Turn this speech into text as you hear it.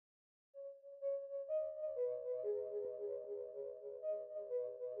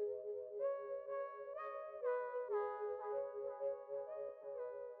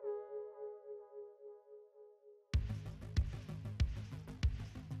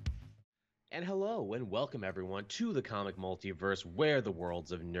And hello and welcome everyone to the comic multiverse where the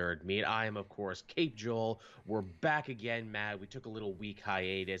worlds of nerd meet. I am of course Cape Joel. We're back again, Matt. We took a little week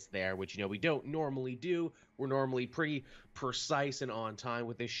hiatus there, which we don't normally do. We're normally pretty precise and on time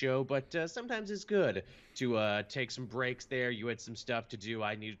with this show, but sometimes it's good to take some breaks there. You had some stuff to do.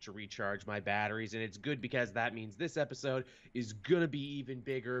 I needed to recharge my batteries, and it's good because that means this episode is gonna be even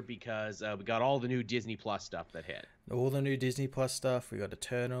bigger because we got all the new Disney Plus stuff that hit. All the new Disney Plus stuff. We got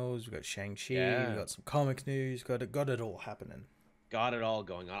Eternals, we got Shang-Chi, we Yeah. got some comic news, got it all happening. Got it all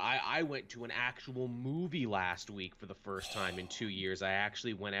going on. I went to an actual movie last week for the first time in 2 years. I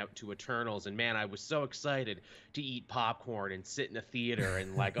actually went out to Eternals, and man, I was so excited to eat popcorn and sit in a theater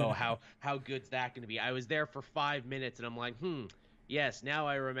and like, oh, how good's that going to be? I was there for 5 minutes, and I'm like, yes, now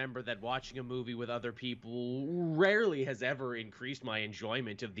I remember that watching a movie with other people rarely has ever increased my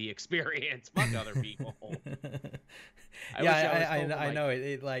enjoyment of the experience. Fuck other people. I wish I was Yeah, home I like know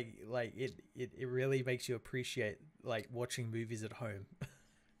it. It really makes you appreciate like watching movies at home.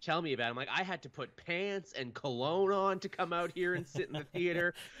 tell me about it. I'm like, I had to put pants and cologne on to come out here and sit in the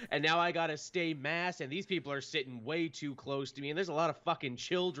theater, and now I gotta stay masked, and these people are sitting way too close to me, and there's a lot of fucking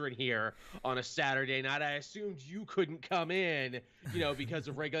children here on a Saturday night. I assumed you couldn't come in, because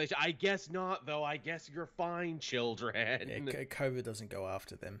of regulation. I guess not, though. I guess you're fine, Yeah, children. COVID doesn't go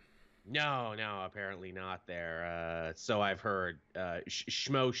after them. No, no, apparently not there. So I've heard.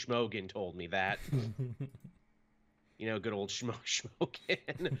 Schmogan told me that. Good old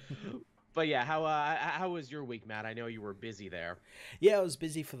Schmogan. But yeah, how was your week, Matt? I know you were busy there. Yeah, I was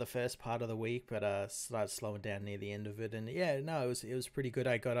busy for the first part of the week, but started slowing down near the end of it, and yeah, no, it was pretty good.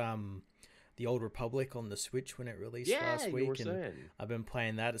 I got the Old Republic on the Switch when it released Yeah, last you were week, and saying. I've been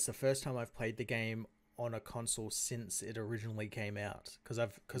playing that. It's the first time I've played the game on a console since it originally came out, because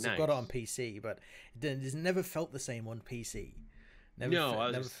I've got it on Nice. PC, but it's never felt the same on PC. No, I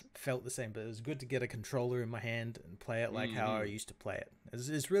was Never just felt the same, but it was good to get a controller in my hand and play it like how I hmm used to play it.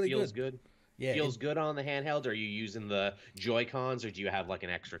 It's really feels good. good. Yeah, Feels good on the handheld. Are you using the Joy Cons, or do you have like an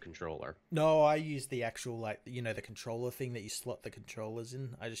extra controller? no, I use the actual like the controller thing that you slot the controllers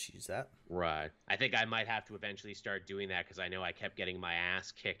in. I just use that. Right. I think I might have to eventually start doing that because I know I kept getting my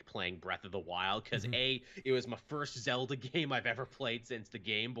ass kicked playing Breath of the Wild because hmm A, it was my first Zelda game I've ever played since the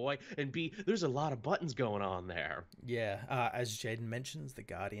Game Boy, and B, there's a lot of buttons going on there. Yeah, as Jaden mentions, the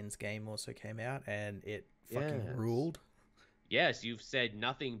Guardians game also came out and it fucking Yes. ruled. Yes, you've said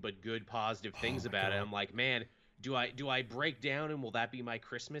nothing but good positive Oh things my about it. god. I'm like, man, do I break down and will that be my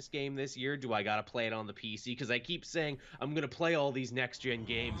Christmas game this year? Do I gotta play it on the PC? Because I keep saying I'm gonna play all these next gen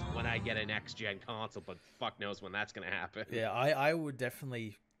games when I get a next gen console, but fuck knows when that's gonna happen. Yeah, I would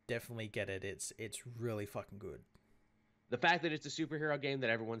definitely get it. It's really fucking good. The fact that it's a superhero game that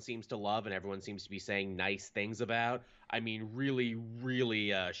everyone seems to love and everyone seems to be saying nice things about, I mean, really,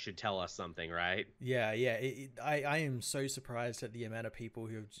 really should tell us something, right? Yeah, yeah. I am so surprised at the amount of people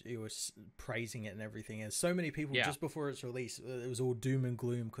who were praising it and everything. And so many people Yeah. just before its release, it was all doom and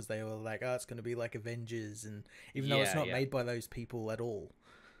gloom because they were like, "Oh, it's going to be like Avengers," and even though it's Yeah, not yeah. made by those people at all.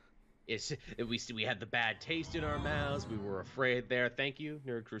 It's we had the bad taste in our mouths. We were afraid there. Thank you,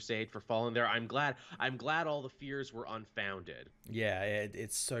 Nerd Crusade, for falling there. I'm glad all the fears were unfounded. Yeah,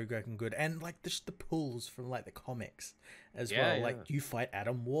 it's so fucking good, and like the pulls from like the comics as Yeah, well. yeah. Like you fight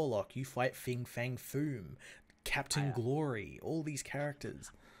Adam Warlock, you fight Fing Fang Foom, Captain I Glory, all these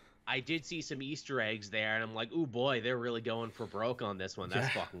characters. I did see some Easter eggs there, and I'm like, ooh boy, they're really going for broke on this one. That's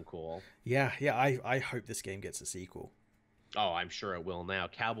Yeah, fucking cool. yeah. I hope this game gets a sequel. Oh, I'm sure it will now.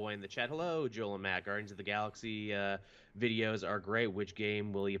 Cowboy in the chat. Hello, Joel and Matt. Guardians of the Galaxy videos are great. Which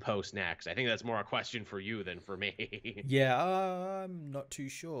game will you post next? I think that's more a question for you than for me. Yeah, I'm not too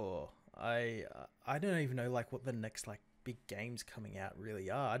sure. I don't even know like what the next like big games coming out really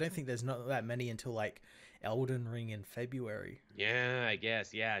are. I don't think there's not that many until like Elden Ring in February. Yeah, I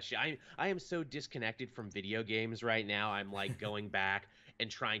guess. Yeah, I am so disconnected from video games right now. I'm like going back and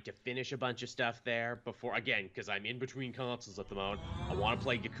trying to finish a bunch of stuff there before again because I'm in between consoles at the moment. I want to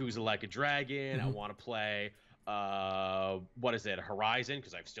play Yakuza Like a Dragon. I hmm want to play what is it? Horizon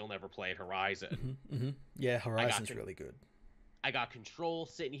because I've still never played Horizon. Yeah, I got Horizon's really good. I got Control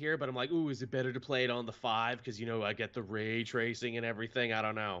sitting here, but I'm like, ooh, is it better to play it on the 5 because I get the ray tracing and everything. I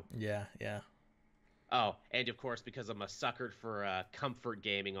don't know. Yeah, yeah. Oh, and of course, because I'm a sucker for comfort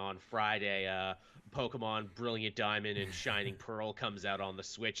gaming on Friday, Pokemon Brilliant Diamond and Shining Pearl comes out on the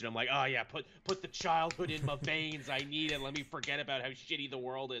Switch, and I'm like, oh yeah, put the childhood in my veins. I need it. Let me forget about how shitty the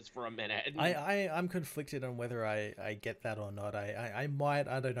world is for a minute. I'm conflicted on whether I get that or not. I might.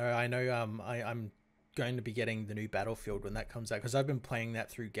 I don't know. I know. I'm going to be getting the new Battlefield when that comes out because I've been playing that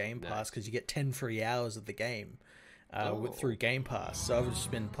through Game Pass because Nice. you get 10 free hours of the game. through Game Pass. So I've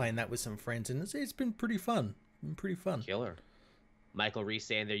just been playing that with some friends, and it's been pretty fun. Pretty fun. Killer. Michael Reese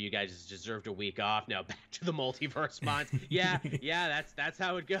saying there, you guys deserved a week off. Now back to the multiverse minds. Yeah, that's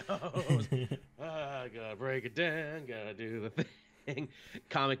how it goes. Gotta break it down, gotta do the thing.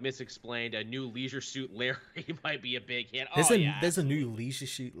 Comic Misexplained, a new Leisure Suit Larry might be a big hit. There's a new Leisure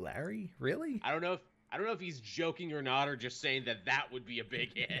Suit Larry? Really? I don't know if he's joking or not, or just saying that would be a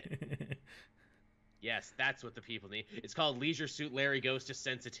big hit. Yes, that's what the people need. It's called Leisure Suit Larry Goes to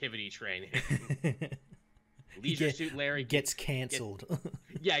Sensitivity Training. Leisure Suit Larry gets canceled.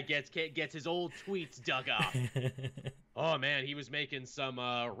 Gets his old tweets dug up. Oh man, he was making some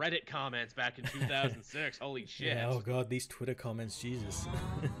Reddit comments back in 2006. Holy shit! Yeah, oh god, these Twitter comments, Jesus.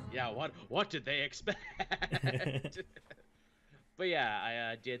 Yeah, what did they expect? But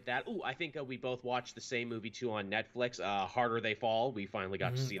yeah, I did that. Ooh, I think we both watched the same movie too on Netflix. Harder They Fall. We finally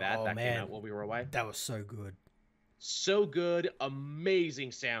got to see that. Oh, that man. came out while we were away. That was so good. So good,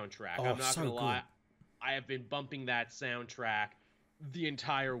 amazing soundtrack. Oh, I'm not so gonna lie. good. I have been bumping that soundtrack the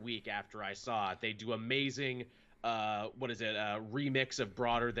entire week after I saw it. They do amazing, remix of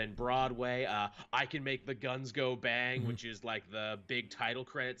Broader Than Broadway. I Can Make the Guns Go Bang, which is like the big title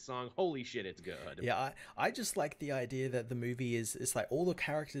credit song. Holy shit, it's good. Yeah, I just like the idea that the movie it's like all the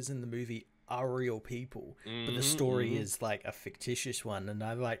characters in the movie are real people, but the story is like a fictitious one, and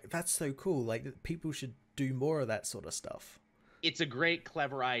I'm like, that's so cool. Like, people should do more of that sort of stuff. It's a great,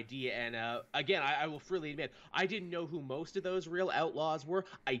 clever idea, and again, I will freely admit, I didn't know who most of those real outlaws were.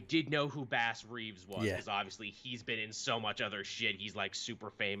 I did know who Bass Reeves was, because obviously he's been in so much other shit. He's like super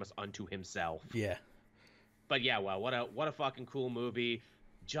famous unto himself. Yeah. But yeah, well, what a fucking cool movie.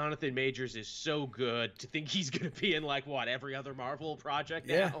 Jonathan Majors is so good. To think he's gonna be in like every other Marvel project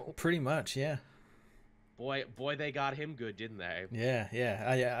now. Yeah, pretty much. Yeah. Boy, they got him good, didn't they?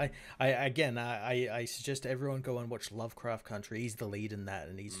 Yeah. I suggest everyone go and watch Lovecraft Country. He's the lead in that,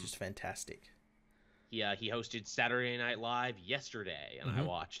 and he's just fantastic. Yeah, he hosted Saturday Night Live yesterday, and I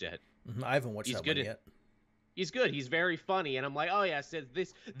watched it. I haven't watched that one yet. He's good. He's very funny, and I'm like, oh yeah, so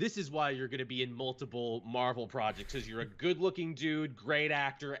this is why you're gonna be in multiple Marvel projects, because you're a good-looking dude, great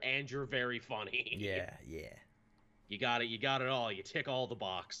actor, and you're very funny. Yeah. You got it all. You tick all the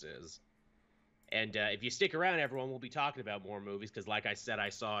boxes. And if you stick around, everyone will be talking about more movies, because like I said, I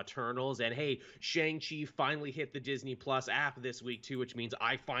saw Eternals, and hey, Shang-Chi finally hit the Disney Plus app this week too, which means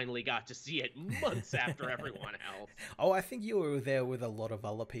I finally got to see it months after everyone else. Oh, I think you were there with a lot of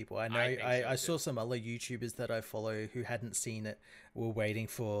other people. I know I so saw some other YouTubers that I follow who hadn't seen it, were waiting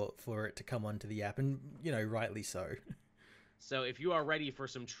for it to come onto the app, and rightly so. So if you are ready for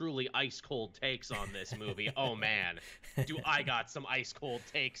some truly ice-cold takes on this movie, oh man, do I got some ice-cold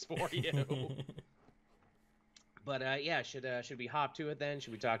takes for you. But yeah, should we hop to it then?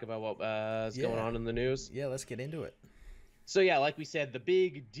 Should we talk about what's going on in the news? Yeah, let's get into it. So yeah, like we said, the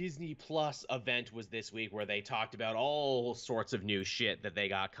big Disney Plus event was this week, where they talked about all sorts of new shit that they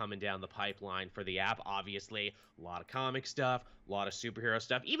got coming down the pipeline for the app. Obviously, a lot of comic stuff, a lot of superhero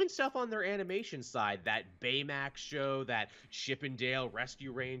stuff, even stuff on their animation side. That Baymax show, that Chip and Dale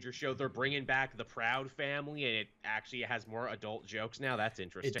Rescue Ranger show, they're bringing back the Proud Family, and it actually has more adult jokes now. That's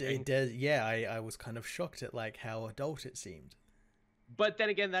interesting. It does. Yeah, I was kind of shocked at like how adult it seemed. But then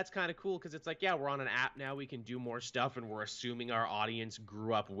again, that's kind of cool, because it's like, yeah, we're on an app now, we can do more stuff, and we're assuming our audience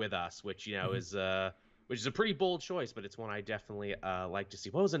grew up with us, which is a pretty bold choice, but it's one I definitely like to see.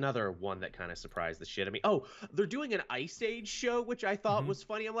 What was another one that kind of surprised the shit out of me? Oh, they're doing an Ice Age show, which I thought was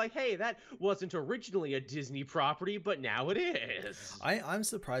funny. I'm like, hey, that wasn't originally a Disney property, but now it is. I'm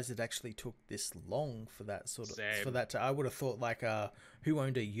surprised it actually took this long for that I would have thought like who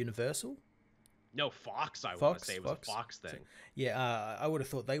owned a Universal? No, Fox, want to say. It was a Fox thing. Yeah, I would have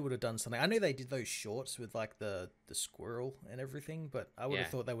thought they would have done something. I know they did those shorts with, like, the squirrel and everything, but I would have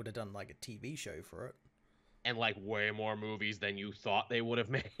thought they would have done, like, a TV show for it. And, like, way more movies than you thought they would have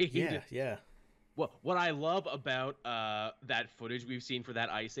made. Yeah. What I love about that footage we've seen for that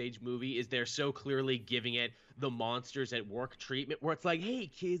Ice Age movie is they're so clearly giving it the monsters at work treatment, where it's like, hey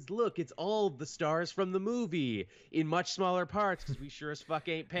kids, look, it's all the stars from the movie in much smaller parts, because we sure as fuck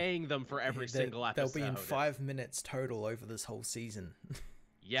ain't paying them for every single episode. They'll be in 5 minutes total over this whole season.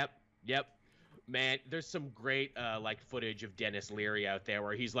 Yep. Man, there's some great footage of Dennis Leary out there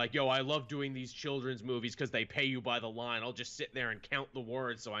where he's like, yo, I love doing these children's movies because they pay you by the line. I'll just sit there and count the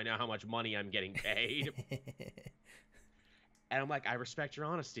words so I know how much money I'm getting paid. And I'm like, I respect your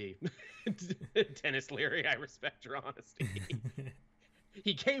honesty. Dennis Leary, I respect your honesty.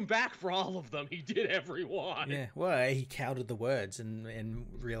 He came back for all of them. He did every one. Yeah, well, he counted the words and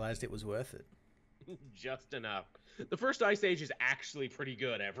realized it was worth it. Just enough. The first Ice Age is actually pretty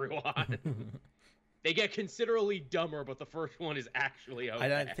good, everyone. They get considerably dumber, but the first one is actually okay. I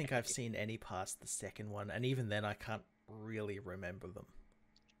don't think I've seen any past the second one, and even then I can't really remember them.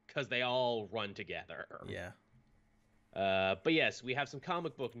 Because they all run together. Yeah. But yes, we have some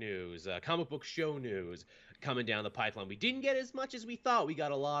comic book news, comic book show news coming down the pipeline. We didn't get as much as we thought. We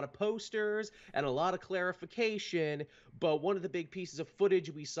got a lot of posters and a lot of clarification, but one of the big pieces of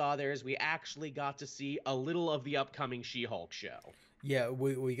footage we saw there is we actually got to see a little of the upcoming She-Hulk show. Yeah,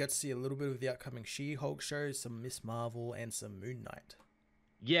 we got to see a little bit of the upcoming She-Hulk show, some Miss Marvel, and some Moon Knight.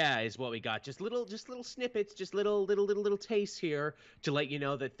 Yeah, is what we got. Just little snippets, just little tastes here to let you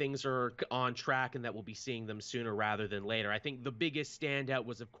know that things are on track and that we'll be seeing them sooner rather than later. I think the biggest standout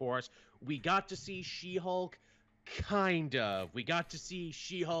was, of course, we got to see She-Hulk, kind of. We got to see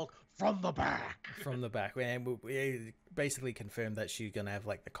She-Hulk from the back. From the back, and we basically confirmed that she's gonna have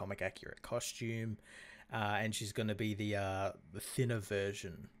like the comic accurate costume, and she's gonna be the thinner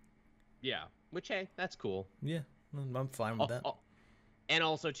version. Yeah, which hey, that's cool. Yeah, I'm fine with that. And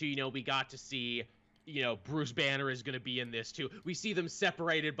also, too, we got to see, Bruce Banner is going to be in this, too. We see them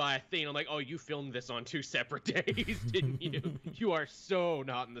separated by a thing. I'm like, oh, you filmed this on 2 separate days, didn't you? You are so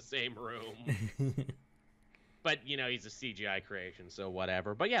not in the same room. But, he's a CGI creation, so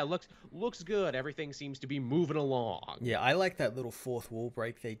whatever. But, yeah, looks good. Everything seems to be moving along. Yeah, I like that little fourth wall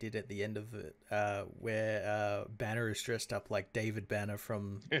break they did at the end of it, where Banner is dressed up like David Banner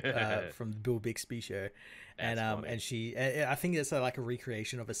from the Bill Bixby show. And I think it's like a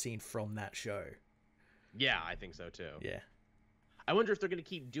recreation of a scene from that show. Yeah, I think so too. Yeah. I wonder if they're going to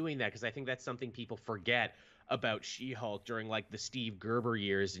keep doing that, because I think that's something people forget about She-Hulk during like the Steve Gerber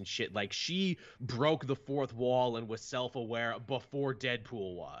years and shit. Like, she broke the fourth wall and was self-aware before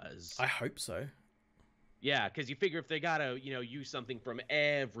Deadpool was. I hope so. Yeah, because you figure if they gotta, use something from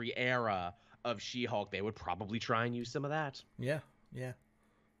every era of She-Hulk, they would probably try and use some of that. Yeah.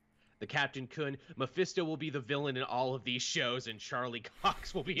 The Captain Kun, Mephisto will be the villain in all of these shows, and Charlie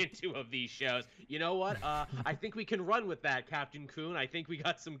Cox will be in 2 of these shows. You know what? I think we can run with that, Captain Kun. I think we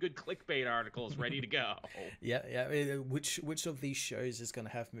got some good clickbait articles ready to go. Yeah. Which of these shows is going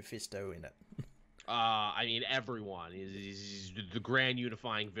to have Mephisto in it? I mean, everyone is the grand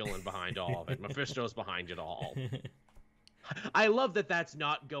unifying villain behind all of it. Mephisto's behind it all. I love that that's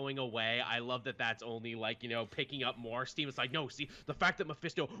not going away. I love that that's only, like, picking up more steam. It's like, no, see, the fact that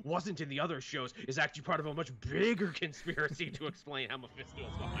Mephisto wasn't in the other shows is actually part of a much bigger conspiracy to explain how Mephisto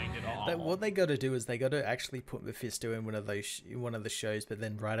is behind it all. What they got to do is they got to actually put Mephisto in one of the shows, but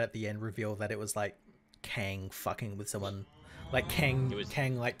then right at the end reveal that it was, like, Kang fucking with someone. Like, Kang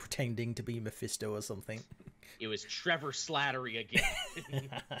like, pretending to be Mephisto or something. It was Trevor Slattery again.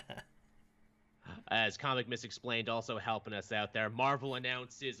 As Comic Miss explained, also helping us out there, Marvel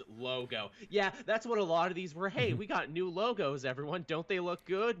announces logo. Yeah, that's what a lot of these were. Hey, we got new logos, everyone. Don't they look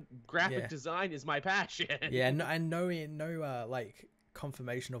good? Graphic design is my passion. Yeah, and no like,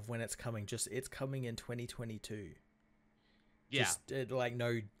 confirmation of when it's coming. Just, it's coming in 2022. Yeah. Just, like,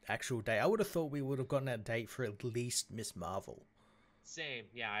 no actual date. I would have thought we would have gotten a date for at least Miss Marvel. Same.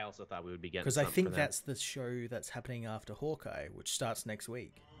 Yeah, I also thought we would be getting because I think that's the show that's happening after Hawkeye, which starts next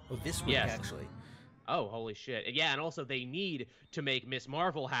week. Or this week, actually. Oh, holy shit. Yeah, and also they need to make Miss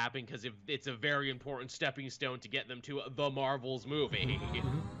Marvel happen, because it's a very important stepping stone to get them to the Marvels movie.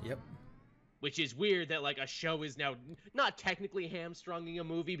 Yep. Which is weird that, like, a show is now not technically hamstrunging a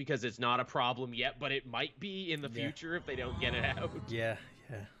movie, because it's not a problem yet, but it might be in the future if they don't get it out. Yeah.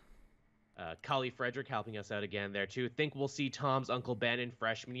 Kali Frederick helping us out again there, too. Think we'll see Tom's Uncle Ben in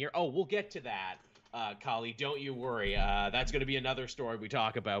freshman year. Oh, we'll get to that. Kali, don't you worry. That's going to be another story we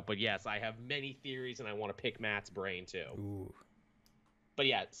talk about. But yes, I have many theories, and I want to pick Matt's brain, too. Ooh. But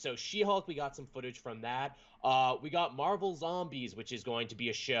yeah, so She-Hulk, we got some footage from that. We got Marvel Zombies, which is going to be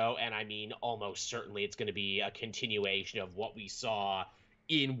a show, and I mean, almost certainly it's going to be a continuation of what we saw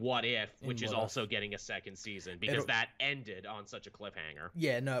in What If, which is also getting a second season, because that ended on such a cliffhanger.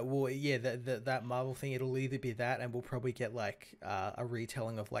 Yeah, no, well, yeah, that Marvel thing, it'll either be that, and we'll probably get, like, a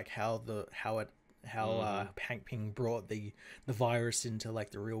retelling of, like, how Hank Pym brought the virus into,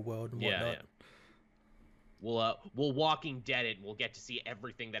 like, the real world and whatnot. Yeah. We'll Walking Dead it, and we'll get to see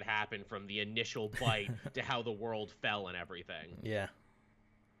everything that happened from the initial bite to how the world fell and everything. Yeah.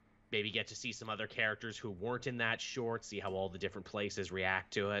 Maybe get to see some other characters who weren't in that short, see how all the different places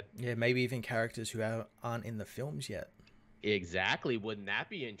react to it. Yeah, maybe even characters who aren't in the films yet. Exactly. Wouldn't that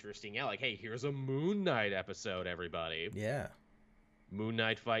be interesting? Yeah, like, hey, here's a Moon Knight episode, everybody. Yeah. Moon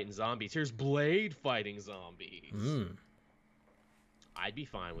Knight fighting zombies. Here's Blade fighting zombies. I'd be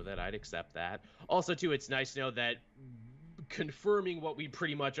fine with it. I'd accept that. Also, too, it's nice to know that confirming what we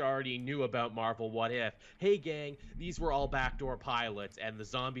pretty much already knew about Marvel What If. Hey gang, these were all backdoor pilots and the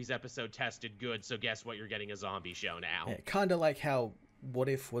zombies episode tested good, so guess what, you're getting a zombie show now. Yeah, kind of like how What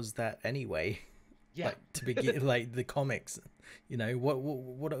If was that anyway. Yeah. Like, to begin, like the comics, you know,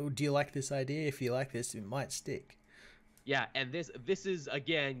 what do you like this idea? If you like this, it might stick. Yeah, and this is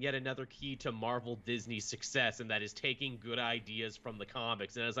again yet another key to Marvel Disney's success, and that is taking good ideas from the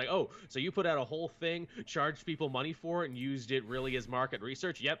comics. And it's like, oh, so you put out a whole thing, charged people money for it, and used it really as market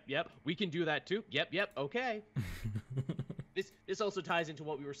research? Yep, we can do that too. Yep, okay. This also ties into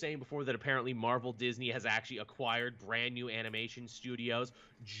what we were saying before, that apparently Marvel Disney has actually acquired brand new animation studios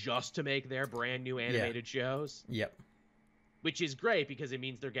just to make their brand new animated shows. Yep. Which is great because it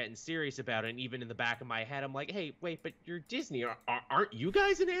means they're getting serious about it. And even in the back of my head, I'm like, hey, wait, but you're Disney. Aren't you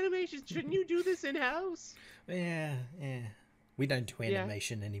guys in animation? Shouldn't you do this in-house? Yeah. We don't do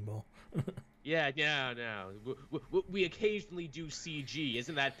animation anymore. Yeah, no. We occasionally do CG.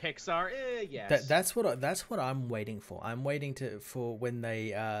 Isn't that Pixar? Yes. That's what I'm waiting for. I'm waiting for when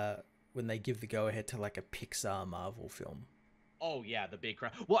they give the go-ahead to like a Pixar Marvel film. Oh yeah, the big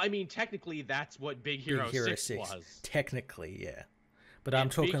crowd. Well, I mean, technically, that's what Big Hero 6 was. Technically, yeah. But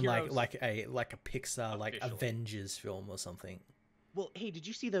I'm talking like a Pixar, like Avengers film or something. Well, hey, did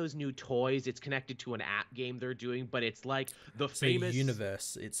you see those new toys? It's connected to an app game they're doing, but it's like the famous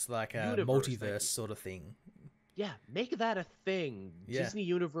universe. It's like a multiverse sort of thing. Yeah, make that a thing. Yeah. Disney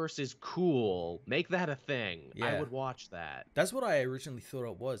Universe is cool. Make that a thing. Yeah. I would watch that. That's what I originally thought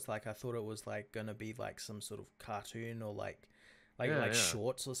it was. Like, I thought it was like gonna be like some sort of cartoon or like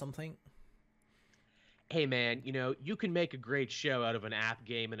shorts or something. Hey man, you know, you can make a great show out of an app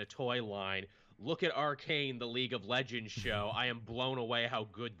game and a toy line. Look at Arcane, the League of Legends show. I am blown away how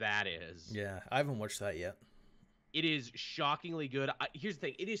good that is. Yeah, I haven't watched that yet. It is shockingly good. Here's the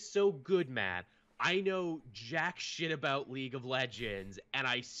thing. It is so good, Matt. I know jack shit about League of Legends, and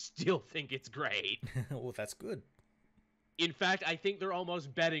I still think it's great. Well, that's good. In fact, I think they're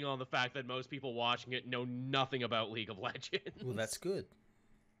almost betting on the fact that most people watching it know nothing about League of Legends. Well, that's good.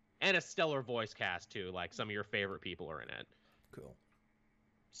 And a stellar voice cast, too. Like, some of your favorite people are in it. Cool.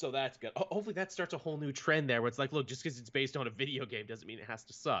 So that's good. Hopefully that starts a whole new trend there, where it's like, look, just because it's based on a video game doesn't mean it has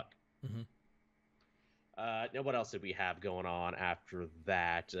to suck. Mm-hmm. Now, what else did we have going on after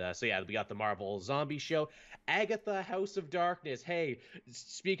that? So yeah, we got the Marvel Zombie show. Agatha, House of Darkness. Hey,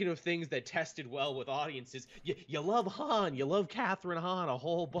 speaking of things that tested well with audiences, you love Han, you love Catherine Hahn a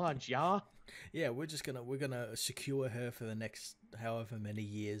whole bunch, yeah? Yeah, we're gonna secure her for the next however many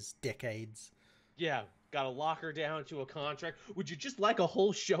years, decades. Yeah, gotta lock her down to a contract. Would you just like a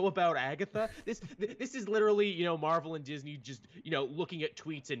whole show about Agatha? This is literally, you know, Marvel and Disney just, you know, looking at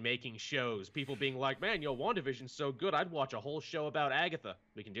tweets and making shows. People being like, man, you know, WandaVision's so good, I'd watch a whole show about Agatha.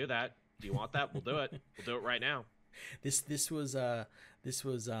 We can do that. Do you want that? We'll do it. We'll do it right now. This was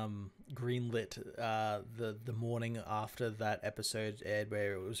greenlit the morning after that episode aired,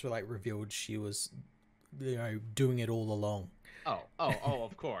 where it was like revealed she was, you know, doing it all along. Oh,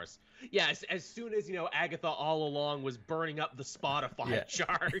 of course. Yeah, as soon as, you know, Agatha all along was burning up the Spotify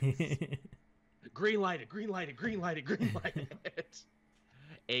charts. Greenlight it.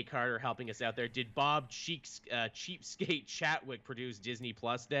 A. Carter helping us out there. Did Bob Cheapskate Chatwick produce Disney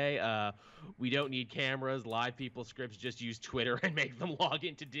Plus Day? We don't need cameras, live people scripts, just use Twitter and make them log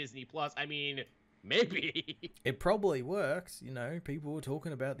into Disney Plus. I mean, maybe. It probably works, you know, people were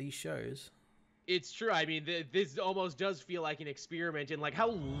talking about these shows. It's true. I mean, this almost does feel like an experiment in, like,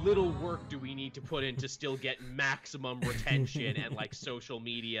 how little work do we need to put in to still get maximum retention and, like, social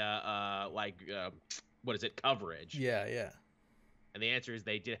media, what is it, coverage? Yeah. And the answer is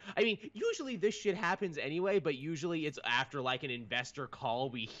they did. I mean, usually this shit happens anyway, but usually it's after, like, an investor call.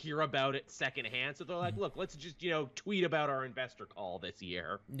 We hear about it secondhand. So they're like, look, let's just, you know, tweet about our investor call this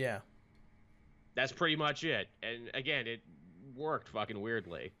year. Yeah. That's pretty much it. And, again, it worked fucking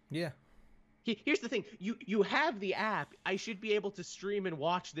weirdly. Yeah. Here's the thing: you have the app. I should be able to stream and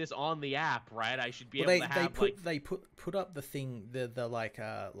watch this on the app, right? I should be able to have they put up the thing, the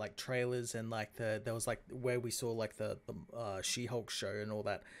like trailers, and like there was like where we saw like the She-Hulk show and all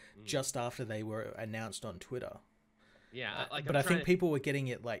that just after they were announced on Twitter. Yeah, but I think people were getting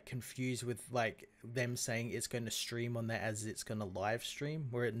it like confused with like them saying it's going to stream on there as it's going to live stream,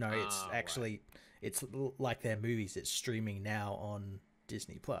 where it's actually right. It's like their movies. It's streaming now on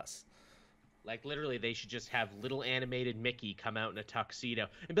Disney Plus. Like, literally, they should just have little animated Mickey come out in a tuxedo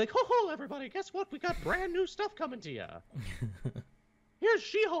and be like, ho, everybody, guess what? We got brand new stuff coming to you. Here's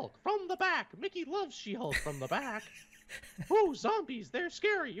She-Hulk from the back. Mickey loves She-Hulk from the back. Ooh, zombies, they're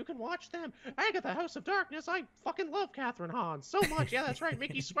scary. You can watch them. Agatha, House of Darkness, I fucking love Catherine Hahn so much. Yeah, that's right,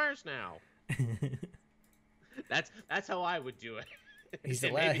 Mickey swears now. That's how I would do it. He's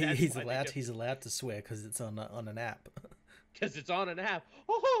And allowed. maybe that's He's why they allowed. do, He's allowed to swear because it's on an app. because it's on an app.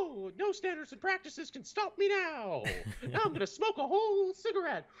 Oh, no standards and practices can stop me now. Now I'm gonna smoke a whole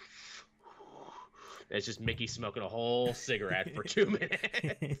cigarette. It's just Mickey smoking a whole cigarette for 2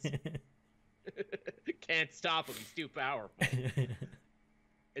 minutes. Can't stop him. He's too powerful.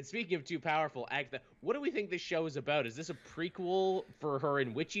 And speaking of too powerful, Agatha, what do we think this show is about? Is this a prequel for her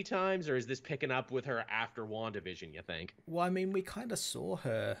in witchy times, or is this picking up with her after WandaVision, you think? Well, I mean, we kind of saw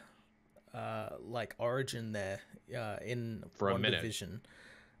her like origin there in For a minute. WandaVision.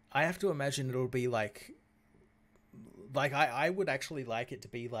 I have to imagine it'll be I would actually like it to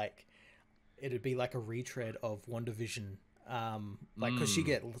be like it'd be like a retread of WandaVision, like because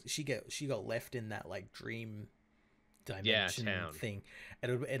she got left in that like dream dimension thing,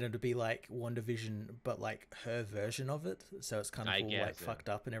 and it'd be like WandaVision, but like her version of it. So it's kind of all like fucked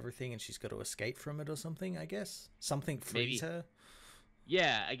up and everything, and she's got to escape from it or something. I guess something frees her.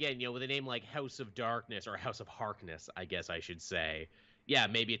 Yeah, again, with a name like House of Darkness or House of Harkness, I guess I should say. Yeah,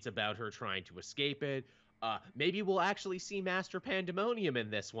 maybe it's about her trying to escape it. Maybe we'll actually see Master Pandemonium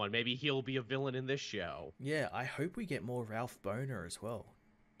in this one. Maybe he'll be a villain in this show. Yeah, I hope we get more Ralph Boner as well.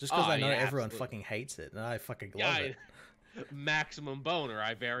 Just because I know everyone fucking hates it, and I fucking love it. Maximum Boner,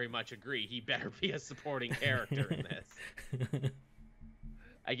 I very much agree. He better be a supporting character in this.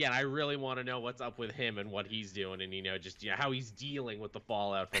 Again, I really want to know what's up with him and what he's doing, and just how he's dealing with the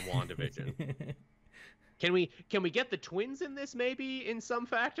fallout from WandaVision. Can we get the twins in this maybe in some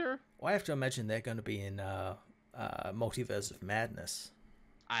factor? Well, I have to imagine they're going to be in Multiverse of Madness.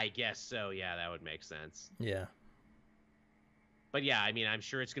 I guess so. Yeah, that would make sense. Yeah. But yeah, I mean, I'm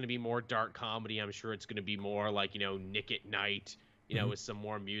sure it's going to be more dark comedy. I'm sure it's going to be more like, Nick at Night, with some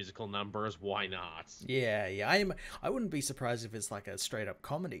more musical numbers. Why not? Yeah. I wouldn't be surprised if it's like a straight up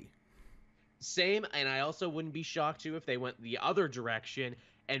comedy. Same, and I also wouldn't be shocked too if they went the other direction,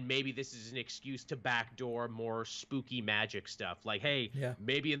 and maybe this is an excuse to backdoor more spooky magic stuff. Like, hey,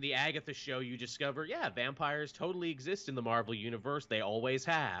 maybe in the Agatha show you discover, vampires totally exist in the Marvel universe. They always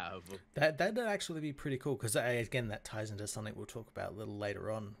have. That'd actually be pretty cool, because, again, that ties into something we'll talk about a little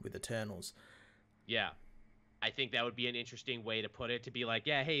later on with Eternals. Yeah. I think that would be an interesting way to put it, to be like,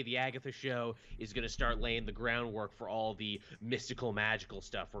 yeah, hey, the Agatha show is going to start laying the groundwork for all the mystical, magical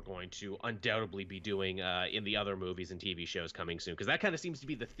stuff we're going to undoubtedly be doing in the other movies and TV shows coming soon. Because that kind of seems to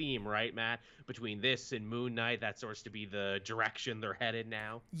be the theme, right, Matt? Between this and Moon Knight, that seems to be the direction they're headed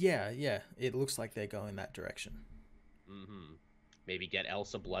now. Yeah. It looks like they're going that direction. Mm-hmm. Maybe get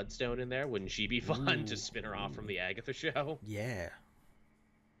Elsa Bloodstone in there. Wouldn't she be fun to spin her off from the Agatha show? Yeah.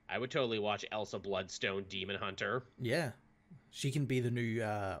 I would totally watch Elsa Bloodstone Demon Hunter. Yeah. She can be the new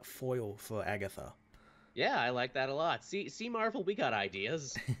foil for Agatha. Yeah, I like that a lot. See, Marvel, we got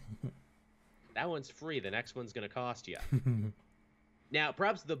ideas. That one's free. The next one's going to cost you. Now,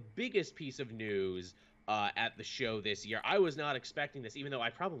 perhaps the biggest piece of news at the show this year, I was not expecting this, even though I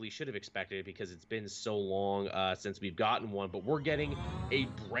probably should have expected it because it's been so long since we've gotten one, but we're getting a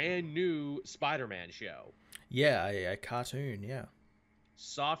brand new Spider-Man show. Yeah, a cartoon, yeah.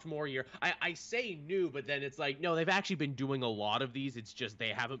 Sophomore year. I say new, but then it's like, no, they've actually been doing a lot of these. It's just they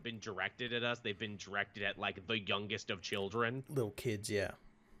haven't been directed at us. They've been directed at like the youngest of children. Little kids, yeah.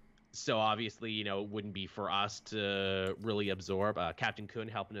 So obviously, it wouldn't be for us to really absorb. Captain Kun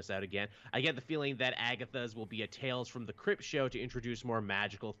helping us out again. I get the feeling that Agatha's will be a Tales from the Crypt show to introduce more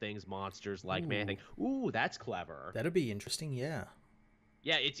magical things, monsters like Man-Thing. Ooh, that's clever. That'd be interesting, yeah.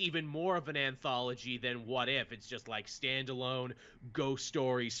 Yeah, it's even more of an anthology than What If. It's just like standalone ghost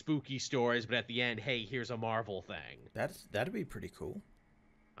stories, spooky stories, but at the end, hey, here's a Marvel thing. That'd be pretty cool.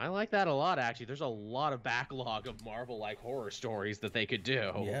 I like that a lot, actually. There's a lot of backlog of Marvel-like horror stories that they could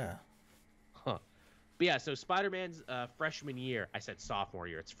do. Yeah. Huh. But yeah, so Spider-Man's freshman year. I said sophomore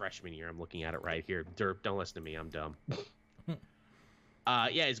year. It's freshman year. I'm looking at it right here. Derp, don't listen to me. I'm dumb.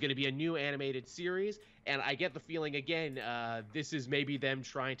 It's going to be a new animated series, and I get the feeling, again, this is maybe them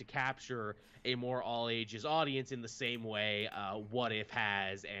trying to capture a more all-ages audience in the same way What If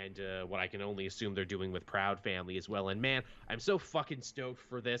has, and what I can only assume they're doing with Proud Family as well. And man, I'm so fucking stoked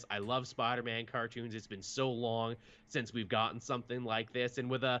for this. I love Spider-Man cartoons. It's been so long since we've gotten something like this, and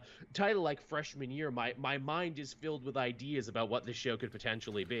with a title like Freshman Year, my mind is filled with ideas about what this show could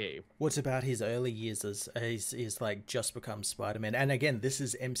potentially be. What's about his early years as he's like just become Spider-Man? And again, this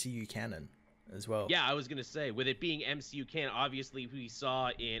is MCU canon as well. Yeah, I was going to say, with it being MCU canon, obviously we saw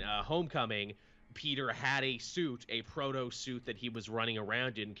in Homecoming, Peter had a suit, a proto-suit that he was running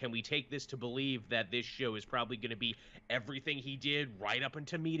around in. Can we take this to believe that this show is probably going to be everything he did right up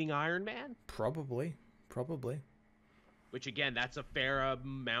until meeting Iron Man? Probably. which again, that's a fair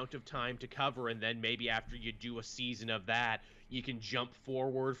amount of time to cover. And then maybe after you do a season of that, you can jump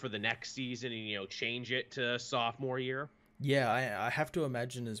forward for the next season and, change it to sophomore year. Yeah, I have to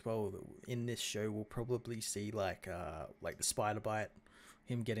imagine as well that in this show we'll probably see like the spider bite,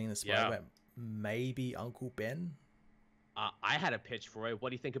 him getting the spider bite, maybe Uncle Ben. I had a pitch for it. What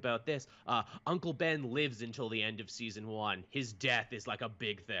do you think about this? Uncle Ben lives until the end of season 1. His death is like a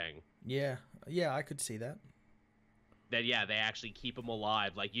big thing. Yeah, I could see that. That they actually keep him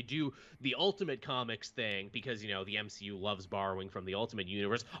alive. Like you do the Ultimate Comics thing because the MCU loves borrowing from the Ultimate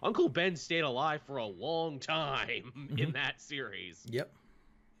Universe. Uncle Ben stayed alive for a long time in that series. Yep.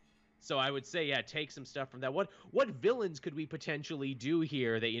 So I would say, take some stuff from that. What villains could we potentially do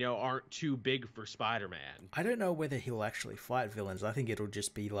here that aren't too big for Spider-Man? I don't know whether he'll actually fight villains. I think it'll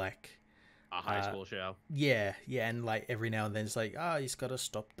just be like a high school show. Yeah, and like every now and then it's like, he's got to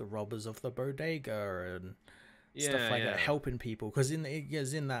stop the robbers of the bodega and stuff like that, helping people. Because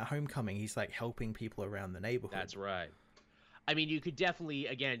in that Homecoming, he's like helping people around the neighborhood. That's right. I mean, you could definitely,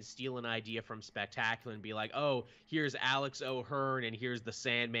 again, steal an idea from Spectacular and be like, oh, here's Alex O'Hearn and here's the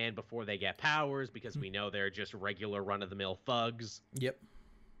Sandman before they get powers, because we know they're just regular run-of-the-mill thugs. Yep.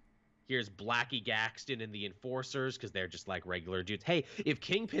 Here's Blackie Gaxton and the Enforcers, because they're just like regular dudes. Hey, if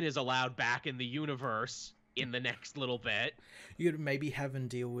Kingpin is allowed back in the universe in the next little bit... You could maybe have him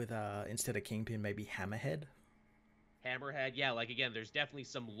deal with, instead of Kingpin, maybe Hammerhead? Hammerhead, yeah, like, again, there's definitely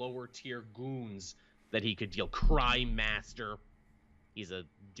some lower-tier goons that he could deal. Crime Master. He's a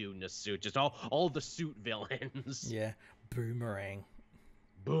dude in a suit. Just all the suit villains. Yeah. Boomerang.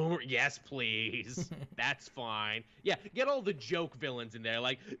 Yes, please. That's fine. Yeah, get all the joke villains in there.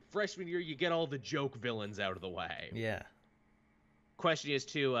 Like, freshman year, you get all the joke villains out of the way. Yeah. Question is,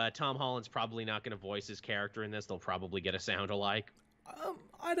 too, Tom Holland's probably not going to voice his character in this. They'll probably get a sound alike.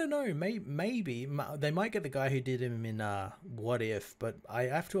 I don't know. Maybe they might get the guy who did him in What If, but I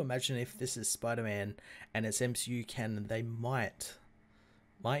have to imagine if this is Spider-Man and it's MCU canon, they might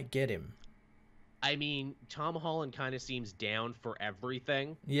get him. I mean, Tom Holland kind of seems down for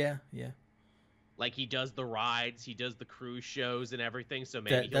everything. Yeah. Like he does the rides, he does the cruise shows and everything. So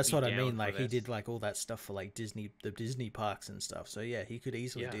maybe that's what I mean. Like he did like all that stuff for like the Disney parks and stuff. So yeah, he could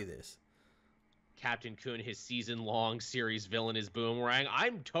easily do this. Captain Coon, his season-long series villain is Boomerang.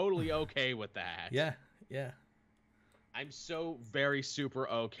 I'm totally okay with that. Yeah. I'm so very super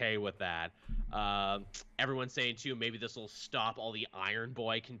okay with that. Everyone's saying, too, maybe this will stop all the Iron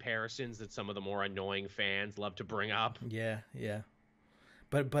Boy comparisons that some of the more annoying fans love to bring up. Yeah.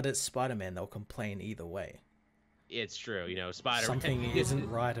 But it's Spider-Man. They'll complain either way. It's true. Spider-Man... Something isn't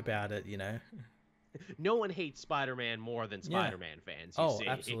right about it, No one hates Spider-Man more than Spider-Man fans, you see.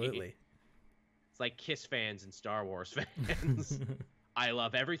 Absolutely. It's like Kiss fans and Star Wars fans. I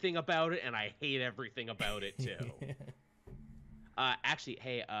love everything about it, and I hate everything about it, too. Actually,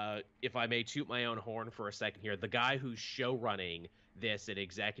 hey, if I may toot my own horn for a second here, the guy who's showrunning this and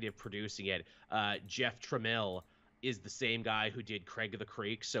executive producing it, Jeff Tramiel, is the same guy who did Craig of the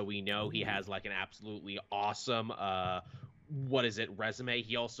Creek, so we know he has, like, an absolutely awesome... resume.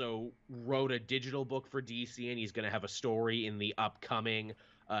 He also wrote a digital book for DC, and he's going to have a story in the upcoming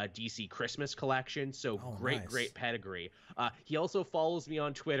DC Christmas collection. So great pedigree. He also follows me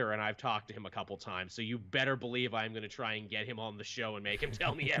on Twitter, and I've talked to him a couple times. So you better believe I'm going to try and get him on the show and make him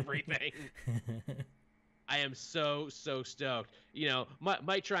tell me everything. I am so stoked.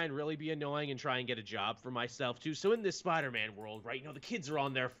 Might try and really be annoying and try and get a job for myself too. So in this Spider-Man world, right, the kids are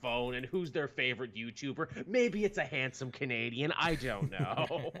on their phone and who's their favorite YouTuber? Maybe it's a handsome Canadian. I don't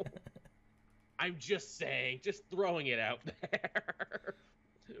know. I'm just saying, just throwing it out there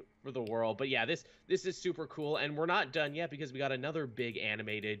for the world. But yeah, this is super cool, and we're not done yet because we got another big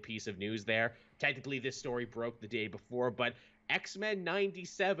animated piece of news there. Technically, this story broke the day before, but X-Men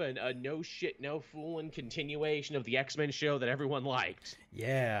 97, a no shit, no foolin' continuation of the X-Men show that everyone liked.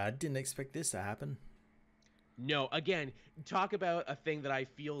 Yeah, I didn't expect this to happen. No, again, talk about a thing that I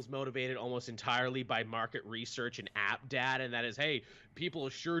feel is motivated almost entirely by market research and app data, and that is, hey, people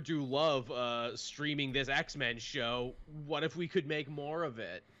sure do love streaming this X-Men show. What if we could make more of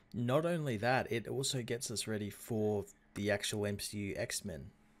it? Not only that, it also gets us ready for the actual MCU X-Men.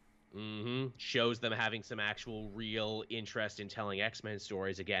 Shows them having some actual real interest in telling X-Men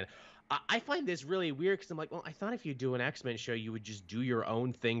stories again. I find this really weird because I'm like, well, I thought if you do an X-Men show, you would just do your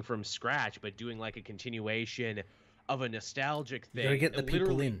own thing from scratch, but doing like a continuation of a nostalgic thing. You gotta get the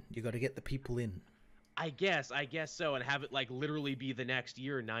people in. You gotta get the people in. I guess so, and have it like literally be the next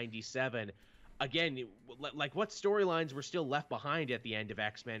year, 97. Again, like what storylines were still left behind at the end of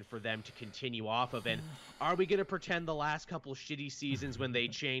X-Men for them to continue off of? And are we going to pretend the last couple shitty seasons when they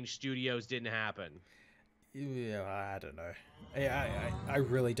changed studios didn't happen? Yeah, I don't know. I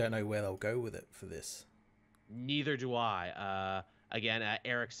really don't know where they'll go with it for this. Neither do I. Again,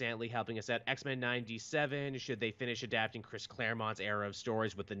 Eric Santley helping us out. X-Men 97, should they finish adapting Chris Claremont's era of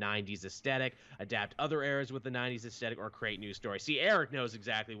stories with the 90s aesthetic, adapt other eras with the 90s aesthetic, or create new stories? See, Eric knows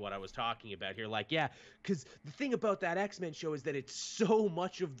exactly what I was talking about here. Like, yeah, because the thing about that X-Men show is that it's so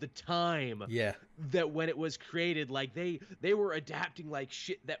much of the time Yeah, that when it was created, like, they were adapting, like,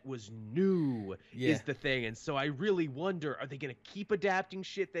 shit that was new yeah. is the thing. And so I really wonder, are they going to keep adapting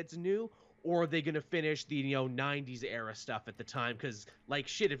shit that's new? Or are they going to finish the 90s era stuff at the time? Because like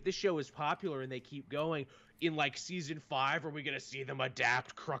shit, if this show is popular and they keep going in like season 5, are we going to see them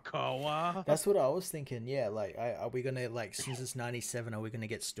adapt Krakoa? That's what I was thinking. Yeah, like, are we gonna, like, since it's 97, are we gonna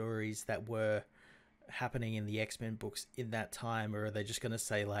get stories that were happening in the X-Men books in that time, or are they just gonna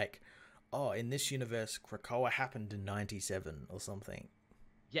say like, oh, in this universe, Krakoa happened in 97 or something?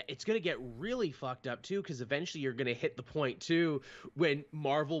 Yeah, it's going to get really fucked up too, because eventually you're going to hit the point too when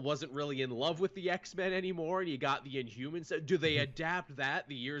Marvel wasn't really in love with the X-Men anymore and you got the Inhumans. So do they adapt that,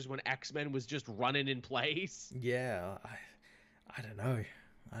 the years when X-Men was just running in place? Yeah, I don't know.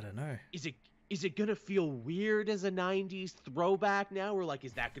 I don't know. Is it gonna feel weird as a 90s throwback now, or like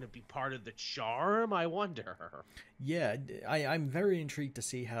is that gonna be part of the charm? I wonder. Yeah, I'm very intrigued to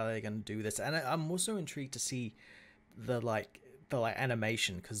see how they're gonna do this, and I'm also intrigued to see the like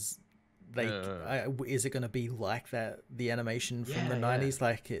animation, because is it going to be like that, the animation from the 90s,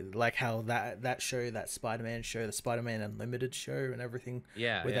 like how that show, that Spider-Man show, the Spider-Man Unlimited show and everything,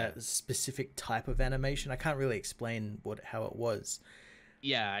 with that specific type of animation? I can't really explain how it was.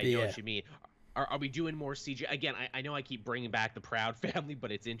 Yeah, I know what you mean. Are we doing more CGI? Again, I know I keep bringing back the Proud Family,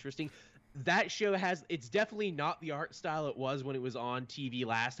 but it's interesting. That show it's definitely not the art style it was when it was on TV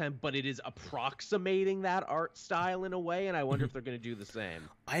last time, but it is approximating that art style in a way, and I wonder if they're going to do the same.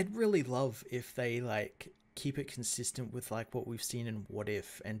 I'd really love if they like keep it consistent with like what we've seen in What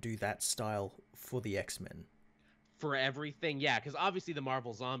If, and do that style for the X-Men. For everything, yeah, because obviously the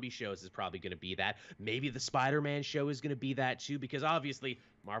Marvel Zombie shows is probably going to be that. Maybe the Spider-Man show is going to be that too, because obviously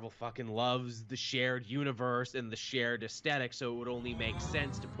Marvel fucking loves the shared universe and the shared aesthetic, so it would only make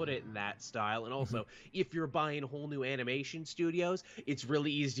sense to put it in that style. And also, if you're buying whole new animation studios, it's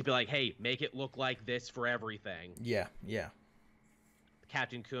really easy to be like, hey, make it look like this for everything. Yeah, yeah.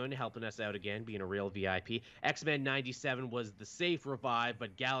 Captain Kun helping us out again, being a real VIP. X-Men 97 was the safe revive,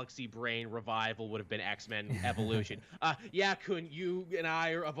 but Galaxy Brain revival would have been X-Men Evolution. Yeah, Kun, you and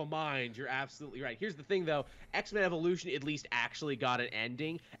I are of a mind. You're absolutely right. Here's the thing, though. X-Men Evolution at least actually got an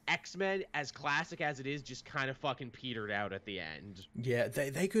ending. X-Men, as classic as it is, just kind of fucking petered out at the end. Yeah,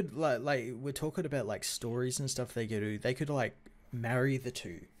 they could, like we're talking about, like, stories and stuff they could like, marry the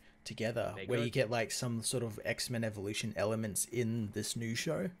two together, where you get like some sort of X-Men Evolution elements in this new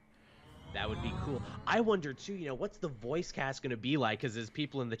show. That would be cool. I wonder too, what's the voice cast going to be like? Because as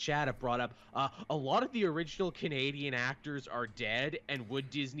people in the chat have brought up, a lot of the original Canadian actors are dead, and would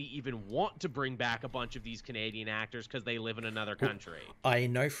Disney even want to bring back a bunch of these Canadian actors because they live in another country? I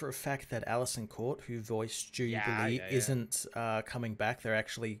know for a fact that Alison Court, who voiced Jubilee, isn't coming back. They're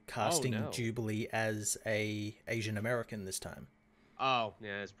actually casting Jubilee as a Asian American this time. Oh,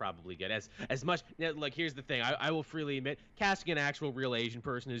 yeah, that's probably good. As much, like, here's the thing. I will freely admit, casting an actual real Asian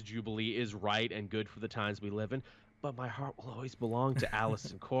person as Jubilee is right and good for the times we live in, but my heart will always belong to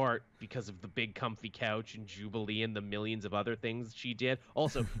Alison Court because of the big comfy couch and Jubilee and the millions of other things she did.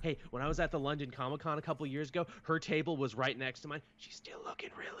 Also, hey, when I was at the London Comic-Con a couple years ago, her table was right next to mine. She's still looking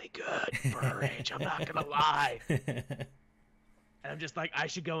really good for her age, I'm not gonna lie. And I'm just like, I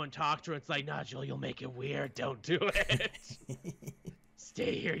should go and talk to her. It's like, nah, Joel, you'll make it weird. Don't do it.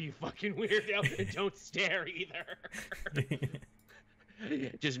 Stay here, you fucking weirdo, and don't stare either.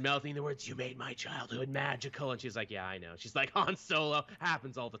 Just melting the words, you made my childhood magical. And she's like, yeah, I know. She's like, Han Solo,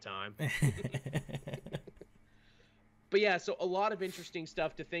 happens all the time. But yeah, so a lot of interesting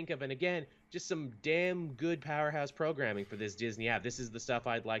stuff to think of. And again, just some damn good powerhouse programming for this Disney app. This is the stuff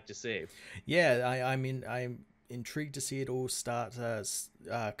I'd like to see. Yeah, I mean, I'm intrigued to see it all start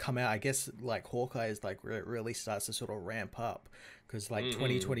come out. I guess like Hawkeye is like where it really starts to sort of ramp up, because like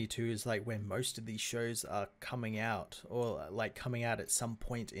 2022 is like when most of these shows are coming out, or like coming out at some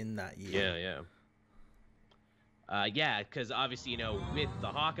point in that year. Yeah, because obviously, with the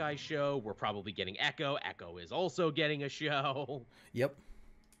Hawkeye show, we're probably getting Echo. Echo is also getting a show. Yep.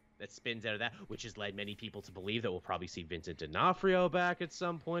 That spins out of that, which has led many people to believe that we'll probably see Vincent D'Onofrio back at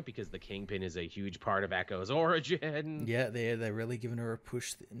some point, because the Kingpin is a huge part of Echo's origin. Yeah, they're really giving her a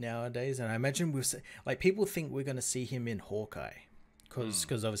push nowadays, and I imagine like people think we're going to see him in Hawkeye,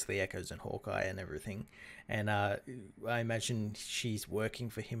 because obviously Echo's in Hawkeye and everything, and I imagine she's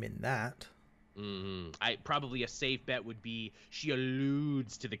working for him in that. I probably a safe bet would be she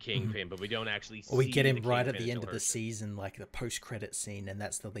alludes to the Kingpin, but we don't actually Or we get see the him right at Kingpin the end until of her the show. season, like the post-credit scene, and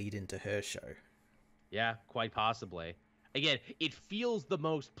that's the lead into her show. Yeah, quite possibly. Again, it feels the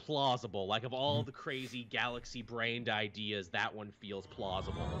most plausible. Like of all the crazy galaxy-brained ideas, that one feels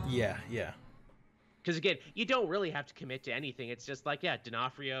plausible. Yeah, yeah. Because again, you don't really have to commit to anything. It's just like, yeah,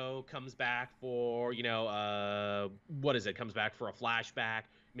 D'Onofrio comes back for, what is it? Comes back for a flashback.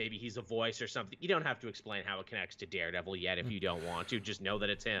 Maybe he's a voice or something. You don't have to explain how it connects to Daredevil yet if you don't want to. Just know that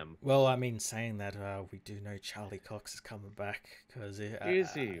it's him. Well, I mean, saying that, we do know Charlie Cox is coming back because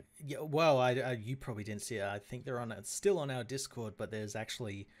Is he? yeah. Well, you probably didn't see it. I think they're on still on our Discord, but there's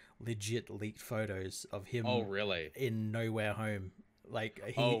actually legit leaked photos of him. Oh, really? In Nowhere Home. Like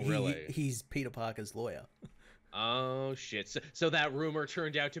really? He's Peter Parker's lawyer. Oh shit! So that rumor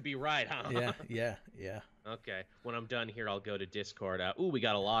turned out to be right, huh? Yeah. Okay. When I'm done here, I'll go to Discord. We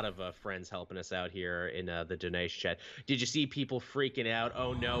got a lot of friends helping us out here in the donation chat. Did you see people freaking out?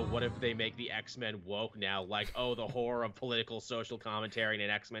 Oh no, what if they make the X-Men woke now? Like, oh, the horror of political, social commentary in an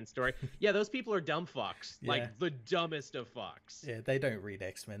X-Men story. Yeah, those people are dumb fucks. Yeah. Like the dumbest of fucks. Yeah, they don't read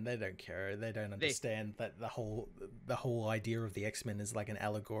X-Men. They don't care. They don't understand that the whole idea of the X-Men is like an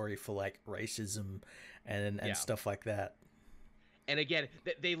allegory for like racism and stuff like that. And again,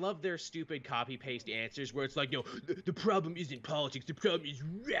 they love their stupid copy-paste answers where it's like, no, the problem isn't politics. The problem is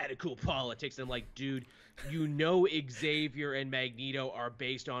radical politics. And I'm like, dude, you know Xavier and Magneto are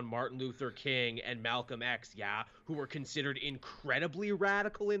based on Martin Luther King and Malcolm X, yeah, who were considered incredibly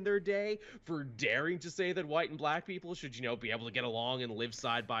radical in their day for daring to say that white and black people should, be able to get along and live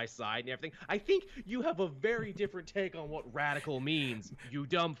side by side and everything. I think you have a very different take on what radical means, you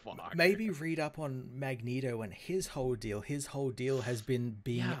dumb fuck. Maybe read up on Magneto and his whole deal. His whole deal has been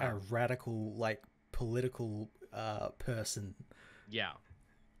being a radical, like, political person.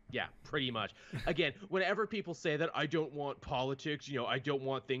 Yeah, pretty much. Again, whenever people say that I don't want politics, I don't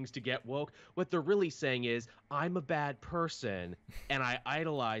want things to get woke, what they're really saying is I'm a bad person and I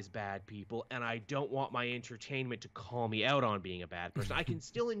idolize bad people and I don't want my entertainment to call me out on being a bad person. I can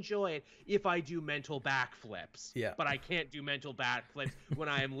still enjoy it if I do mental backflips. Yeah. But I can't do mental backflips when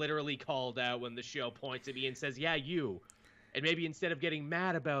I am literally called out when the show points at me and says, yeah, you. And maybe instead of getting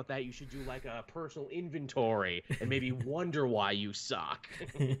mad about that, you should do like a personal inventory and maybe wonder why you suck.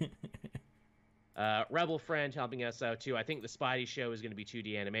 Rebel Friend helping us out too. I think the Spidey show is going to be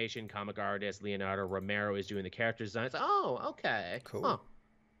 2D animation. Comic artist Leonardo Romero is doing the character designs. Oh, okay. Cool. Huh.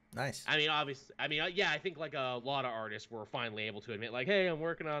 Nice. I mean, obviously, yeah, I think like a lot of artists were finally able to admit like, hey, I'm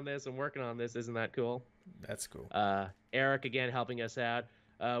working on this. Isn't that cool? That's cool. Eric again helping us out.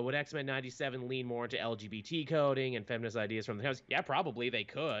 Would X-Men 97 lean more into LGBT coding and feminist ideas from the house? Yeah, probably they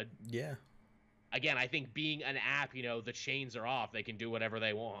could. Yeah. Again, I think being an app, the chains are off. They can do whatever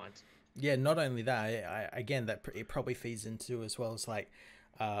they want. Yeah, not only that, again, that it probably feeds into as well as like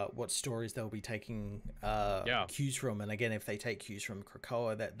what stories they'll be taking cues from. And again, if they take cues from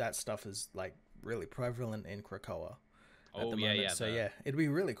Krakoa, that stuff is like really prevalent in Krakoa. At the moment. So yeah, it'd be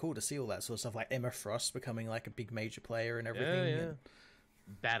really cool to see all that sort of stuff, like Emma Frost becoming like a big major player and everything. Yeah. And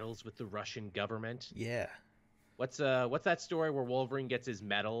battles with the Russian government. Yeah. What's that story where Wolverine gets his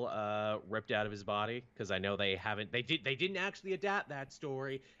medal ripped out of his body? Because I know they didn't actually adapt that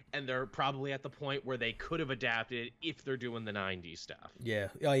story, and they're probably at the point where they could have adapted it if they're doing the 90s stuff. Yeah.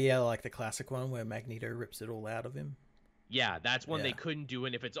 Oh yeah, like the classic one where Magneto rips it all out of him. Yeah, that's one they couldn't do,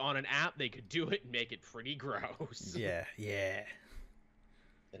 and if it's on an app, they could do it and make it pretty gross. Yeah.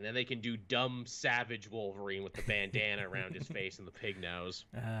 And then they can do dumb, savage Wolverine with the bandana around his face and the pig nose.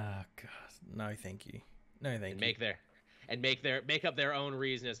 Oh god, no, thank you. No, thank you. Make up their own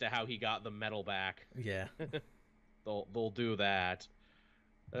reason as to how he got the medal back. Yeah. They'll do that.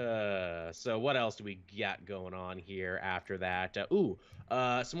 So what else do we got going on here after that?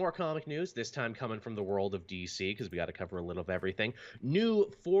 Some more comic news, this time coming from the world of DC, because we got to cover a little of everything. New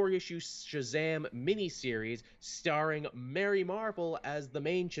 4-issue Shazam miniseries starring Mary Marvel as the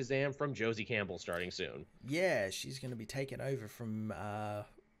main Shazam from Josie Campbell starting soon. Yeah, she's going to be taken over from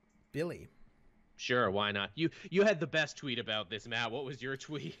Billy. Sure, why not? You had the best tweet about this, Matt. What was your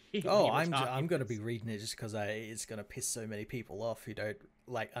tweet? I'm going to be reading it just because it's going to piss so many people off who don't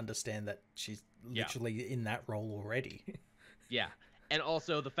like understand that she's literally in that role already. Yeah, and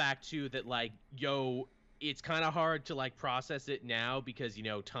also the fact too that like it's kind of hard to like process it now because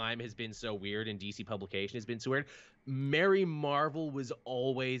time has been so weird and DC publication has been so weird. Mary Marvel was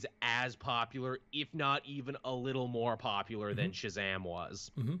always as popular, if not even a little more popular than Shazam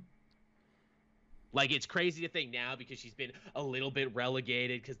was. Mm-hmm. Like, it's crazy to think now because she's been a little bit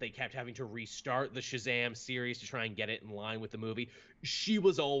relegated because they kept having to restart the Shazam series to try and get it in line with the movie. She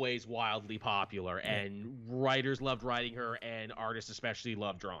was always wildly popular, Yeah. and writers loved writing her, and artists especially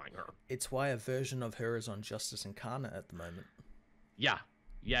loved drawing her. It's why a version of her is on Justice Incarnate at the moment. Yeah.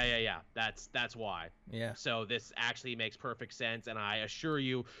 Yeah. That's why. Yeah. So this actually makes perfect sense, and I assure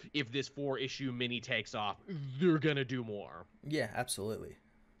you, if this 4-issue mini takes off, they're gonna do more. Yeah, absolutely.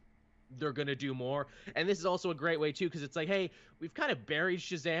 They're gonna do more, and this is also a great way too, because it's like, hey, we've kind of buried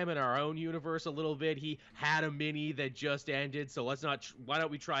Shazam in our own universe a little bit. He had a mini that just ended, so let's not. Why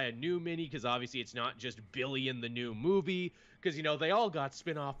don't we try a new mini? Because obviously it's not just Billy in the new movie, because they all got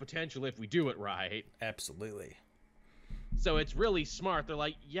spin-off potential if we do it right. Absolutely. So it's really smart. They're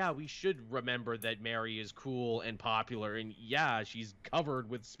like, yeah, we should remember that Mary is cool and popular, and yeah, she's covered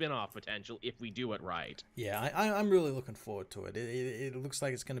with spin-off potential if we do it right. Yeah, I'm really looking forward to it. It looks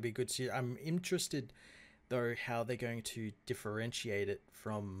like it's going to be good. I'm interested, though, how they're going to differentiate it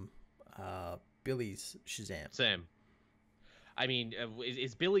from Billy's Shazam. Same. I mean,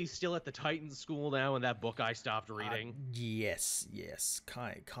 is Billy still at the Titan school now in that book I stopped reading? Yes,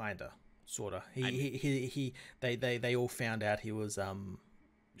 kinda. Sorta. They all found out he was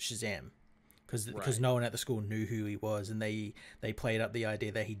Shazam, because no one at the school knew who he was, and they played up the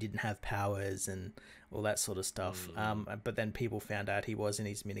idea that he didn't have powers and all that sort of stuff. But then people found out he was in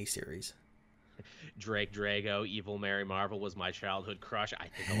his miniseries. Drake Drago, Evil Mary Marvel was my childhood crush. I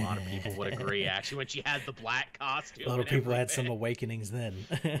think a lot of people would agree, actually, when she had the black costume. A lot of people had some awakenings then.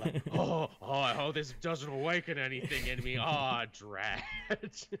 Like, I hope this doesn't awaken anything in me. Oh, drat.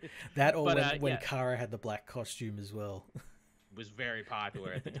 That, or when Kara had the black costume as well. Was very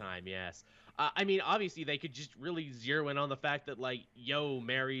popular at the time, yes. I mean, obviously, they could just really zero in on the fact that, like,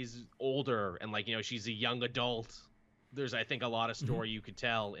 Mary's older, and, like, she's a young adult. There's, I think, a lot of story you could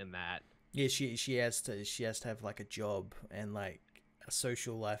tell in that. Yeah, she has to have like a job and like a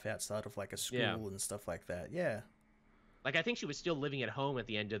social life outside of like a school and stuff like that. Yeah. Like, I think she was still living at home at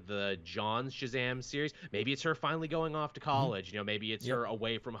the end of the John's Shazam series. Maybe it's her finally going off to college. Maybe it's her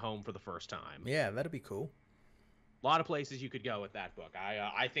away from home for the first time. Yeah, that'd be cool. A lot of places you could go with that book.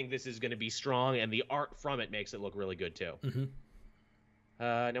 I think this is going to be strong, and the art from it makes it look really good too.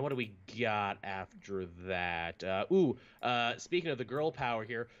 Now, what do we got after that? Speaking of the girl power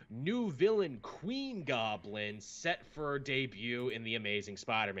here, new villain Queen Goblin set for debut in The Amazing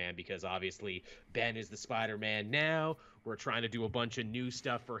Spider-Man, because obviously Ben is the Spider-Man now. We're trying to do a bunch of new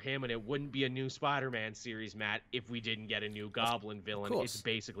stuff for him, and it wouldn't be a new Spider-Man series, Matt, if we didn't get a new Goblin villain. It's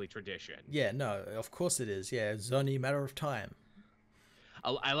basically tradition. Yeah, no, of course it is. Yeah, it's only a matter of time.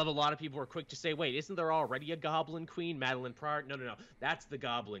 I love a lot of people who are quick to say, wait, isn't there already a Goblin Queen, Madeline Pryor? No. That's the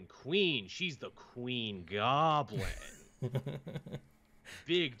Goblin Queen. She's the Queen Goblin.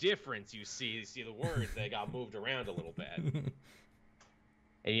 Big difference, you see. You see the words, they got moved around a little bit.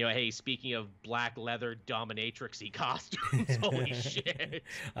 And, hey, speaking of black leather dominatrix-y costumes, holy shit.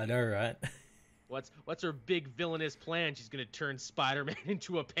 I know, right? What's her big villainous plan? She's going to turn Spider-Man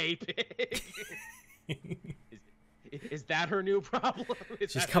into a pay pig. Is that her new problem?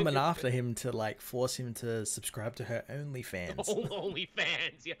 She's coming after him to like force him to subscribe to her OnlyFans.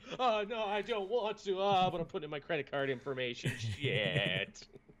 OnlyFans, yeah. Oh no, I don't want to. Oh, but I'm putting in my credit card information. Shit.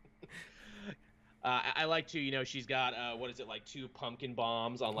 I like to, she's got like 2 pumpkin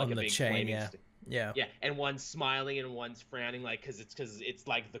bombs on like on a the big chain, flaming yeah, and one's smiling and one's frowning, like because it's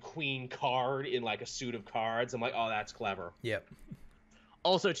like the queen card in like a suit of cards. I'm like, oh, that's clever. Yep.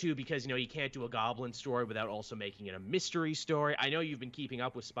 Also, too, because, you can't do a Goblin story without also making it a mystery story. I know you've been keeping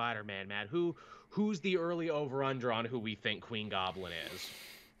up with Spider-Man, Matt. Who's the early over-under on who we think Queen Goblin is?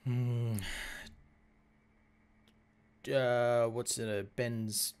 What's it?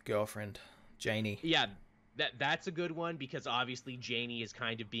 Ben's girlfriend, Janie. Yeah, that's a good one, because obviously Janie is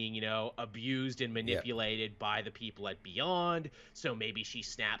kind of being, abused and manipulated by the people at Beyond. So maybe she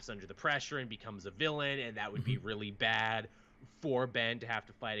snaps under the pressure and becomes a villain, and that would be really bad for Ben to have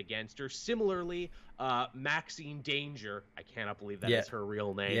to fight against her. Similarly, Maxine Danger, I cannot believe that is her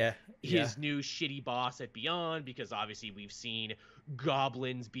real name. His new shitty boss at Beyond, because obviously we've seen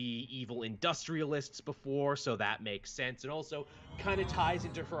goblins be evil industrialists before, so that makes sense. And also kind of ties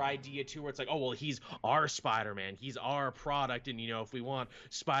into her idea too, where it's like, oh well, he's our Spider-Man, he's our product, and if we want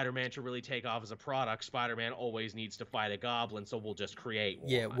Spider-Man to really take off as a product, Spider-Man always needs to fight a goblin, so we'll just create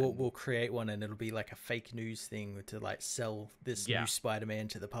one. Yeah, we'll create one, and it'll be like a fake news thing to like sell this new Spider-Man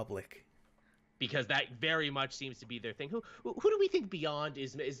to the public. because that very much seems to be their thing. Who do we think Beyond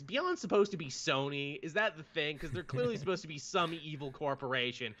is? Is Beyond supposed to be Sony? Is that the thing? Because they're clearly supposed to be some evil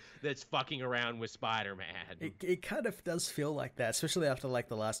corporation that's fucking around with Spider-Man. It kind of does feel like that, especially after like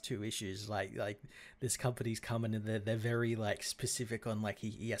the last two issues. Like this company's coming and they're very like specific on like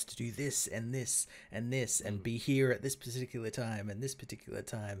he has to do this and this and this and be here at this particular time and this particular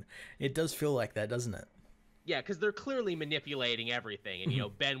time. It does feel like that, doesn't it? Yeah, because they're clearly manipulating everything.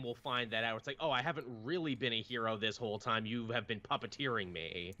 And, Ben will find that out. It's like, oh, I haven't really been a hero this whole time. You have been puppeteering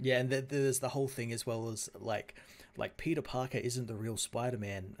me. Yeah, and there's the whole thing as well as, like Peter Parker isn't the real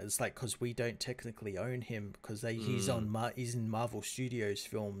Spider-Man. It's like, because we don't technically own him because he's in Marvel Studios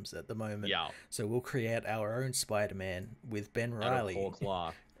films at the moment. Yeah. So we'll create our own Spider-Man with Ben Reilly. Whole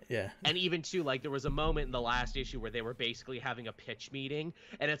cloth. Yeah. And even too, like, there was a moment in the last issue where they were basically having a pitch meeting,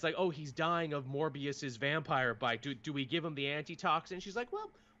 and it's like, oh, he's dying of Morbius's vampire bite. Do we give him the antitoxin? She's like,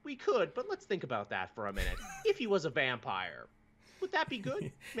 well, we could, but let's think about that for a minute. If he was a vampire, would that be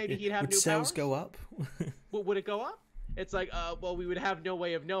good? Maybe he'd have would new sales powers? go up? Would it go up? It's like, well, we would have no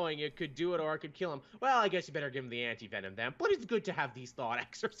way of knowing. It could do it or it could kill him. Well, I guess you better give him the anti-venom then. But it's good to have these thought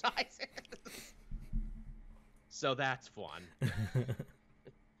exercises. So that's fun.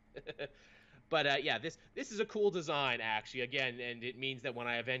 But yeah, this is a cool design, actually, again, and it means that when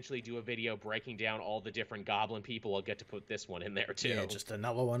I eventually do a video breaking down all the different Goblin people, I'll get to put this one in there too. Yeah, just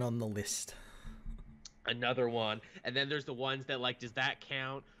another one on the list. Another one. And then there's the ones that, like, does that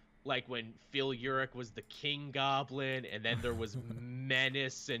count? Like when Phil Urich was the King Goblin, and then there was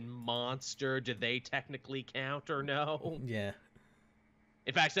Menace and Monster. Do they technically count or no? Yeah.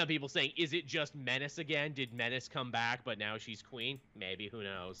 In fact, some people saying, is it just Menace again? Did Menace come back, but now she's queen? Maybe, who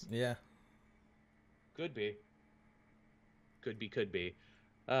knows? Yeah. Could be. Could be.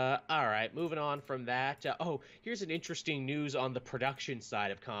 All right, moving on from that. Here's an interesting news on the production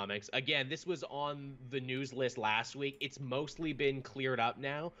side of comics. Again, this was on the news list last week. It's mostly been cleared up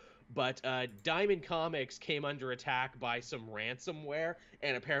now. But Diamond Comics came under attack by some ransomware,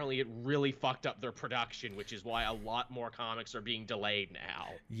 and apparently it really fucked up their production, which is why a lot more comics are being delayed now.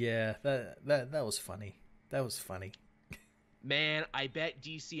 Yeah, that was funny. That was funny. Man, I bet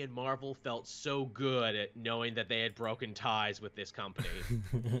DC and Marvel felt so good at knowing that they had broken ties with this company.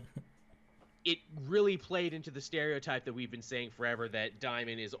 It really played into the stereotype that we've been saying forever, that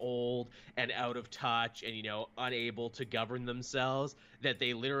Diamond is old and out of touch and, unable to govern themselves, that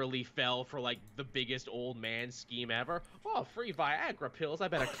they literally fell for, like, the biggest old man scheme ever. Oh, free Viagra pills. I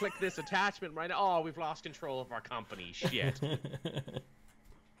better click this attachment right now. Oh, we've lost control of our company. Shit.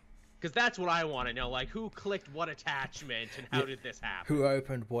 Because that's what I want to know. Like, who clicked what attachment and how did this happen? Who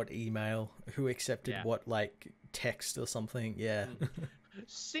opened what email? Who accepted what, like, text or something? Yeah.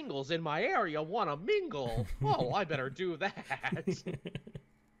 Singles in my area want to mingle. Oh, I better do that.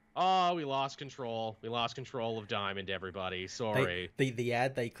 Oh, we lost control. We lost control of Diamond, everybody. Sorry. The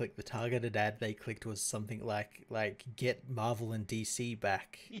ad they clicked, the targeted ad they clicked was something like get Marvel and DC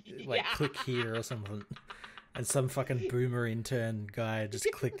back. Like, click here or something. And some fucking boomer intern guy just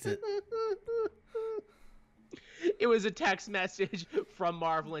clicked it. It was a text message from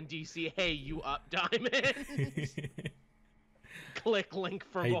Marvel and DC. Hey, you up, Diamond? Click link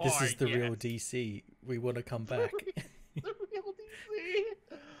for more. Hey, this is the real DC. We want to come back. The real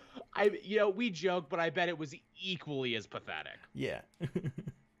DC. We joke, but I bet it was equally as pathetic. Yeah.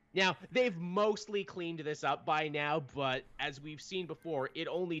 Now, they've mostly cleaned this up by now, but as we've seen before, it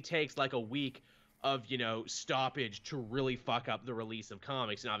only takes like a week of, stoppage to really fuck up the release of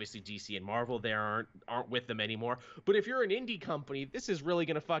comics. And obviously DC and Marvel there aren't with them anymore. But if you're an indie company, this is really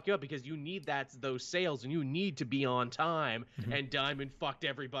going to fuck you up because you need those sales and you need to be on time. Mm-hmm. And Diamond fucked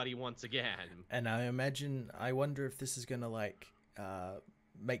everybody once again. And I wonder if this is going to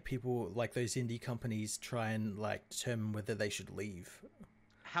make people like those indie companies try and determine whether they should leave.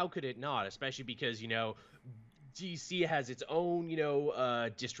 How could it not? Especially because, DC has its own,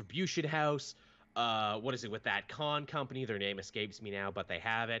 distribution house. What is it with that con company? Their name escapes me now, but they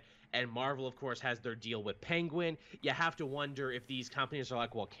have it. And Marvel, of course, has their deal with Penguin. You have to wonder if these companies are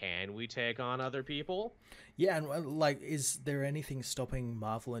like, well, can we take on other people? Yeah, and is there anything stopping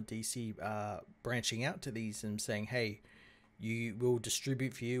Marvel and DC branching out to these and saying, hey, we'll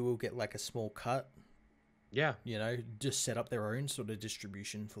distribute for you, we'll get a small cut? Yeah. Just set up their own sort of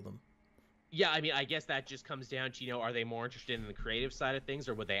distribution for them. Yeah, I mean, I guess that just comes down to, are they more interested in the creative side of things,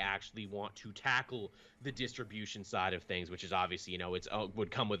 or would they actually want to tackle the distribution side of things, which is obviously,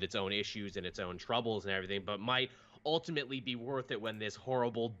 would come with its own issues and its own troubles and everything, but might ultimately be worth it when this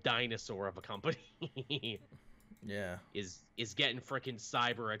horrible dinosaur of a company Yeah. is getting freaking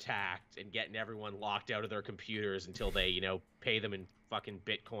cyber attacked and getting everyone locked out of their computers until they, pay them in fucking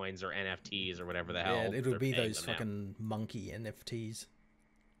bitcoins or NFTs or whatever the Yeah, hell it'll they're be paying those them now. fucking monkey NFTs.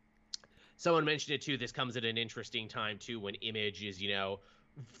 Someone mentioned it too. This comes at an interesting time too, when Image is,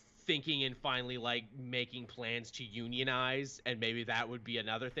 thinking and finally like making plans to unionize, and maybe that would be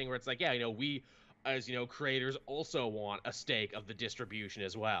another thing where it's like, yeah, we as creators also want a stake of the distribution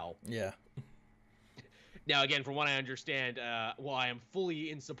as well. Yeah. Now, again, from what I understand, while I am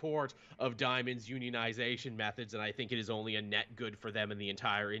fully in support of Diamond's unionization methods, and I think it is only a net good for them and the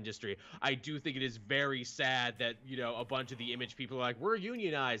entire industry, I do think it is very sad that, a bunch of the Image people are like, we're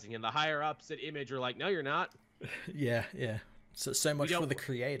unionizing, and the higher ups at Image are like, no, you're not. Yeah, yeah. So much for the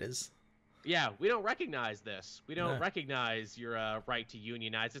creators. Yeah, we don't recognize this. We don't No. recognize your right to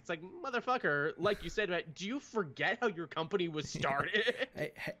unionize. It's like, motherfucker, like you said, Matt, do you forget how your company was started?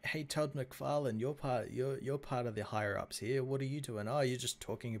 Hey, Todd McFarlane, you're part of the higher ups here. What are you doing? Oh, you're just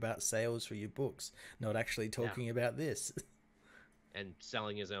talking about sales for your books, not actually talking about this. And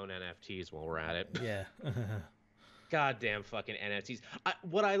selling his own NFTs while we're at it. Yeah. Goddamn fucking NFTs.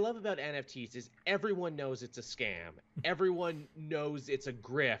 What I love about NFTs is everyone knows it's a scam. Everyone knows it's a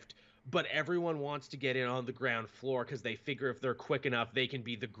grift. But everyone wants to get in on the ground floor because they figure if they're quick enough, they can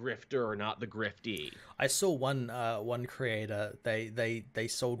be the grifter or not the griftee. I saw one creator. They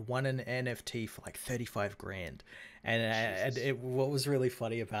sold one an NFT for like 35 grand, and what was really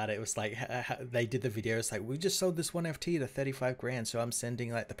funny about it was like they did the video. It's like, we just sold this one NFT to 35 grand, so I'm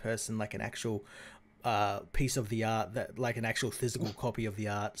sending like the person like an actual piece of the art, that like an actual physical copy of the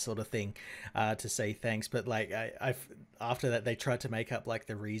art sort of thing, to say thanks. But like I've after that, they tried to make up like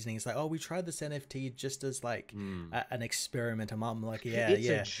the reasoning. It's like, oh, we tried this NFT just as like an experiment. And I'm like, It's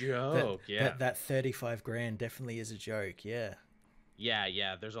a joke. That 35 grand definitely is a joke. Yeah.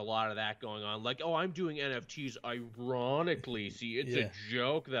 Yeah, there's a lot of that going on. Like, oh, I'm doing NFTs ironically. See, it's a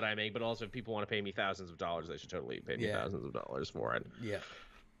joke that I make, but also if people want to pay me thousands of dollars, they should totally pay me thousands of dollars for it. Yeah.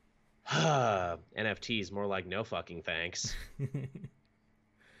 NFTs, more like no fucking thanks.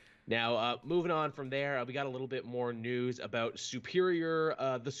 Now, moving on from there, we got a little bit more news about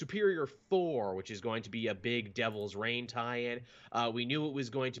the Superior 4, which is going to be a big Devil's Reign tie-in. We knew it was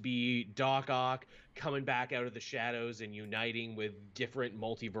going to be Doc Ock coming back out of the shadows and uniting with different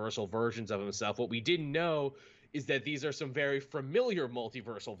multiversal versions of himself. What we didn't know is that these are some very familiar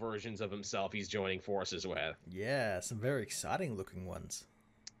multiversal versions of himself he's joining forces with. Yeah, some very exciting looking ones.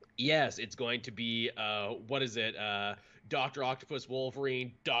 Yes, it's going to be, what is it? Dr. Octopus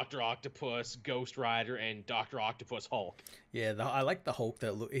Wolverine, Dr. Octopus Ghost Rider, and Dr. Octopus Hulk. Yeah, I like the Hulk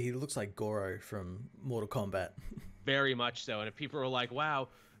he looks like Goro from Mortal Kombat. Very much so. And if people are like, wow,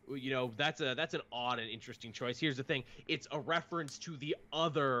 that's an odd and interesting choice. Here's the thing. It's a reference to the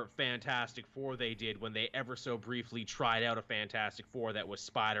other Fantastic Four they did when they ever so briefly tried out a Fantastic Four that was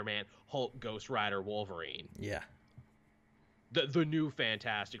Spider-Man, Hulk, Ghost Rider, Wolverine. Yeah. The new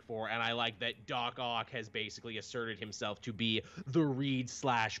Fantastic Four, and I like that Doc Ock has basically asserted himself to be the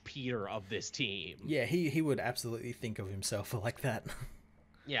Reed/Peter of this team. Yeah, he would absolutely think of himself like that.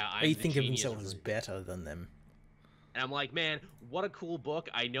 Yeah, he think of himself as better than them. And I'm like, man, what a cool book.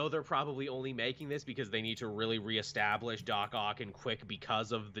 I know they're probably only making this because they need to really reestablish Doc Ock and Quick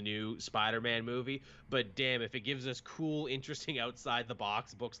because of the new Spider-Man movie. But damn, if it gives us cool, interesting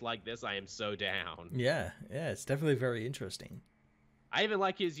outside-the-box books like this, I am so down. Yeah, it's definitely very interesting. I even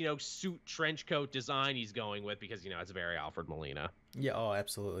like his, suit trench coat design he's going with because, it's very Alfred Molina. Yeah, oh,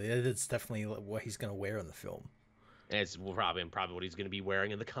 absolutely. It's definitely what he's going to wear in the film. And it's probably what he's going to be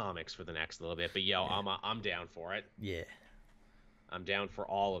wearing in the comics for the next little bit. But I'm down for it. Yeah. I'm down for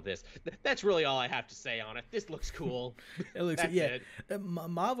all of this. That's really all I have to say on it. This looks cool. It looks it.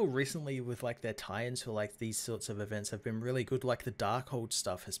 Marvel recently with like their tie-ins for like these sorts of events have been really good. Like the Darkhold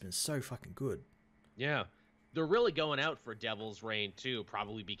stuff has been so fucking good. Yeah. They're really going out for Devil's Reign too,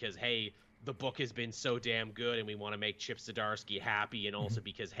 probably because hey, the book has been so damn good and we want to make Chip Zdarsky happy, and also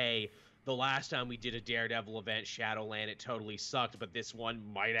because hey, the last time we did a Daredevil event, Shadowland, it totally sucked, but this one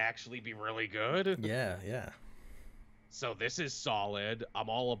might actually be really good. Yeah. So this is solid. I'm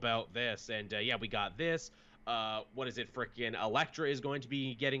all about this. And we got this. What is it? Frickin' Elektra is going to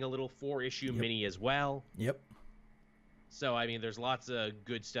be getting a little 4-issue mini as well. Yep. So, I mean, there's lots of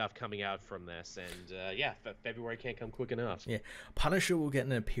good stuff coming out from this. And, February can't come quick enough. Yeah. Punisher will get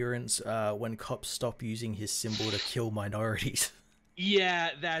an appearance when cops stop using his symbol to kill minorities.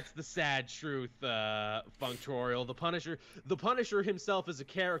 Yeah, that's the sad truth, Functorial. The Punisher himself as a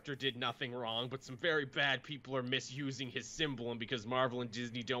character did nothing wrong, but some very bad people are misusing his symbol, and because Marvel and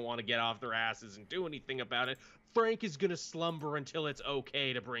Disney don't want to get off their asses and do anything about it, Frank is gonna slumber until it's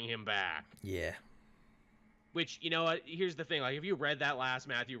okay to bring him back. Yeah. Which, you know what, here's the thing, like, if you read that last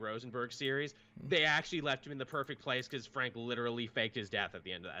Matthew Rosenberg series, they actually left him in the perfect place because Frank literally faked his death at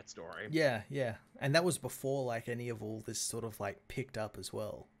the end of that story. Yeah, yeah. And that was before, like, any of all this sort of, like, picked up as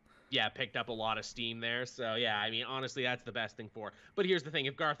well. Yeah, picked up a lot of steam there. So, yeah, I mean, honestly, that's the best thing for it. But here's the thing.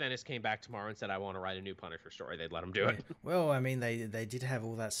 If Garth Ennis came back tomorrow and said, I want to write a new Punisher story, they'd let him do it. Well, I mean, they did have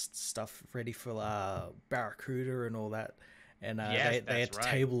all that stuff ready for Barracuda and all that. And Yes, they had to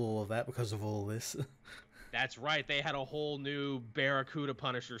table all of that because of all this. That's right. They had a whole new Barracuda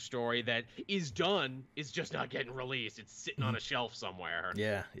Punisher story that is done. It's just not getting released. It's sitting on a shelf somewhere.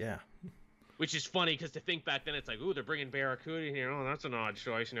 Yeah, yeah. Which is funny because to think back then, it's like, ooh, they're bringing Barracuda in here. Oh, that's an odd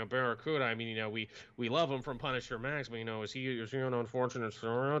choice. You know, Barracuda, I mean, you know, we love him from Punisher Max, but, you know, is he an unfortunate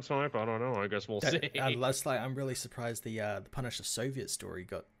stereotype? I don't know. I guess we'll see. That's like, I'm really surprised the Punisher Soviet story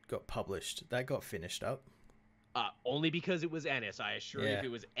got published. That got finished up. Only because it was Ennis. I assure you, if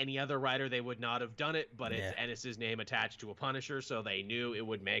it was any other writer, they would not have done it, but it's Ennis's name attached to a Punisher, so they knew it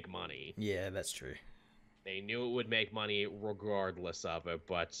would make money. Yeah, that's true. They knew it would make money regardless of it,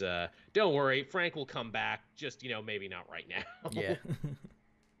 but don't worry, Frank will come back, just, you know, maybe not right now. Yeah.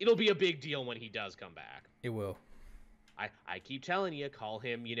 It'll be a big deal when he does come back. It will. I keep telling you, call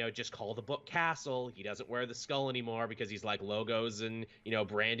him, you know, just call the book Castle. He doesn't wear the skull anymore because he's like, logos and, you know,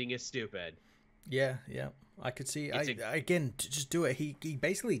 branding is stupid. Yeah, yeah. I could see. Again, to just do it. He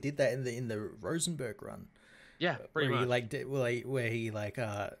basically did that in the Rosenberg run. Yeah, pretty much. Where he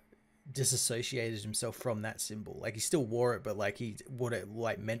disassociated himself from that symbol. Like, he still wore it, but like what it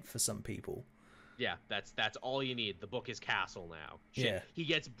like meant for some people. Yeah, that's all you need. The book is Castle now. Yeah. He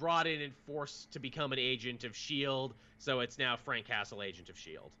gets brought in and forced to become an agent of S.H.I.E.L.D., so it's now Frank Castle, agent of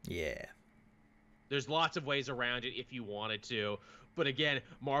S.H.I.E.L.D. Yeah. There's lots of ways around it if you wanted to. But again,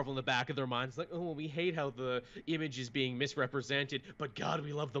 Marvel in the back of their minds like, oh, we hate how the image is being misrepresented, but God,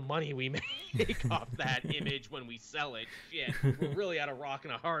 we love the money we make off that image when we sell it. Shit, we're really at a rock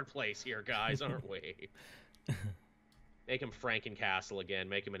and a hard place here, guys, aren't we? Make him Frankencastle again.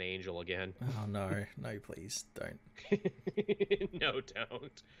 Make him an angel again. Oh, no. No, please, don't. No,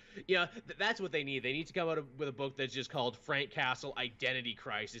 don't. Yeah, that's what they need. They need to come out with a book that's just called Frank Castle Identity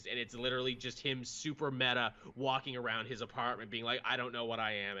Crisis, and it's literally just him super meta walking around his apartment being like, I don't know what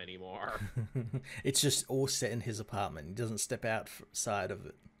I am anymore. It's just all set in his apartment. He doesn't step outside of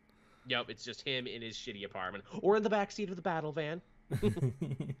it. Yep, it's just him in his shitty apartment. Or in the backseat of the battle van.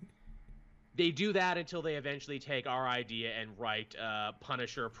 They do that until they eventually take our idea and write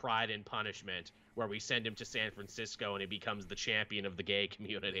Punisher Pride and Punishment, where we send him to San Francisco and he becomes the champion of the gay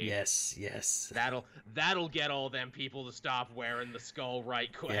community. Yes, yes. That'll get all them people to stop wearing the skull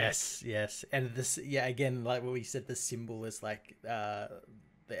right quick. Yes, yes. And this, yeah, again, like what we said, the symbol is like the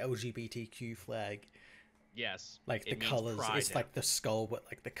LGBTQ flag. Yes. Like the colors. It's like the skull, but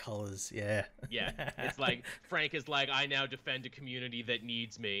like the colors. Yeah. Yeah. It's like Frank is like, I now defend a community that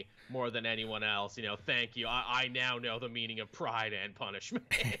needs me more than anyone else. You know, thank you. I now know the meaning of pride and punishment.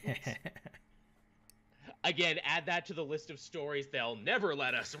 Again, add that to the list of stories they'll never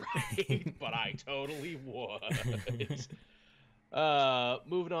let us write, but I totally would.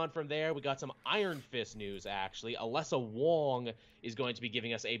 Moving on from there, we got some Iron Fist news, actually. Alessa Wong is going to be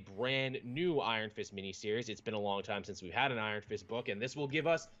giving us a brand new Iron Fist miniseries. It's been a long time since we've had an Iron Fist book, and this will give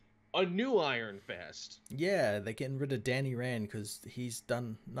us a new Iron Fist. Yeah, they're getting rid of Danny Rand because he's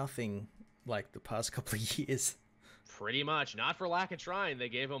done nothing like the past couple of years. Pretty much. Not for lack of trying. They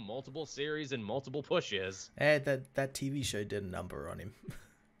gave him multiple series and multiple pushes. That TV show did a number on him.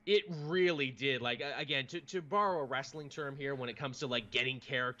 It really did. Like, again, to borrow a wrestling term here, when it comes to, like, getting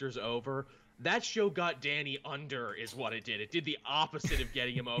characters over, that show got Danny under is what it did. It did the opposite of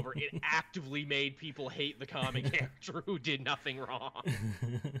getting him over. It actively made people hate the comic character who did nothing wrong.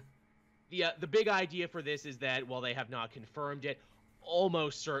 The big idea for this is that, while they have not confirmed it,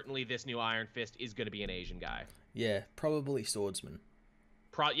 almost certainly this new Iron Fist is going to be an Asian guy. Yeah, probably swordsman.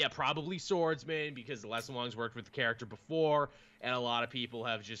 Probably swordsman, because Alessa Wong's worked with the character before, and a lot of people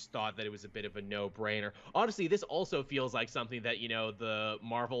have just thought that it was a bit of a no-brainer. Honestly, this also feels like something that, you know, the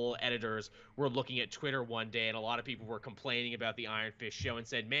Marvel editors were looking at Twitter one day, and a lot of people were complaining about the Iron Fist show and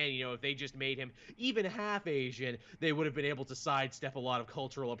said, man, you know, if they just made him even half Asian, they would have been able to sidestep a lot of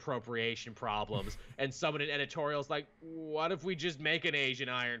cultural appropriation problems. And someone in editorial's like, what if we just make an Asian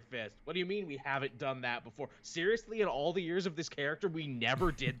Iron Fist? What do you mean we haven't done that before? Seriously, in all the years of this character, we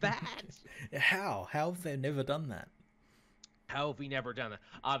never did that? How have they never done that? How have we never done that?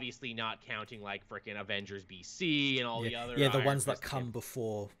 Obviously not counting, like, frickin' Avengers BC and all the other... Yeah, the ones that come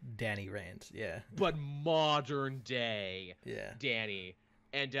before Danny Rand, yeah. But modern day Danny.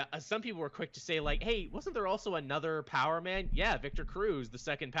 And some people were quick to say, like, hey, wasn't there also another Power Man? Yeah, Victor Cruz, the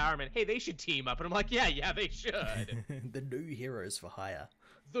second Power Man. Hey, they should team up. And I'm like, yeah, they should. The new heroes for hire.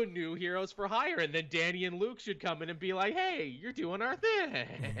 The new heroes for hire. And then Danny and Luke should come in and be like, hey, you're doing our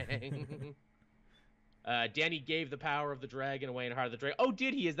thing. Danny gave the power of the dragon away in Heart of the Dragon. Oh,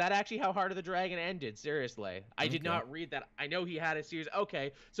 did he? Is that actually how Heart of the Dragon ended? Seriously. I did not read that. I know he had a series.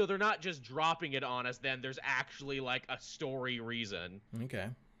 Okay, so they're not just dropping it on us then. There's actually, like, a story reason. Okay,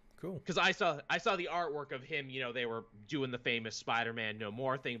 cool. Because I saw the artwork of him, they were doing the famous Spider-Man No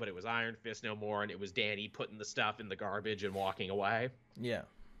More thing, but it was Iron Fist No More, and it was Danny putting the stuff in the garbage and walking away. Yeah.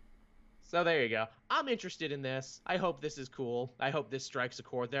 So there you go. I'm interested in this. I hope this is cool. I hope this strikes a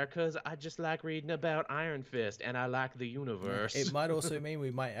chord there, because I just like reading about Iron Fist, and I like the universe. It might also mean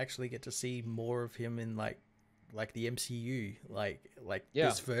we might actually get to see more of him in, like the MCU, like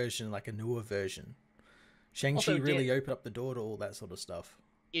this version, like a newer version. Shang-Chi really opened up the door to all that sort of stuff.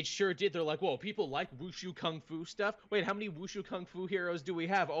 It sure did. They're like, whoa, people like wushu kung fu stuff? Wait, how many wushu kung fu heroes do we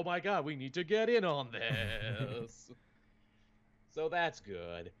have? Oh my god, we need to get in on this. So that's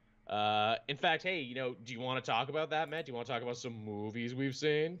good. In fact, hey, do you want to talk about that, Matt? Do you want to talk about some movies we've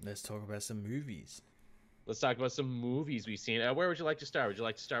seen? Let's talk about some movies. Let's talk about some movies we've seen. Where would you like to start? Would you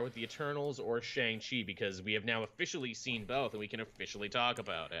like to start with The Eternals or Shang-Chi? Because we have now officially seen both, and we can officially talk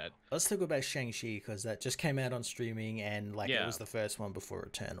about it. Let's talk about Shang-Chi, because that just came out on streaming, and it was the first one before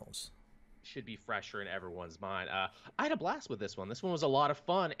Eternals. Should be fresher in everyone's mind. I had a blast with this one. This one was a lot of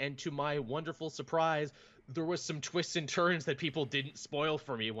fun, and to my wonderful surprise, there was some twists and turns that people didn't spoil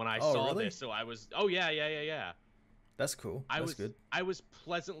for me when I saw this. So I was, yeah. That's cool. That's good. I was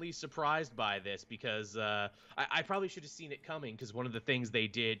pleasantly surprised by this because I probably should have seen it coming, because one of the things they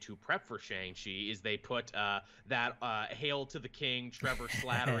did to prep for Shang-Chi is they put that Hail to the King, Trevor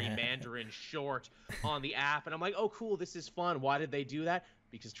Slattery Mandarin short on the app. And I'm like, oh, cool, this is fun. Why did they do that?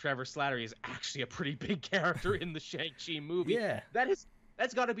 Because Trevor Slattery is actually a pretty big character in the Shang-Chi movie. Yeah.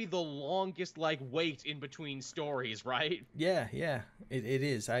 That's got to be the longest, wait in between stories, right? Yeah, it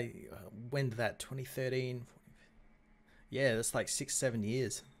is. When did that, 2013? Yeah, that's like 6-7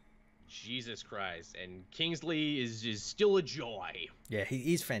 years. Jesus Christ. And Kingsley is still a joy. Yeah,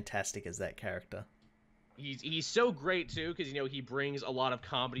 he's fantastic as that character. He's so great, too, because, he brings a lot of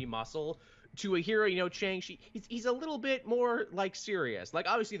comedy muscle to a hero. Shang-Chi, he's a little bit more, serious.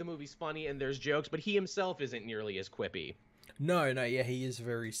 Obviously the movie's funny and there's jokes, but he himself isn't nearly as quippy. No, yeah, he is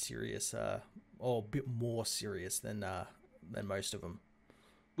very serious, or a bit more serious than most of them.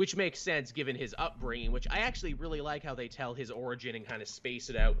 Which makes sense given his upbringing, which I actually really like how they tell his origin and kind of space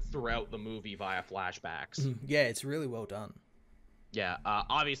it out throughout the movie via flashbacks. Yeah, it's really well done. Yeah,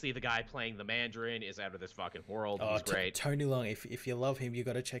 obviously the guy playing the Mandarin is out of this fucking world. He's great. Tony Leung, if you love him, you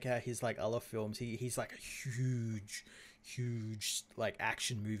got to check out his other films. He's like a huge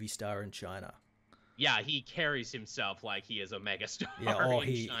action movie star in China. Yeah, he carries himself like he is a megastar. Yeah,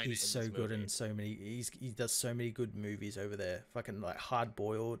 he's so good in so many. He does so many good movies over there. Fucking Hard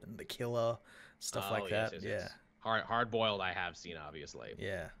Boiled and The Killer, stuff like that. Yes. Hard Boiled I have seen, obviously.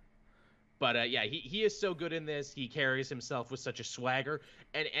 Yeah. But yeah, he is so good in this. He carries himself with such a swagger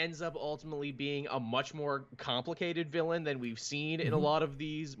and ends up ultimately being a much more complicated villain than we've seen in a lot of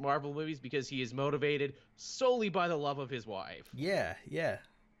these Marvel movies, because he is motivated solely by the love of his wife. Yeah.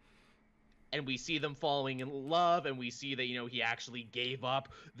 And we see them falling in love, and we see that, he actually gave up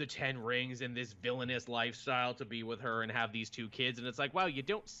the 10 rings and this villainous lifestyle to be with her and have these 2 kids. And it's like, wow, you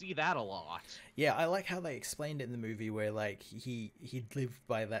don't see that a lot. Yeah, I like how they explained it in the movie where, he'd lived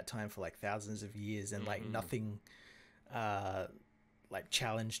by that time for, thousands of years, and, nothing,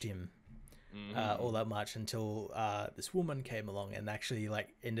 challenged him all that much until this woman came along and actually,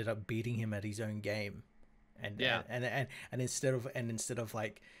 ended up beating him at his own game. And instead of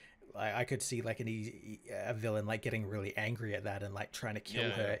I could see a villain getting really angry at that and trying to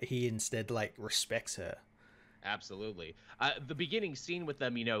kill her. He instead respects her. Absolutely. The beginning scene with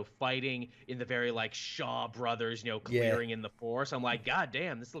them, fighting in the very Shaw Brothers, clearing in the forest. I'm like, God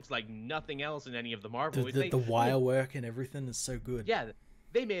damn, this looks like nothing else in any of the Marvel movies. The wire work and everything is so good. Yeah,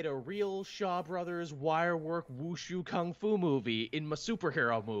 they made a real Shaw Brothers wire work wushu kung fu movie in a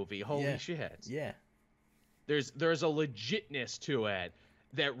superhero movie. Holy shit. Yeah. There's a legitness to it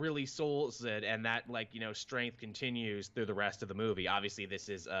that really souls it, and that strength continues through the rest of the movie. Obviously, this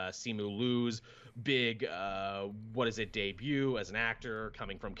is Simu Liu's big debut as an actor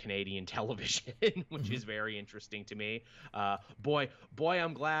coming from Canadian television, which is very interesting to me. Boy,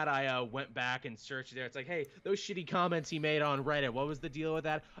 I'm glad I went back and searched there. It's like, hey, those shitty comments he made on Reddit, what was the deal with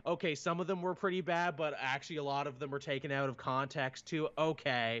that? Okay, some of them were pretty bad, but actually a lot of them were taken out of context too.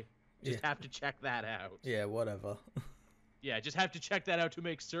 Okay, just have to check that out. Yeah, whatever. Yeah, just have to check that out to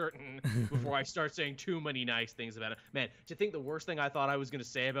make certain before I start saying too many nice things about it. Man, to think the worst thing I thought I was going to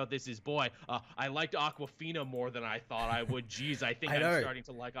say about this is, boy, I liked Aquafina more than I thought I would. Jeez, I think I I'm know. starting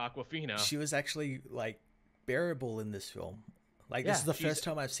to like Aquafina. She was actually like bearable in this film. Like this Yeah, is the she's first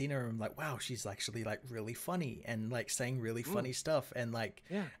time I've seen her, and I'm like, wow, she's actually like really funny and like saying really funny stuff, and like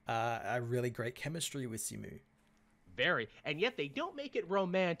yeah. a really great chemistry with Simu. Very, and yet they don't make it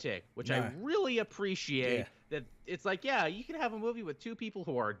romantic, which I No. really appreciate. Yeah. That it's like, yeah, you can have a movie with two people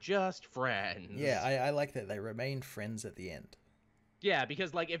who are just friends. Yeah, I like that they remain friends at the end. Yeah,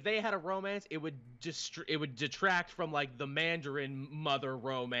 because like if they had a romance, it would detract from like the Mandarin mother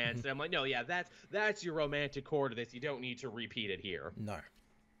romance. And I'm like, no, yeah, that's your romantic core to this. You don't need to repeat it here. No.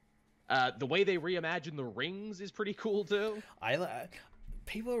 The way they reimagine the rings is pretty cool too.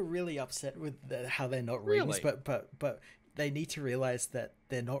 People are really upset with how they're not rings, Really? but they need to realize that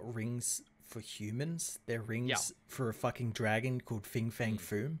they're not rings for humans. They're rings for a fucking dragon called Fing Fang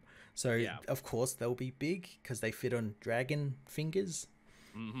Foom. So of course they'll be big because they fit on dragon fingers.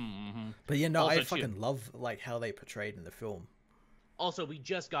 But yeah, no, Also, I fucking love like how they portrayed in the film. Also, we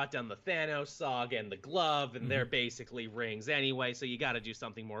just got done the Thanos saga and the glove, and they're basically rings anyway, so you got to do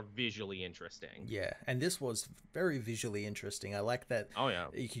something more visually interesting. Yeah, and this was very visually interesting. I like that. Oh yeah,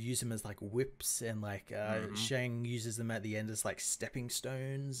 you could use them as like whips, and like Shang uses them at the end as like stepping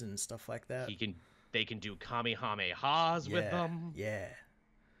stones and stuff like that. They can do kamehamehas with them. Yeah.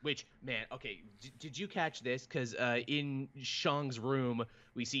 Which, man, okay, did you catch this? Because in Shang's room,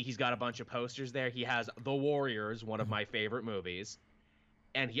 we see he's got a bunch of posters there. He has The Warriors, one of my favorite movies.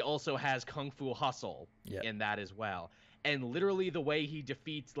 And he also has Kung Fu Hustle in that as well. And literally the way he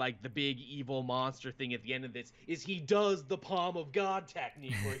defeats, like, the big evil monster thing at the end of this is he does the Palm of God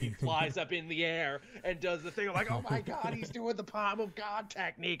technique where he flies up in the air and does the thing. I'm like, oh my God, he's doing the Palm of God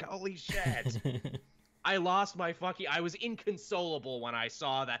technique. Holy shit. I was inconsolable when I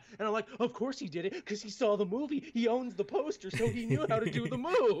saw that. And I'm like, of course he did it, because he saw the movie. He owns the poster, so he knew how to do the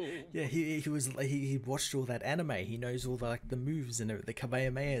move. Yeah, he watched all that anime. He knows all the moves and the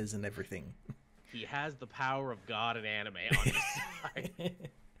kamehamehas and everything. He has the power of God and anime on his side.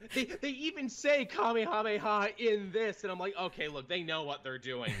 They even say Kamehameha in this, and I'm like, okay, look, they know what they're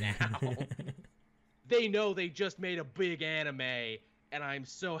doing now. They know they just made a big anime, and I'm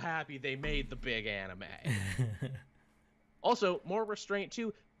so happy they made the big anime. Also, more restraint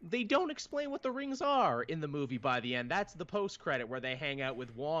too. They don't explain what the rings are in the movie by the end. That's the post-credit where they hang out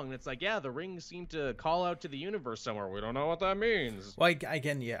with Wong, and it's like, yeah, the rings seem to call out to the universe somewhere. We don't know what that means. Well,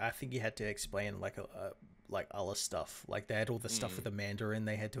 again, yeah, I think you had to explain like other stuff. Like they had all the stuff with the Mandarin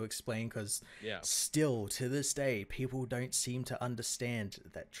they had to explain because still to this day people don't seem to understand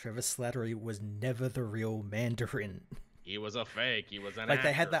that Trevor Slattery was never the real Mandarin. He was a fake. He was an like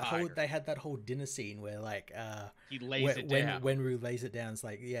actor. They had that whole dinner scene where like he lays it down. When Wenwu lays it down, it's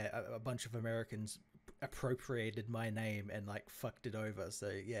like a bunch of Americans appropriated my name and like fucked it over. So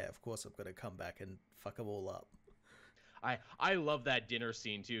yeah, of course I'm gonna come back and fuck them all up. I love that dinner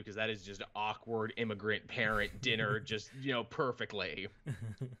scene too, because that is just awkward immigrant parent dinner, just perfectly.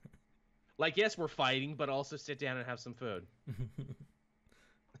 Like, yes, we're fighting, but also sit down and have some food.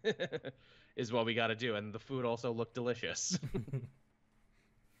 Is what we got to do, and the food also looked delicious.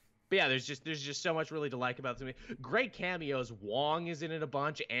 But yeah, there's just so much really to like about this movie. Great cameos. Wong is in it a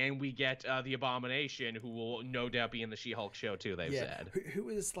bunch, and we get the Abomination, who will no doubt be in the She-Hulk show too. They've said who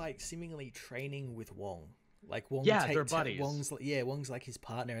is like seemingly training with Wong. Like Wong, they're buddies. Wong's like his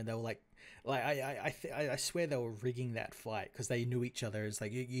partner, and they were like I swear they were rigging that fight because they knew each other. It's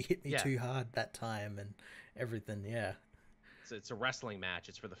like you hit me too hard that time and everything. Yeah. It's a wrestling match.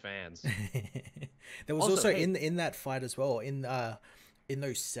 It's for the fans. There was also in that fight as well, in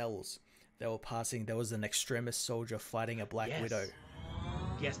those cells they were passing, there was an extremist soldier fighting a Black Widow.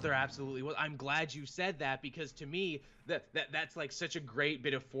 Yes, there absolutely was. I'm glad you said that, because to me that's like such a great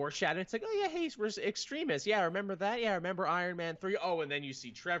bit of foreshadowing. It's like, oh yeah, hey, we're extremists. Yeah, remember that? Yeah, remember Iron Man 3? Oh, and then you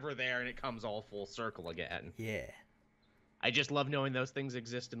see Trevor there and it comes all full circle again. Yeah. I just love knowing those things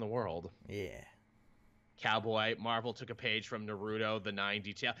exist in the world. Yeah. Cowboy, Marvel took a page from Naruto, the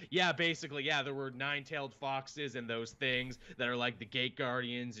 9-tailed. Yeah, basically, there were 9-tailed foxes and those things that are like the Gate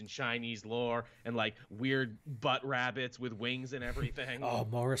Guardians in Chinese lore, and like weird butt rabbits with wings and everything. Oh,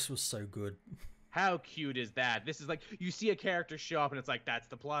 Morris was so good. How cute is that? This is like, you see a character show up and it's like, that's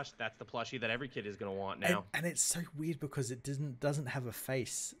the plushie that every kid is going to want now. And it's so weird because it doesn't have a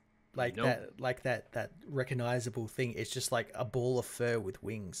face. Like that recognizable thing. It's just like a ball of fur with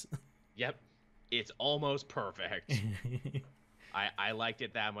wings. Yep. It's almost perfect. I liked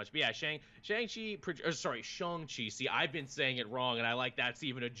it that much. But yeah, Shang-Chi. See, I've been saying it wrong, and I like that's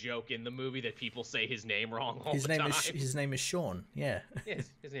even a joke in the movie that people say his name wrong all the time. His name is Sean. Yeah. Yeah,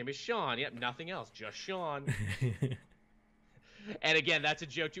 his name is Sean. Yep, nothing else, just Sean. And again, that's a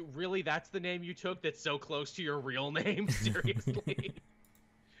joke too. Really, that's the name you took that's so close to your real name? Seriously?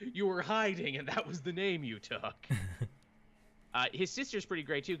 You were hiding, and that was the name you took. His sister's pretty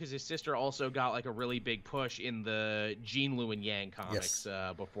great too, because his sister also got like a really big push in the Jean Lewin Yang comics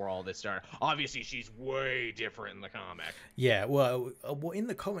before all this started. Obviously, she's way different in the comic. Yeah, well, in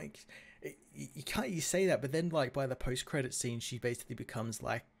the comics, you say that, but then like by the post-credit scene, she basically becomes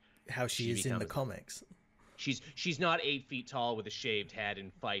like how she is in the comics. She's not 8 feet tall with a shaved head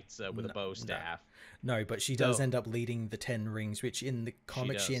and fights with a bow staff. No, but she does end up leading the 10 Rings, which in the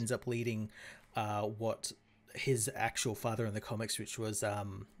comics she ends up leading what his actual father in the comics, which was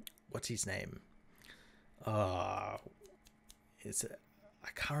what's his name? I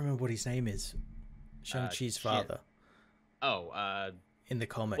can't remember what his name is. Shang-Chi's father. In the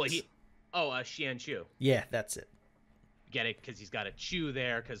comics. Well, Xian Chu. Yeah, that's it. Get it? Because he's got a Chu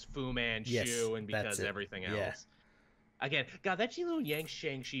there, because Fu Manchu, and because everything else. Yeah. Again, God, that Lewin Yang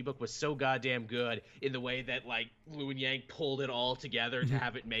Shang-Chi book was so goddamn good in the way that, like, Lewin Yang pulled it all together to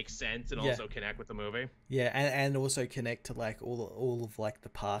have it make sense and also connect with the movie. Yeah, and also connect to, like, all of like, the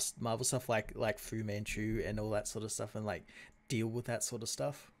past Marvel stuff, like Fu Manchu and all that sort of stuff, and, like, deal with that sort of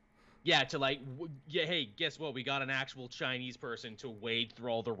stuff. Yeah, to like, hey, guess what? We got an actual Chinese person to wade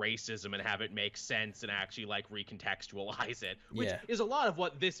through all the racism and have it make sense and actually like recontextualize it, which is a lot of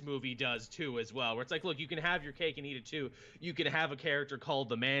what this movie does too, as well. Where it's like, look, you can have your cake and eat it too. You can have a character called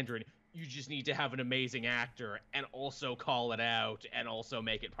the Mandarin. You just need to have an amazing actor and also call it out and also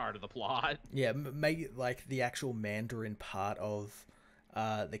make it part of the plot. Yeah, make like the actual Mandarin part of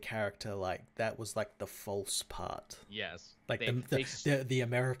the character, like that was like the false part. Yes, like the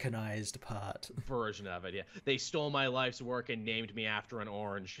Americanized part version of it. Yeah, they stole my life's work and named me after an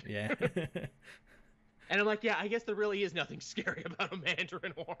orange. Yeah. And I'm like, yeah, I guess there really is nothing scary about a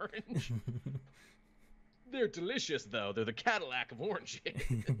Mandarin orange. They're delicious though. They're the Cadillac of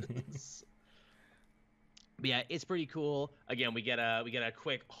oranges. But yeah, it's pretty cool. Again, we get a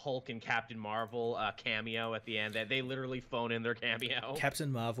quick Hulk and Captain Marvel cameo at the end. They literally phone in their cameo.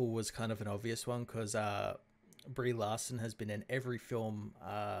 Captain Marvel was kind of an obvious one because Brie Larson has been in every film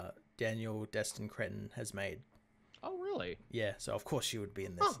Daniel Destin Cretton has made. Oh, really? Yeah, so of course she would be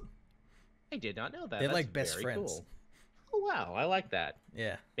in this. Huh. I did not know that. They're like best friends. Cool. Oh wow, I like that.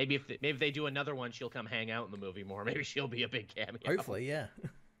 Yeah. Maybe if they do another one, she'll come hang out in the movie more. Maybe she'll be a big cameo. Hopefully, yeah.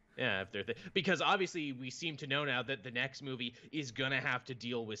 Yeah, if they're because obviously we seem to know now that the next movie is gonna have to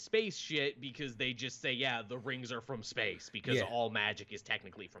deal with space shit because they just say, yeah, the rings are from space because all magic is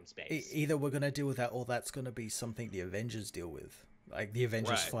technically from space. Either we're gonna deal with that, or that's gonna be something the Avengers deal with, like the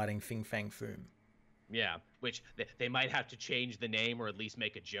Avengers fighting Fin Fang Foom. Yeah, which they might have to change the name or at least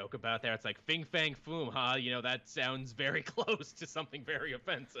make a joke about that. It's like Fin Fang Foom, huh? You know, that sounds very close to something very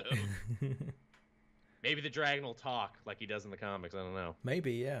offensive. Maybe the dragon will talk like he does in the comics. I don't know.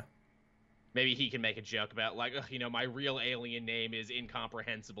 Maybe, yeah. Maybe he can make a joke about, like, you know, my real alien name is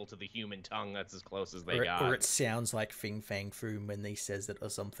incomprehensible to the human tongue. That's as close as they got. Or it sounds like Fin Fang Foom when he says it or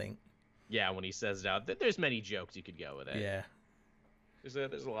something. Yeah, when he says it out. There's many jokes you could go with it. Yeah.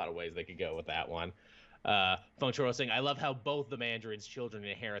 There's a lot of ways they could go with that one. Feng Choro saying, I love how both the Mandarin's children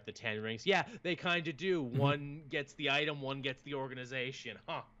inherit the 10 rings. Yeah, they kind of do. One gets the item, one gets the organization.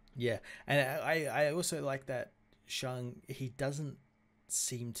 Huh. Yeah, and I also like that Shang, he doesn't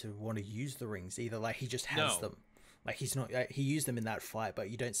seem to want to use the rings either. Like, he just has them. Like, he's not, he used them in that fight, but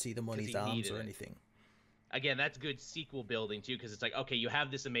you don't see them on his arms or anything. Again, that's good sequel building, too, because it's like, okay, you have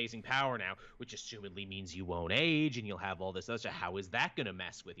this amazing power now, which assumedly means you won't age, and you'll have all this other stuff. How is that going to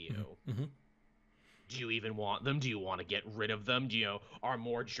mess with you? Mm-hmm. Do you even want them? Do you want to get rid of them? Do you know, are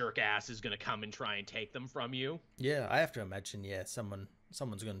more jerk asses going to come and try and take them from you? Yeah, I have to imagine,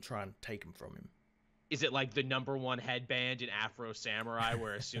 someone's going to try and take them from him. Is it like the #1 headband in Afro Samurai,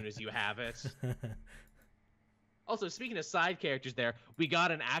 where as soon as you have it? Also, speaking of side characters there, we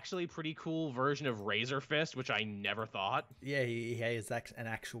got an actually pretty cool version of Razor Fist, which I never thought. Yeah, he is an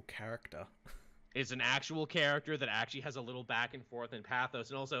actual character. It's an actual character that actually has a little back and forth and pathos.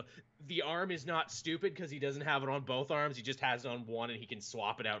 And also, the arm is not stupid because he doesn't have it on both arms. He just has it on one, and he can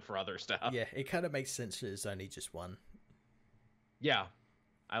swap it out for other stuff. Yeah, it kind of makes sense that it's only just one. Yeah,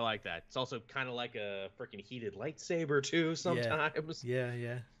 I like that. It's also kind of like a freaking heated lightsaber, too, sometimes.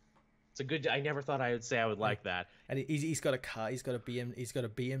 Yeah. It's a good. I never thought I would say I would like that. And he's got a car. He's got a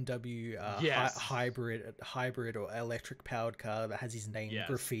BMW hybrid or electric powered car that has his name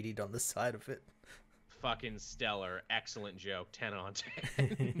graffitied on the side of it. fucking stellar. Excellent joke. 10 on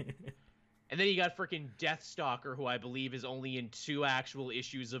 10. And then you got freaking Deathstalker, who I believe is only in 2 actual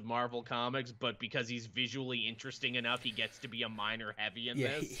issues of Marvel Comics, but because he's visually interesting enough, he gets to be a minor heavy in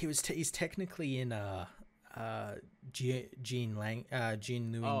this. He's technically in Jean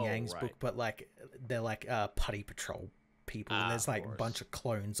Nguyen Yang's book, but like they're like Putty Patrol people, and there's like a bunch of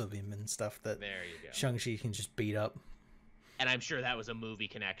clones of him and stuff that there you go. Shang-Chi can just beat up. And I'm sure that was a movie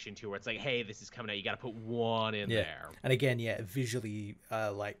connection too, where it's like, hey, this is coming out, you got to put one in there. And again, visually,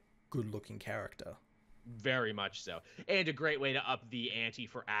 like good-looking character. Very much so. And a great way to up the ante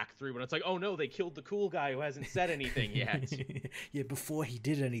for Act 3 when it's like, oh no, they killed the cool guy who hasn't said anything yet. Yeah, before he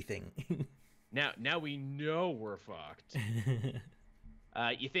did anything. Now we know we're fucked.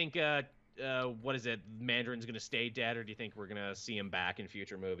 You think, what is it, Mandarin's going to stay dead, or do you think we're going to see him back in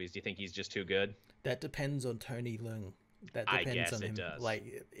future movies? Do you think he's just too good? That depends on Tony Leung. That depends on him. Does.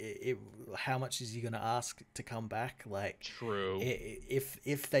 Like, how much is he going to ask to come back? Like, true.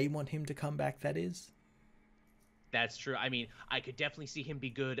 If they want him to come back, that is. That's true. I mean, I could definitely see him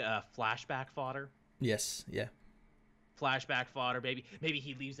be good flashback fodder. Yes, yeah. Flashback fodder, maybe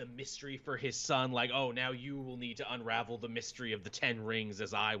he leaves a mystery for his son, like, oh, now you will need to unravel the mystery of the 10 rings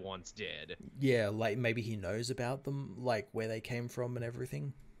as I once did. Yeah, like maybe he knows about them, like where they came from and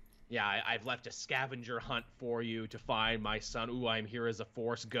everything. Yeah, I've left a scavenger hunt for you to find my son. Ooh, I'm here as a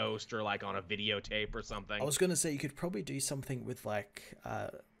Force ghost, or like on a videotape or something. I was gonna say you could probably do something with like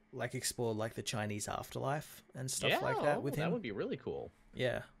explore like the Chinese afterlife and stuff like that with him. That would be really cool.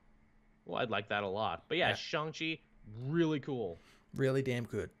 Yeah. Well, I'd like that a lot. But yeah. Shang-Chi, really cool. Really damn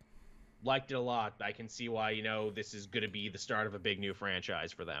good. Liked it a lot. I can see why, this is going to be the start of a big new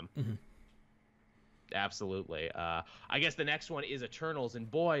franchise for them. Mm-hmm. Absolutely. I guess the next one is Eternals, and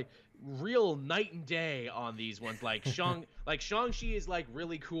boy, real night and day on these ones. Like Shang-Chi is like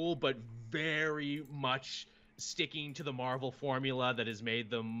really cool, but very much sticking to the Marvel formula that has made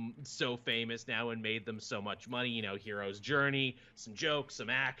them so famous now and made them so much money. Hero's journey, some jokes, some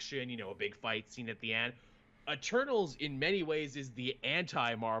action, a big fight scene at the end. Eternals, in many ways, is the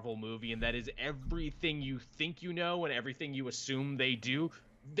anti-Marvel movie, and that is everything you think you know and everything you assume they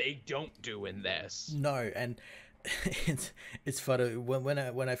don't do in this. No, and it's funny.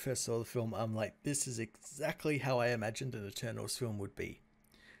 When I first saw the film, I'm like, this is exactly how I imagined an Eternals film would be.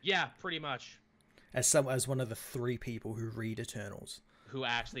 Yeah, pretty much. As one of the 3 people who read Eternals. Who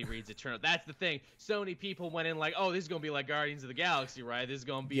actually reads Eternal. That's the thing. So many people went in like, oh, this is going to be like Guardians of the Galaxy, right? This is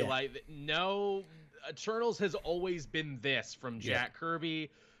going to be like... No, Eternals has always been this, from Jack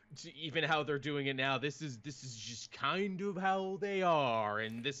Kirby to even how they're doing it now. This is just kind of how they are.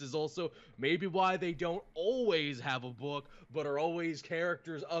 And this is also maybe why they don't always have a book, but are always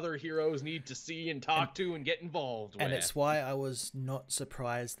characters other heroes need to see and talk to and get involved with. And it's why I was not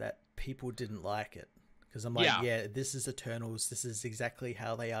surprised that people didn't like it. Because I'm like, this is Eternals. This is exactly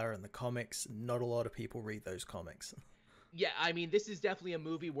how they are in the comics. Not a lot of people read those comics. Yeah, I mean, this is definitely a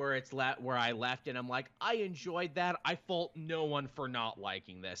movie where where I left and I'm like, I enjoyed that. I fault no one for not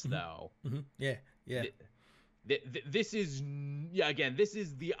liking this, though. Mm-hmm. Yeah. This is, again, this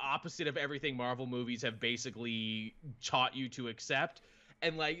is the opposite of everything Marvel movies have basically taught you to accept.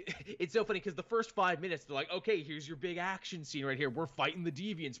 And, like, it's so funny because the first 5 minutes, they're like, okay, here's your big action scene right here. We're fighting the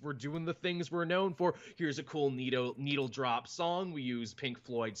deviants. We're doing the things we're known for. Here's a cool needle drop song. We use Pink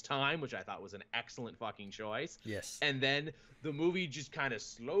Floyd's Time, which I thought was an excellent fucking choice. Yes. And then the movie just kind of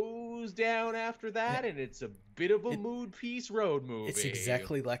slows down after that, and it's a bit of a mood piece road movie. It's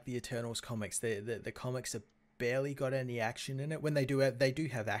exactly like the Eternals comics. The comics have barely got any action in it. When they do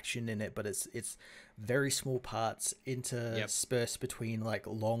have action in it, but it's very small parts interspersed between like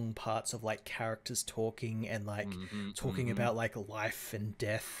long parts of like characters talking and like talking about like life and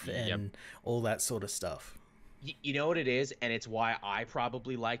death and all that sort of stuff. You know what it is, and it's why I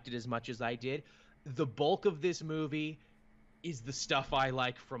probably liked it as much as I did. The bulk of this movie is the stuff I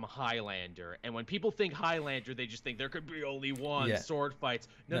like from Highlander. And when people think Highlander, they just think there could be only one, sword fights.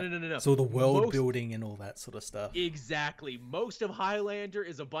 No. So the world building and all that sort of stuff. Exactly. Most of Highlander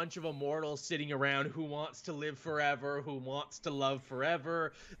is a bunch of immortals sitting around who wants to live forever, who wants to love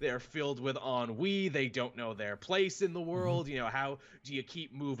forever. They're filled with ennui. They don't know their place in the world. How do you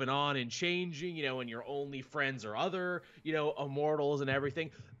keep moving on and changing, and your only friends are other, immortals and everything.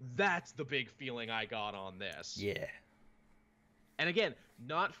 That's the big feeling I got on this. Yeah. And again,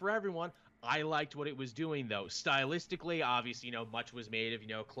 not for everyone. I liked what it was doing, though. Stylistically, obviously, much was made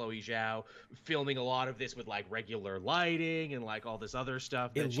of, Chloe Zhao filming a lot of this with, like, regular lighting and, like, all this other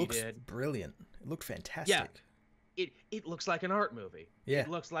stuff that she did. It looks brilliant. It looked fantastic. it looks like an art movie. Yeah. It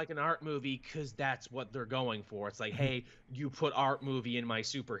looks like an art movie because that's what they're going for. It's like, hey, you put art movie in my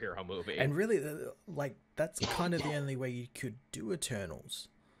superhero movie. And really, like, that's kind of the only way you could do Eternals.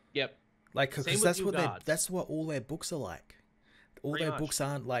 Yep. Like, Same because with New Gods. that's what all their books are like. All Pretty their much. books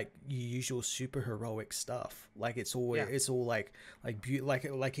aren't like your usual superheroic stuff. Like it's all Yeah. like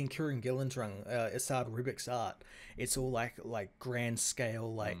like in Kieran Gillen's run, Assad Ribik's art. It's all like grand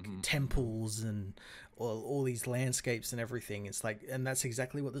scale, like temples and all these landscapes and everything. It's like, and that's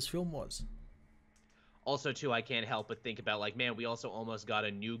exactly what this film was. Also, too, I can't help but think about, like, man, we also almost got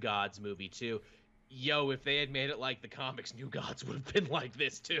a New Gods movie, too. Yo, if they had made it like the comics, New Gods would have been like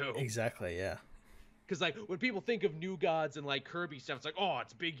this, too. Exactly, yeah. Because, like, when people think of New Gods and, like, Kirby stuff, it's like, oh,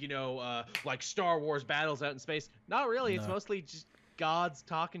 it's big, like Star Wars battles out in space. Not really. It's mostly just gods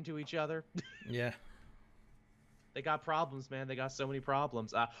talking to each other. Yeah. They got problems, man. They got so many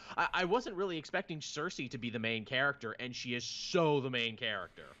problems. I wasn't really expecting Cersei to be the main character, and she is so the main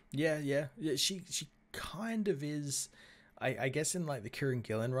character. Yeah. She kind of is. I guess in like the Kieran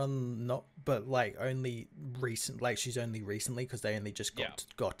Gillen run, not, but like only recent, like she's only recently because they only just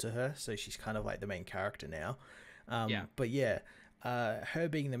got to her, so she's kind of like the main character now. But yeah, her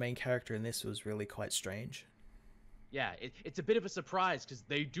being the main character in this was really quite strange. Yeah, it's a bit of a surprise because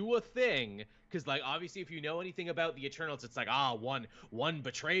they do a thing. Because, like, obviously, if you know anything about the Eternals, it's like, one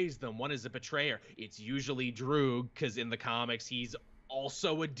betrays them, one is a betrayer. It's usually Droog, because in the comics, he's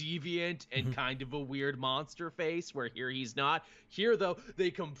also a deviant and kind of a weird monster face, where here he's not. Here, though,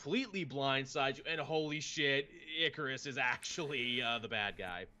 they completely blindside you, and holy shit, Icarus is actually the bad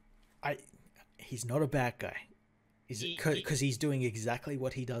guy. He's not a bad guy. Because he's doing exactly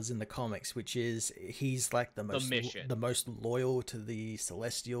what he does in the comics, which is he's like the most loyal to the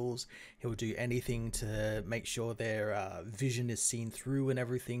Celestials. He'll do anything to make sure their vision is seen through and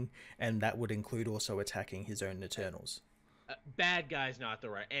everything, and that would include also attacking his own Eternals. Bad guy's not the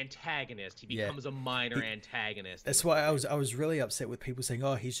right antagonist. He becomes a minor antagonist. That's why I was really upset with people saying,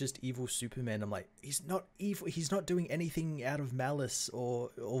 "Oh, he's just evil Superman." I'm like, he's not evil. He's not doing anything out of malice or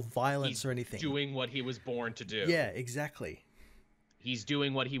violence or anything. He's doing what he was born to do. Yeah, exactly. He's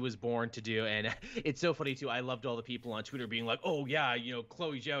doing what he was born to do, and it's so funny too. I loved all the people on Twitter being like, "Oh yeah,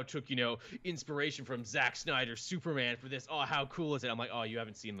 Chloe Zhao took inspiration from Zack Snyder's Superman for this. Oh, how cool is it?" I'm like, "Oh, you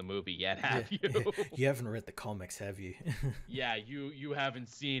haven't seen the movie yet, have you? You haven't read the comics, have you?" Yeah, you haven't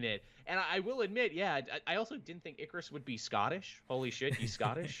seen it. And I will admit, yeah, I also didn't think Icarus would be Scottish. Holy shit, he's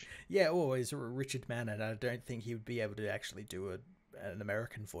Scottish. Yeah, or he's Richard Mann, and I don't think he would be able to actually do an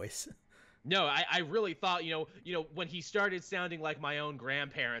American voice. No, I really thought, when he started sounding like my own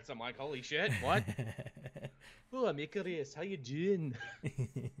grandparents, I'm like, holy shit, what? Oh, I'm Icarus, how you doing?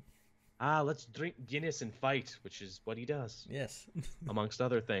 Let's drink Guinness and fight, which is what he does. Yes. Amongst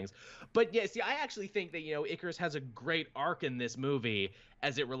other things. But yeah, see, I actually think that, Icarus has a great arc in this movie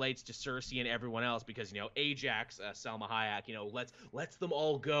as it relates to Cersei and everyone else because, Ajax, Salma Hayek, lets them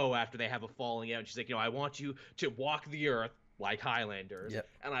all go after they have a falling out. And she's like, I want you to walk the earth like Highlanders,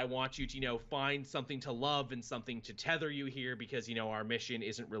 and I want you to, find something to love and something to tether you here because, our mission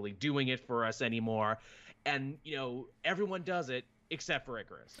isn't really doing it for us anymore. And, everyone does it except for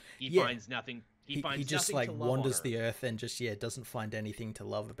Icarus. He finds nothing. He just like wanders the earth and just, doesn't find anything to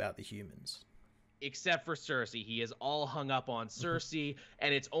love about the humans. Except for Cersei. He is all hung up on Cersei,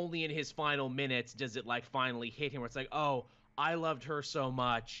 and it's only in his final minutes does it, like, finally hit him where it's like, oh, I loved her so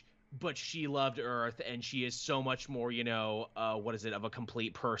much, but she loved Earth, and she is so much more, of a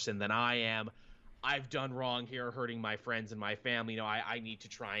complete person than I am. I've done wrong here, hurting my friends and my family. I need to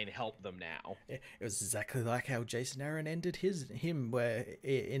try and help them now. It was exactly like how Jason Aaron ended him, where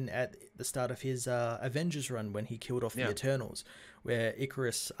at the start of his Avengers run when he killed off the Eternals, where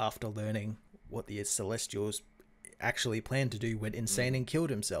Icarus, after learning what the Celestials actually planned to do, went insane and killed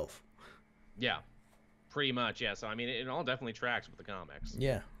himself. Yeah, pretty much. Yeah. So I mean, it all definitely tracks with the comics.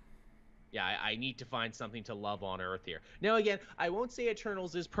 Yeah. Yeah, I need to find something to love on Earth here. Now, again, I won't say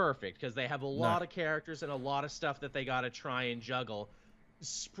Eternals is perfect, because they have a lot of characters and a lot of stuff that they got to try and juggle.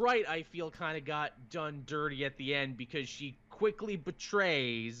 Sprite, I feel, kind of got done dirty at the end, because she quickly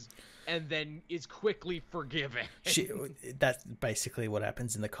betrays and then is quickly forgiven. That's basically what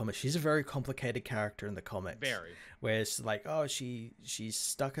happens in the comics. She's a very complicated character in the comics. Very. Where it's like, oh, she's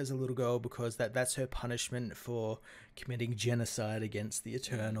stuck as a little girl because that's her punishment for committing genocide against the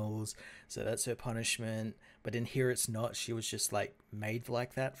Eternals. So that's her punishment. But in here, it's not. She was just like made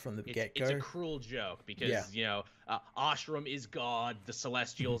like that from the get-go. It's a cruel joke because, Ashram is God, the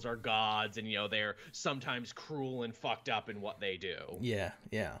Celestials are gods, and, they're sometimes cruel and fucked up in what they do. Yeah,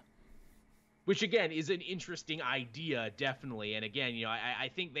 yeah. which again is an interesting idea, definitely. And again,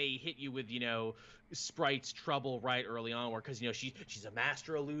 I think they hit you with Sprite's trouble right early on, where because she's a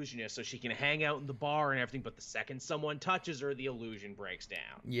master illusionist, so she can hang out in the bar and everything, but the second someone touches her, the illusion breaks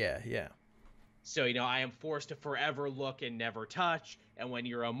down. Yeah. So, I am forced to forever look and never touch. And when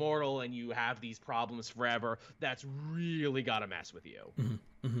you're immortal and you have these problems forever, that's really got to mess with you.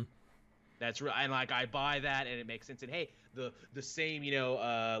 That's real. And I buy that, and it makes sense. And hey, the same,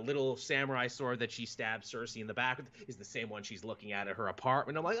 little samurai sword that she stabbed Cersei in the back with is the same one she's looking at her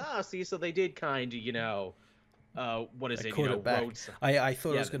apartment. I'm like, see, so they did kind of, what is it? Caught it back. I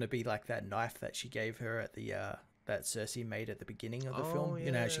thought it was going to be like that knife that she gave her at the, that Cersei made at the beginning of the film.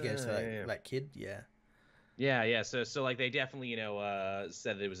 Yeah, she gave to that kid. Yeah. Yeah. So they definitely,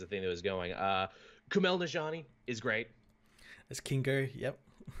 said that it was a thing that was going. Kumail Nanjiani is great. As Kingo, yep.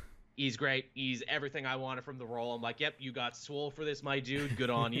 He's great. He's everything I wanted from the role. I'm like, yep, you got swole for this, my dude.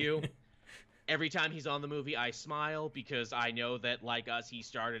 Good on you. Every time he's on the movie, I smile because I know that, like us, he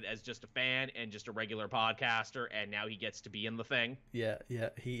started as just a fan and just a regular podcaster, and now he gets to be in the thing. Yeah.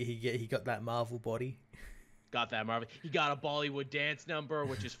 He got that Marvel body. He got a Bollywood dance number,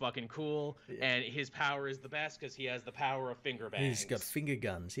 which is fucking cool. Yeah. And his power is the best because he has the power of finger bangs. He's got finger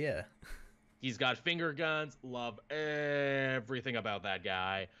guns, yeah. He's got finger guns. Love everything about that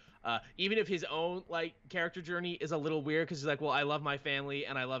guy. Even if his own character journey is a little weird because he's like, well, I love my family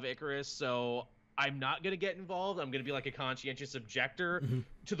and I love Icarus, so I'm not gonna get involved. I'm gonna be like a conscientious objector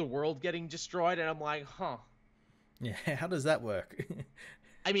to the world getting destroyed. And I'm like, huh. Yeah, how does that work?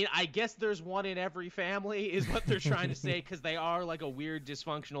 I mean, I guess there's one in every family is what they're trying to say, because they are like a weird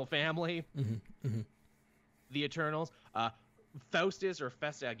dysfunctional family. The Eternals. Faustus or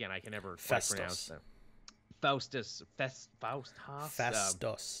Festus, again, I can never quite pronounce them.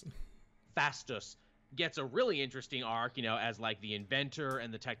 Fastus gets a really interesting arc, as the inventor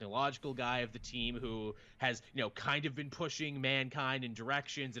and the technological guy of the team who has, kind of been pushing mankind in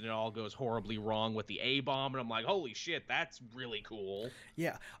directions, and it all goes horribly wrong with the A-bomb. And I'm like, holy shit, that's really cool.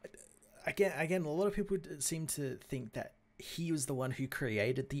 Yeah. Again, a lot of people seem to think that he was the one who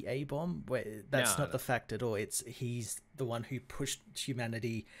created the A-bomb. That's not the fact at all. He's the one who pushed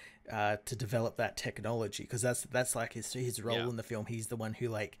humanity to develop that technology, because that's like his role in the film. He's the one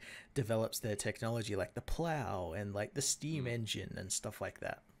who develops their technology, like the plow and the steam engine and stuff like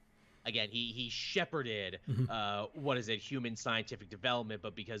that. Again, he shepherded human scientific development,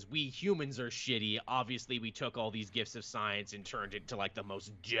 but because we humans are shitty, obviously we took all these gifts of science and turned it into the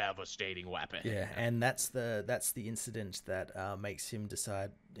most devastating weapon. Yeah, and that's the incident that makes him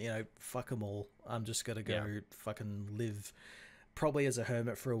decide, fuck them all. I'm just gonna go fucking live, probably as a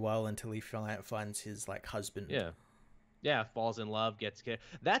hermit for a while until he finds his husband. Yeah, falls in love, gets killed.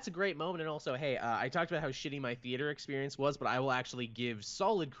 That's a great moment. And also, hey, I talked about how shitty my theater experience was, but I will actually give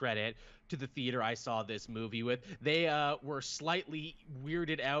solid credit to the theater I saw this movie with. They were slightly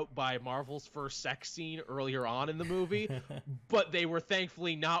weirded out by Marvel's first sex scene earlier on in the movie, but they were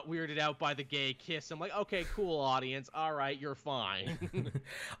thankfully not weirded out by the gay kiss. I'm like, okay, cool, audience. All right, you're fine.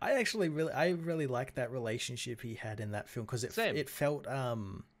 I really liked that relationship he had in that film, because it felt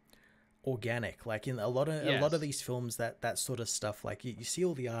organic, in a lot of these films, that sort of stuff, you see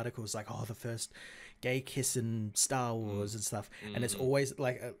all the articles the first gay kiss in Star Wars and stuff, and it's always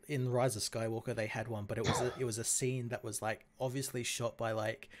in Rise of Skywalker they had one, but it was a scene that was obviously shot by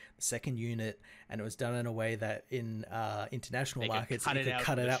the second unit, and it was done in a way that in international markets you could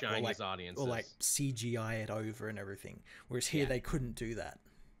cut it out or CGI it over and everything, whereas here they couldn't do that.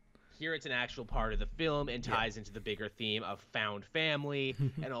 Here it's an actual part of the film and ties into the bigger theme of found family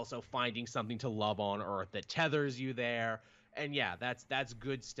and also finding something to love on Earth that tethers you there. And yeah, that's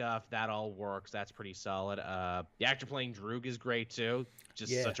good stuff. That all works. That's pretty solid. The actor playing Droog is great too.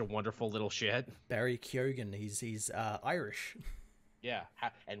 Just such a wonderful little shit. Barry Keoghan, he's Irish. Yeah,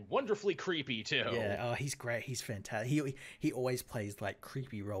 and wonderfully creepy too. Yeah, he's great. He's fantastic. He always plays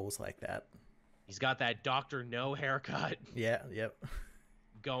creepy roles like that. He's got that Dr. No haircut. Yeah, yep.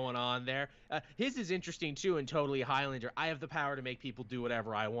 Going on there. His is interesting too, and totally Highlander. I have the power to make people do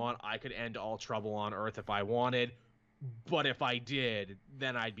whatever I want. I could end all trouble on Earth if I wanted, but if I did,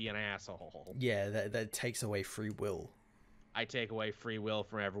 then I'd be an asshole. Yeah, that takes away free will. I take away free will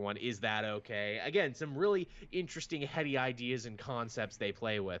from everyone. Is that okay? Again, some really interesting, heady ideas and concepts they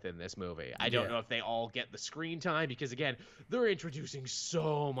play with in this movie. I don't know if they all get the screen time, because, again, they're introducing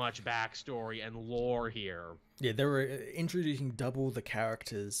so much backstory and lore here. Yeah, they were introducing double the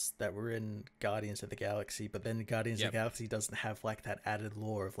characters that were in Guardians of the Galaxy, but then Guardians of the Galaxy doesn't have that added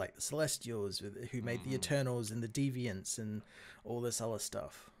lore of the Celestials, who made the Eternals and the Deviants and all this other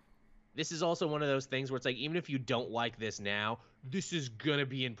stuff. This is also one of those things where it's like, even if you don't like this now, this is gonna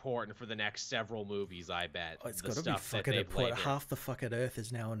be important for the next several movies, I bet. Oh, it's The got to be stuff that fucking they've laid important. in. Half the fucking Earth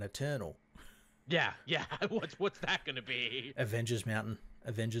is now an Eternal. Yeah, yeah. What's that gonna be? Avengers Mountain.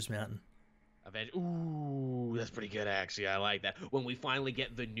 Avengers Mountain. Ooh, that's pretty good, actually. I like that. When we finally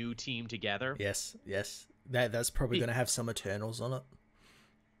get the new team together. Yes, yes. That's probably going to have some Eternals on it.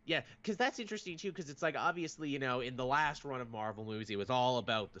 Yeah, because that's interesting too, because it's like, obviously, you know, in the last run of Marvel movies, it was all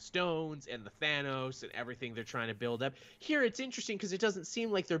about the stones and the Thanos and everything they're trying to build up. Here, it's interesting because it doesn't seem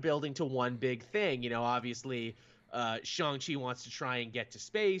like they're building to one big thing. You know, obviously, Shang-Chi wants to try and get to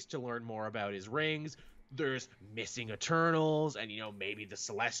space to learn more about his rings. There's missing Eternals, and, you know, maybe the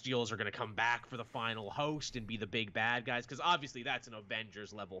Celestials are going to come back for the final host and be the big bad guys, because obviously that's an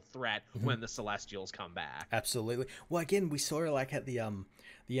Avengers level threat when the Celestials come back. Absolutely. Well, again, we saw it like at the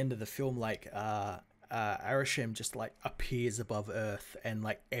end of the film, like Arishem just like appears above Earth, and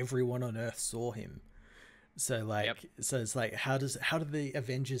like everyone on Earth saw him. So like, so it's like, how do the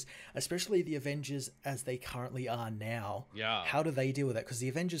Avengers, especially the Avengers as they currently are now, how do they deal with that? Because the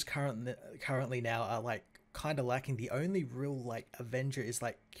Avengers currently now are like kind of lacking. The only real like Avenger is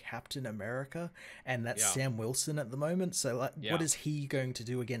like Captain America, and that's Sam Wilson at the moment. So like, what is he going to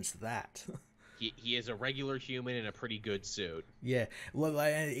do against that? He is a regular human in a pretty good suit. Yeah, well,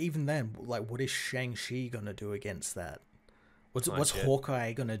 like, even then, like, what is Shang-Chi gonna do against that? What's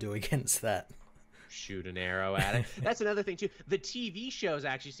Hawkeye gonna do against that? Shoot an arrow at it. That's another thing too. The TV shows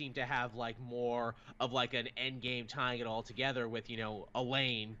actually seem to have like more of like an end game tying it all together with, you know,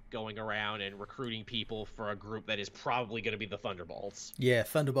 Elaine going around and recruiting people for a group that is probably going to be the Thunderbolts. Yeah,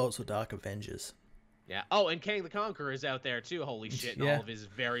 Thunderbolts or Dark Avengers. Yeah. Oh, and Kang the Conqueror is out there too. Holy shit! In all of his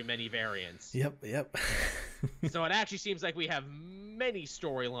very many variants. Yep. So it actually seems like we have many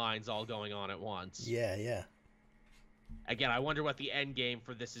storylines all going on at once. Yeah. Again, I wonder what the end game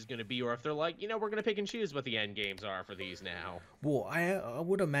for this is going to be, or if they're like, you know, we're going to pick and choose what the end games are for these now. Well, I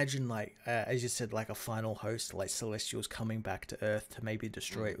would imagine, like, as you said, like a final host, like Celestials coming back to Earth to maybe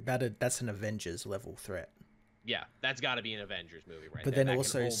destroy it. That's an Avengers level threat. Yeah, that's got to be an Avengers movie, right? But then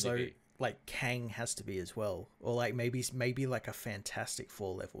also, like, Kang has to be as well, or like maybe like a Fantastic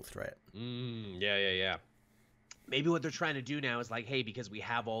Four level threat. Yeah. Maybe what they're trying to do now is like, hey, because we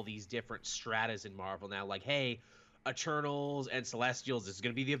have all these different stratas in Marvel now, like, hey, Eternals and Celestials, this is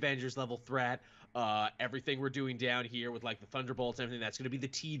going to be the Avengers level threat. Everything we're doing down here with like the Thunderbolts and everything, that's going to be the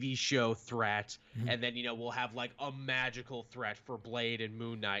TV show threat. And then, you know, we'll have like a magical threat for Blade and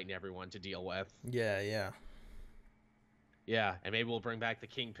Moon Knight and everyone to deal with. Yeah, and maybe we'll bring back the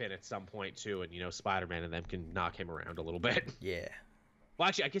Kingpin at some point too, and, you know, Spider-Man and them can knock him around a little bit. Yeah. Well,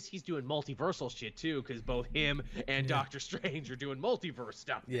 actually, I guess he's doing multiversal shit too, because both him and Doctor Strange are doing multiverse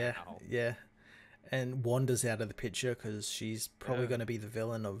stuff now. Yeah. And Wanda's out of the picture because she's probably going to be the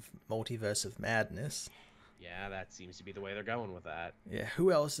villain of Multiverse of Madness. Yeah, that seems to be the way they're going with that. Yeah,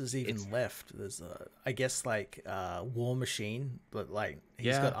 who else is even left? There's, I guess, like War Machine, but like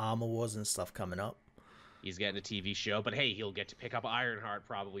he's got Armor Wars and stuff coming up. He's getting a TV show, but hey, he'll get to pick up Ironheart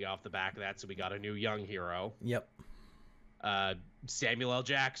probably off the back of that, so we got a new young hero. Yep. Samuel L.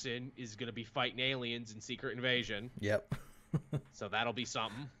 Jackson is going to be fighting aliens in Secret Invasion. Yep. So that'll be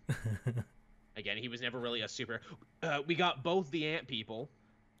something. Again, he was never really a super... we got both the Ant people.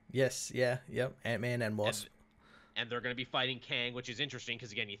 Yes, yep. Ant-Man and Wasp. And they're going to be fighting Kang, which is interesting,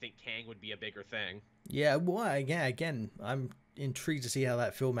 because, again, you think Kang would be a bigger thing. Yeah, well, again, I'm intrigued to see how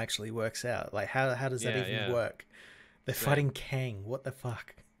that film actually works out. Like, how does that even work? They're fighting Kang. What the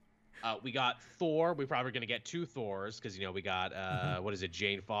fuck? We got Thor. We're probably going to get two Thors, because, you know, we got, what is it,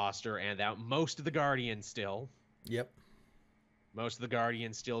 Jane Foster, and most of the Guardians still. Yep. Most of the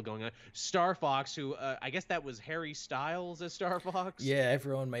Guardians still going on. Star Fox, who I guess that was Harry Styles as Star Fox. Yeah,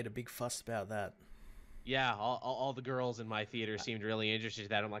 everyone made a big fuss about that. Yeah, all the girls in my theater seemed really interested in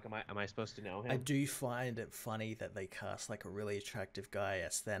that. I'm like, am I supposed to know him? I do find it funny that they cast like a really attractive guy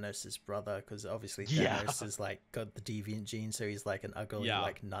as Thanos' brother, because obviously Thanos is like got the deviant gene, so he's like an ugly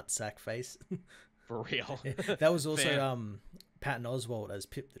like nutsack face. For real. That was also Patton Oswalt as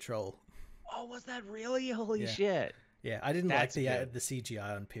Pip the Troll. Oh, was that really? Holy shit. Yeah, I didn't like the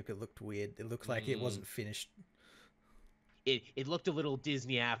CGI on Pip. It looked weird. It looked like it wasn't finished. It looked a little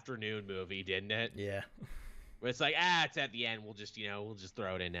Disney afternoon movie, didn't it? Yeah. Where it's like, it's at the end. We'll just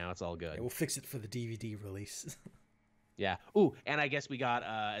throw it in now. It's all good. Yeah, we'll fix it for the DVD release. Yeah. Ooh, and I guess we got,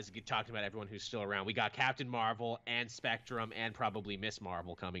 as we talked about everyone who's still around, we got Captain Marvel and Spectrum and probably Miss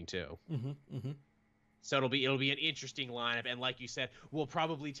Marvel coming too. So it'll be an interesting lineup, and like you said, we'll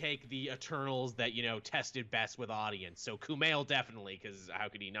probably take the Eternals that, you know, tested best with audience. So Kumail definitely, because how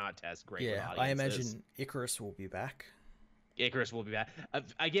could he not test great with audiences? I imagine Icarus will be back. Icarus will be back.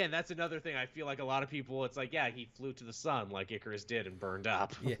 Again, that's another thing. I feel like a lot of people, it's like, yeah, he flew to the sun like Icarus did and burned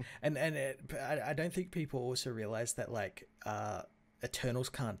up. Yeah, I don't think people also realize that like Eternals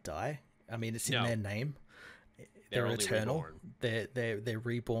can't die. I mean, it's in their name. They're eternal. Reborn. They're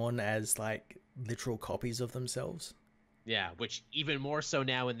reborn as like literal copies of themselves. Yeah, which even more so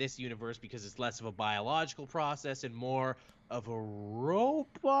now in this universe because it's less of a biological process and more of a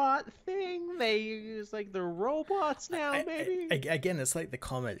robot thing. They use like the robots now, maybe. Again, it's like the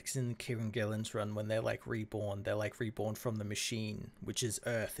comics in Kieran Gillen's run when they're like reborn. They're like reborn from the machine, which is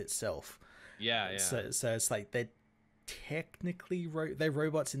Earth itself. Yeah. So it's like they're technically they're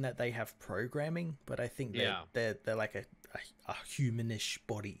robots in that they have programming, but I think they're like a humanish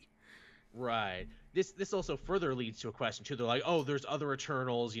body. Right. This also further leads to a question too. They're like, oh, there's other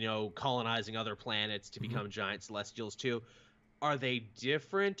Eternals, colonizing other planets to become giant Celestials too. Are they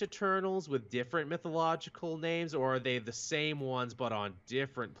different Eternals with different mythological names, or are they the same ones but on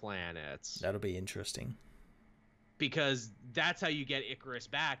different planets? That'll be interesting. Because that's how you get Icarus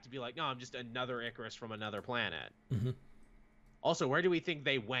back, to be like, no, I'm just another Icarus from another planet. Mm-hmm. Also, where do we think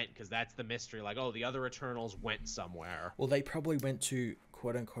they went? Because that's the mystery. Like, oh, the other Eternals went somewhere. Well, they probably went to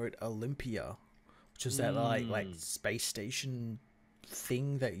quote-unquote Olympia, which is that like space station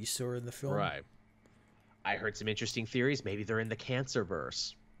thing that you saw in the film. Right. I heard some interesting theories. Maybe they're in the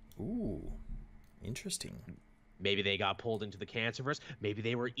Cancerverse. Ooh, interesting. Maybe they got pulled into the Cancerverse. Maybe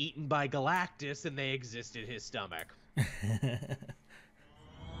they were eaten by Galactus and they exist in his stomach.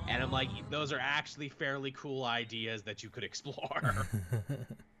 And I'm like, those are actually fairly cool ideas that you could explore.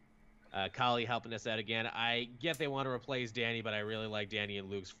 Kali helping us out again. I get they want to replace Danny, but I really like Danny and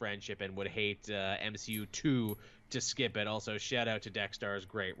Luke's friendship and would hate MCU 2 to skip it. Also, shout out to Dexter's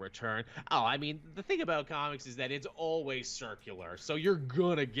great return. Oh, I mean, the thing about comics is that it's always circular. So you're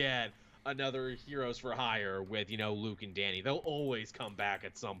going to get another Heroes for Hire with, Luke and Danny. They'll always come back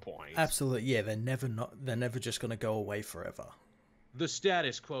at some point. Absolutely. Yeah, they're never just going to go away forever. The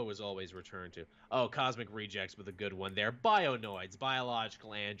status quo is always returned to. Oh, Cosmic Rejects with a good one there. Bionoids,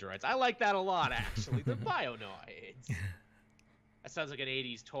 biological androids. I like that a lot, actually. The Bionoids. That sounds like an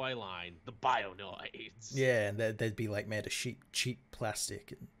 80s toy line. The Bionoids. Yeah, and they'd be like made of cheap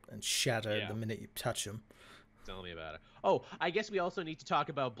plastic and shatter the minute you touch them. Tell me about it. Oh, I guess we also need to talk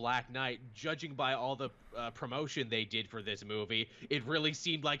about Black Knight. Judging by all the promotion they did for this movie, it really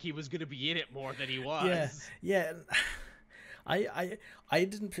seemed like he was going to be in it more than he was. Yeah. We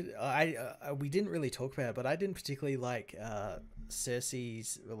didn't really talk about it, but I didn't particularly like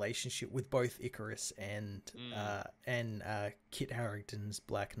Cersei's relationship with both Icarus and Kit Harington's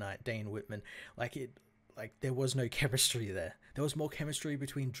Black Knight, Dane Whitman. Like there was no chemistry there. There was more chemistry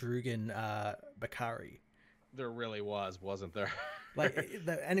between Droog and Bakari. There really was, wasn't there?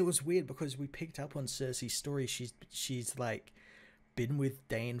 And it was weird because we picked up on Cersei's story. She's like been with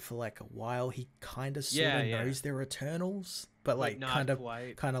Dane for like a while. He kind of sort of knows they're Eternals, but like kind of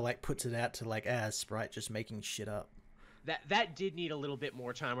like puts it out to like Sprite just making shit up. That did need a little bit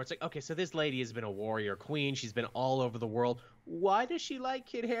more time where it's like, okay, so this lady has been a warrior queen. She's been all over the world. Why does she like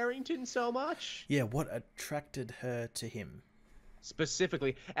Kit Harington so much? Yeah, what attracted her to him?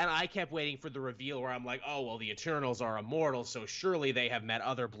 Specifically, and I kept waiting for the reveal where I'm like, oh, well, the Eternals are immortal, so surely they have met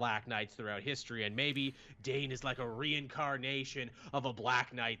other Black Knights throughout history, and maybe Dane is like a reincarnation of a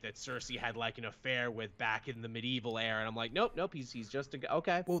Black Knight that Cersei had like an affair with back in the medieval era. And I'm like, nope, he's just a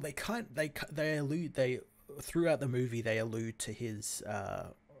okay. Well, they allude throughout the movie they allude to his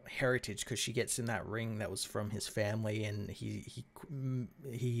heritage because she gets in that ring that was from his family, and he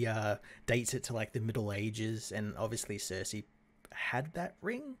dates it to like the Middle Ages, and obviously Cersei had that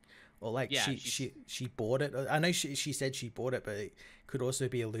ring, or like she bought it. I know she said she bought it, but it could also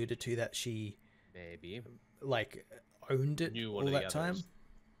be alluded to that she maybe like owned it all that time.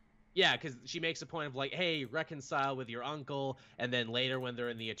 Yeah, because she makes a point of like, hey, reconcile with your uncle, and then later when they're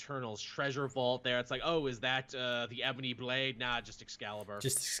in the Eternals treasure vault there, it's like, oh, is that the Ebony Blade? Nah, just Excalibur.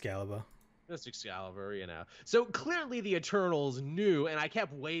 Just Excalibur. So clearly the Eternals knew, and I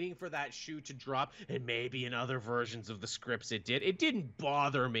kept waiting for that shoe to drop, and maybe in other versions of the scripts it did. It didn't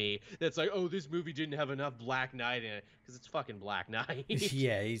bother me. That's like, oh, this movie didn't have enough Black Knight in it, because it's fucking Black Knight.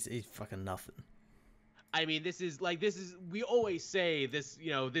 Yeah, he's fucking nothing. I mean, we always say this,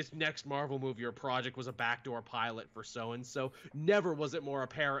 this next Marvel movie or project was a backdoor pilot for so-and-so. Never was it more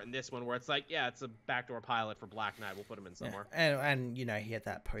apparent in this one where it's like, yeah, it's a backdoor pilot for Black Knight. We'll put him in somewhere. Yeah. And he had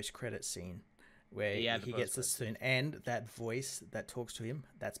that post-credit scene where he gets the soon, and that voice that talks to him,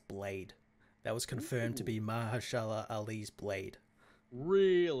 that's Blade. That was confirmed to be Mahershala Ali's Blade.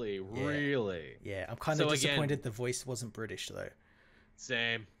 Really? Yeah, I'm kind of disappointed the voice wasn't British, though.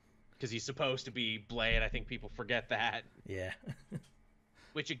 Same. because he's supposed to be Blade. I think people forget that. Yeah.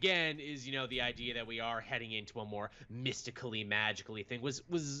 Which again is, the idea that we are heading into a more mystically, magically thing. Was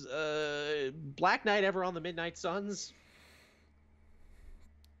Black Knight ever on the Midnight Suns?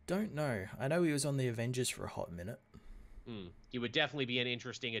 Don't know. I know he was on the Avengers for a hot minute. He would definitely be an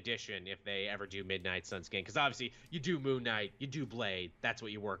interesting addition if they ever do Midnight Suns game, because obviously you do Moon Knight, you do Blade, that's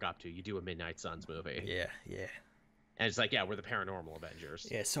what you work up to. You do a Midnight Suns movie. Yeah, yeah. And it's like, yeah, we're the paranormal Avengers.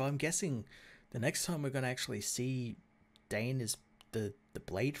 Yeah, so I'm guessing the next time we're going to actually see Dane is the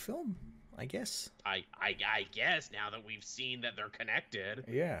Blade film, I guess. I guess, now that we've seen that they're connected.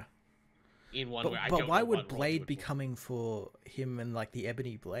 Yeah. In one way. But why would Blade be coming for him and like the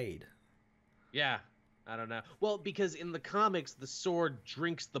Ebony Blade? Yeah, I don't know. Well, because in the comics, the sword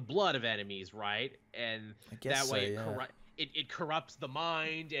drinks the blood of enemies, right? And that way it corrupts the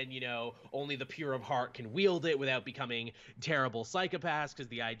mind, and only the pure of heart can wield it without becoming terrible psychopaths, because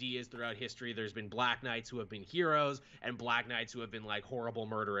the idea is throughout history there's been Black Knights who have been heroes and Black Knights who have been like horrible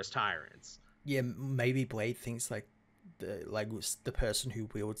murderous tyrants. Yeah, maybe Blade thinks like the person who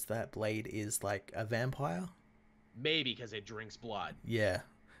wields that blade is like a vampire. Maybe because it drinks blood. Yeah.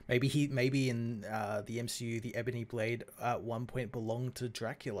 Maybe in the MCU the Ebony Blade at one point belonged to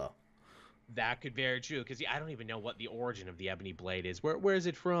Dracula. That could be very true, because I don't even know what the origin of the Ebony Blade is. Where is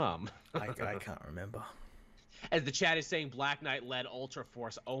it from? I can't remember. As the chat is saying, Black Knight led Ultra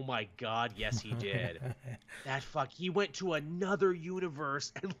Force. Oh my god, yes he did. He went to another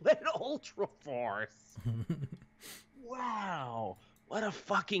universe and led Ultra Force. Wow, what a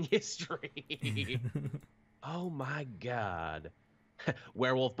fucking history. Oh my god.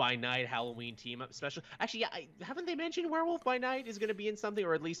 Werewolf by Night Halloween team up special. Actually, yeah, haven't they mentioned Werewolf by Night is going to be in something,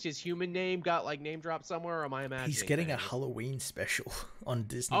 or at least his human name got like name dropped somewhere? Or am I imagining? He's getting a Halloween special on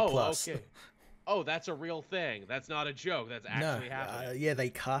Disney Plus. Okay. Oh, that's a real thing. That's not a joke. That's actually happening. Yeah,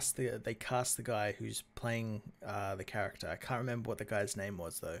 they cast the guy who's playing the character. I can't remember what the guy's name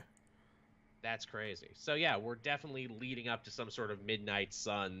was though. That's crazy. So yeah, we're definitely leading up to some sort of Midnight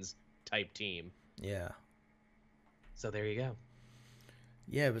Suns type team. Yeah. So there you go.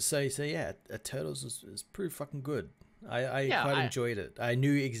 Yeah, but so yeah, Turtles was pretty fucking good. I quite enjoyed it. I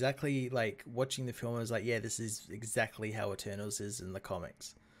knew exactly, like, watching the film, I was like, yeah, this is exactly how Eternals is in the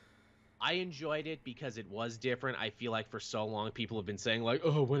comics. I enjoyed it because it was different. I feel like for so long people have been saying, like,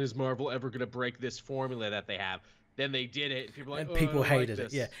 oh, when is Marvel ever going to break this formula that they have? Then they did it. People were like, and people hated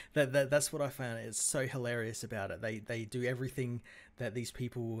it. Yeah, that's what I found. It's so hilarious about it. They do everything that these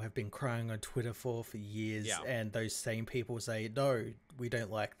people have been crying on Twitter for years, and those same people say, no, we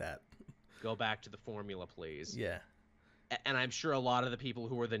don't like that. Go back to the formula, please. Yeah. And I'm sure a lot of the people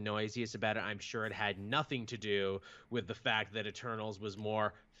who were the noisiest about it, I'm sure it had nothing to do with the fact that Eternals was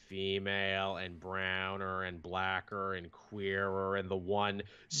more female and browner and blacker and queerer, and the one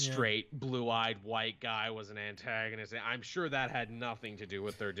straight blue-eyed white guy was an antagonist. I'm sure that had nothing to do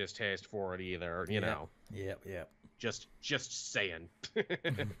with their distaste for it either, you know. Yep. Just saying.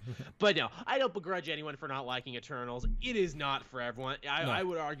 But no, I don't begrudge anyone for not liking Eternals. It is not for everyone. I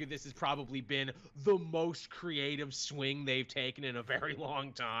would argue this has probably been the most creative swing they've taken in a very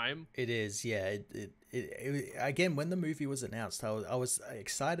long time. It is, yeah. It again, when the movie was announced, I was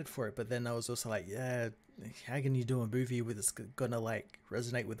excited for it, but then I was also like, yeah, how can you do a movie with it's gonna like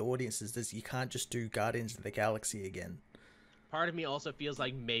resonate with audiences? You can't just do Guardians of the Galaxy again. Part of me also feels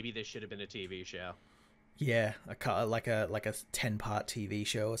like maybe this should have been a TV show. Yeah, like a 10-part TV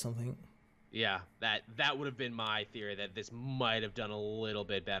show or something. Yeah, that would have been my theory, that this might have done a little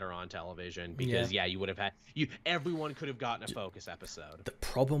bit better on television, because you would have had everyone could have gotten a focus episode. The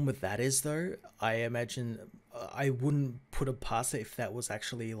problem with that is though, I imagine I wouldn't put it past it if that was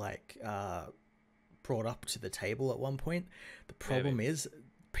actually like brought up to the table at one point. The problem is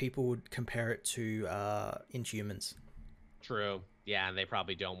people would compare it to Inhumans. True. Yeah, and they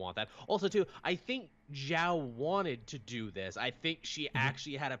probably don't want that. Also, too, I think Zhao wanted to do this. I think she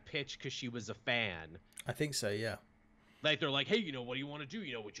actually had a pitch because she was a fan. I think so, yeah. Like, they're like, hey, what do you want to do?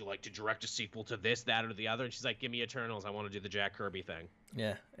 Would you like to direct a sequel to this, that, or the other? And she's like, give me Eternals. I want to do the Jack Kirby thing.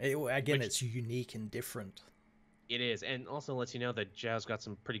 Yeah. It's unique and different. It is, and also lets you know that Zhao's got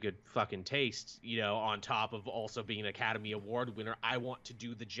some pretty good fucking taste, on top of also being an Academy Award winner. I want to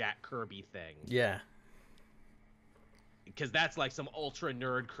do the Jack Kirby thing. Yeah. Because that's like some ultra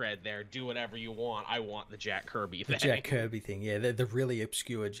nerd cred there. Do whatever you want. I want the Jack Kirby thing. The Jack Kirby thing, yeah. The really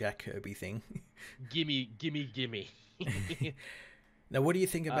obscure Jack Kirby thing. Gimme. Now, what do you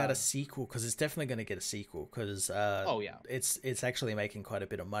think about a sequel? Because it's definitely going to get a sequel. Because it's actually making quite a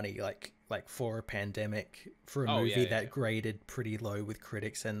bit of money. Like for a pandemic, for a movie that graded pretty low with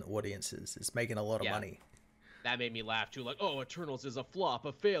critics and audiences, it's making a lot of money. That made me laugh too. Like, oh, Eternals is a flop,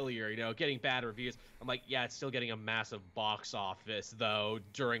 a failure, getting bad reviews. I'm like, yeah, it's still getting a massive box office though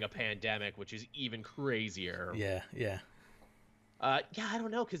during a pandemic, which is even crazier. Yeah, yeah. Yeah, I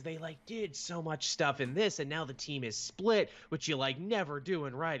don't know, because they like did so much stuff in this, and now the team is split, which you like never do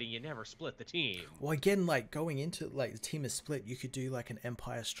in writing. You never split the team. Well, again, like going into like the team is split, you could do like an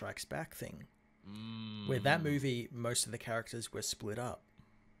Empire Strikes Back thing, where that movie most of the characters were split up.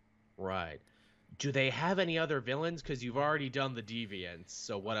 Right. Do they have any other villains? Because you've already done the Deviants,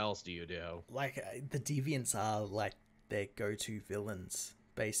 so what else do you do? Like the Deviants are like their go-to villains,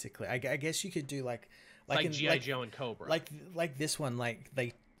 basically. I guess you could do like G.I. Joe and Cobra. Like this one, like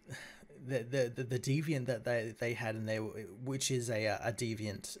the deviant that they had in there, which is a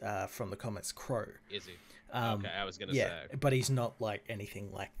deviant from the comics, Crow. Is he? Okay, I was gonna say. But he's not like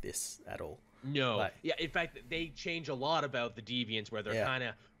anything like this at all. No. Like, yeah, in fact, they change a lot about the deviants, where they're kind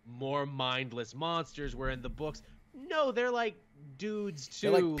of more mindless monsters, where in the books, no, they're like dudes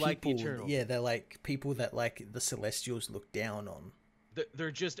too, like the Eternals. Yeah, they're like people that like the Celestials look down on.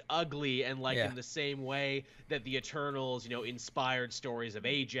 They're just ugly, and like in the same way that the Eternals, inspired stories of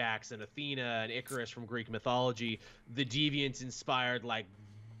Ajax and Athena and Icarus from Greek mythology, the Deviants inspired like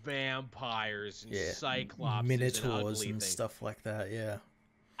vampires and Cyclops, Minotaurs and stuff like that. Yeah,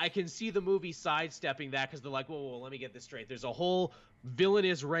 I can see the movie sidestepping that, because they're like, whoa, let me get this straight. There's a whole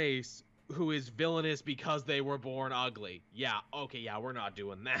villainous race who is villainous because they were born ugly. Yeah, okay, yeah, we're not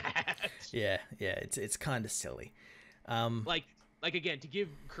doing that. Yeah, it's kind of silly. Like, again, to give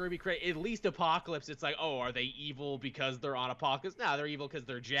Kirby credit, at least Apocalypse, it's like, oh, are they evil because they're on Apocalypse? No, they're evil because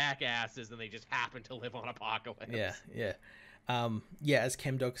they're jackasses and they just happen to live on Apocalypse. Yeah. As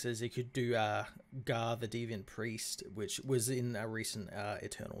Chemdog says, you could do Gar the Deviant Priest, which was in a recent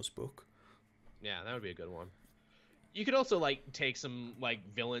Eternals book. Yeah, that would be a good one. You could also, like, take some,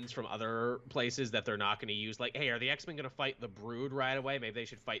 like, villains from other places that they're not going to use. Like, hey, are the X-Men going to fight the Brood right away? Maybe they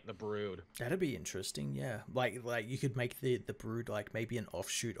should fight the Brood. That'd be interesting, yeah. Like you could make the Brood, like, maybe an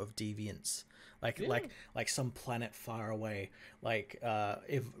offshoot of Deviants. Like some planet far away. Like,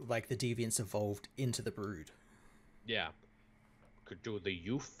 if, like, the Deviants evolved into the Brood. Yeah. Could do the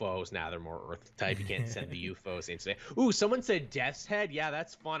UFOs. Now they're more Earth type. You can't send the UFOs into. Ooh, someone said Death's Head. Yeah,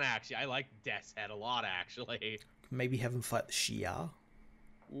 that's fun, actually. I like Death's Head a lot, actually. Maybe have him fight the Shi'ar.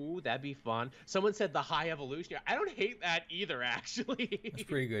 Ooh, that'd be fun. Someone said the High Evolutionary. I don't hate that either, actually. That's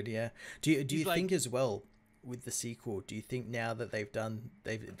pretty good, yeah. Do you think as well with the sequel? Do you think now that they've done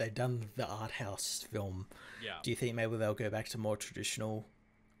the art house film? Yeah. Do you think maybe they'll go back to more traditional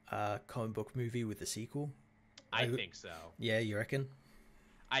comic book movie with the sequel? I think so. Yeah, you reckon?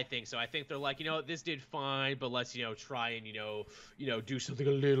 I think so. I think they're like, this did fine, but let's, try and, do something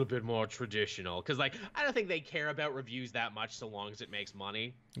a little bit more traditional. Because, like, I don't think they care about reviews that much so long as it makes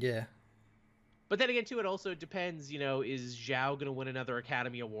money. Yeah. But then again, too, it also depends, is Zhao going to win another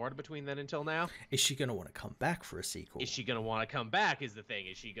Academy Award between then until now? Is she going to want to come back for a sequel? Is she going to want to come back is the thing.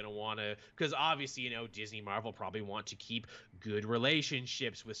 Is she going to want to... Because obviously, Disney, Marvel probably want to keep good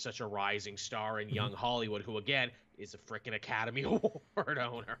relationships with such a rising star in young Hollywood, who, again, is a freaking Academy Award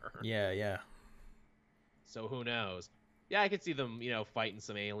owner. Yeah. So who knows? Yeah, I could see them, fighting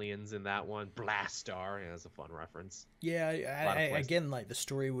some aliens in that one. Blastar, that's a fun reference. Yeah, again, like, the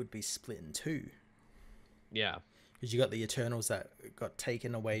story would be split in two. Yeah. Because you got the Eternals that got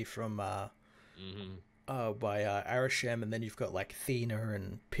taken away from by Arishem, and then you've got, like, Thena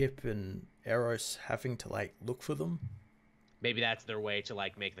and Pip and Eros having to, like, look for them. Maybe that's their way to,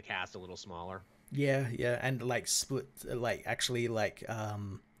 like, make the cast a little smaller. Yeah, and, like, split, like, actually, like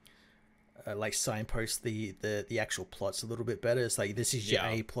signpost the actual plots a little bit better. It's like, this is your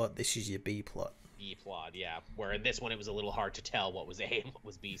A plot, this is your B plot. B plot, yeah. Where in this one, it was a little hard to tell what was A and what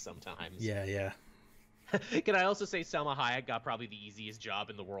was B sometimes. Yeah. Can I also say Selma Hayek got probably the easiest job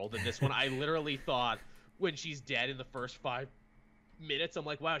in the world in this one? I literally thought when she's dead in the first 5 minutes, I'm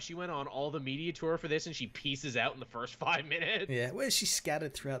like, wow, she went on all the media tour for this and she pieces out in the first 5 minutes. Yeah, well, she's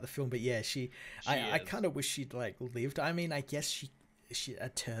scattered throughout the film, but yeah, I kind of wish she'd, like, lived. I mean, I guess she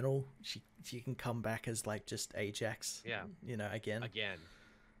eternal. She can come back as, like, just Ajax. Yeah. Again.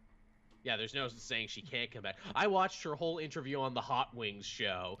 Yeah, there's no saying she can't come back. I watched her whole interview on the Hot Wings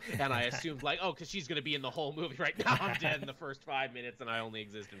show, and I assumed, like, because she's going to be in the whole movie. Right now I'm dead in the first 5 minutes, and I only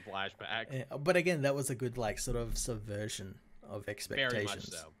exist in flashbacks. Yeah, but again, that was a good, like, sort of subversion of expectations. Very much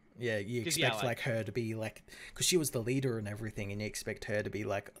so. Yeah, you expect, like, her to be, like... Because she was the leader and everything, and you expect her to be,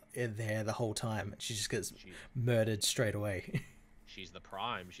 like, there the whole time. She just gets murdered straight away. She's the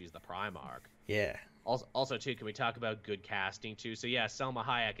Primarch. Yeah. Also, too, can we talk about good casting, too? So, yeah, Selma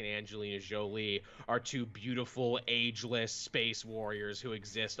Hayek and Angelina Jolie are two beautiful, ageless space warriors who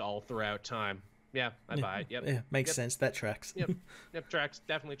exist all throughout time. Yeah, I Yeah, buy it. Yep. yeah, makes Yep. sense. That tracks. Yep. Yep. Tracks.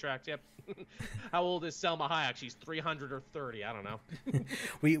 Definitely tracks. Yep. How old is Selma Hayek? She's 300 or 30. I don't know.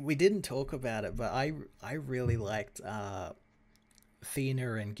 We didn't talk about it, but I really liked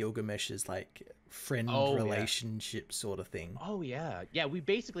Athena and Gilgamesh's like friend Oh yeah. relationship sort of thing. Oh yeah. Yeah, we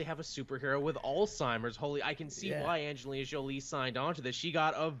basically have a superhero with Alzheimer's. Holy, I can see Yeah. why Angelina Jolie signed on to this. She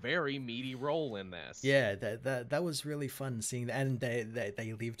got a very meaty role in this. Yeah, that was really fun seeing that, and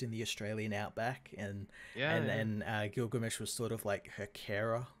they lived in the Australian outback, Yeah, yeah. Gilgamesh was sort of like her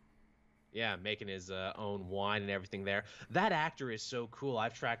carer. Yeah, making his own wine and everything there. That actor is so cool.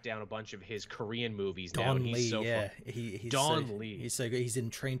 I've tracked down a bunch of his Korean movies now, and Don he's Lee, so fun. yeah, Don Lee, he's so good. He's in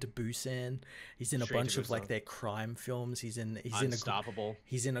Train to Busan. He's in a Train to bunch of like Busan, their crime films. Unstoppable.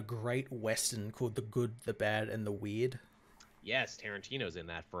 He's in a great western called The Good, the Bad, and the Weird. Yes, Tarantino's in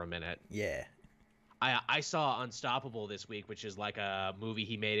that for a minute. Yeah, I saw Unstoppable this week, which is like a movie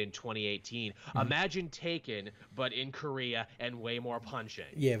he made in 2018. Imagine Taken, but in Korea and way more punching.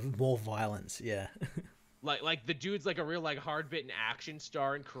 yeah, more violence. Yeah, Like the dude's like a real like hard bitten action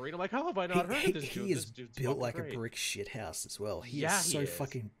star in Korea. I'm like, how have I not heard of this dude? he This is dude's built fucking like great. a brick shithouse as well. He Yeah, is he so is.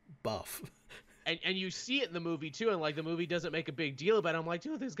 fucking buff. And you see it in the movie too, and like the movie doesn't make a big deal about it. I'm like,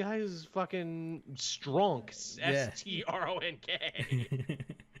 dude, this guy is fucking strong. Yeah. Stronk.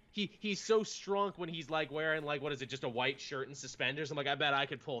 He's so strong when he's like wearing like what is it, just a white shirt and suspenders. I'm like, I bet I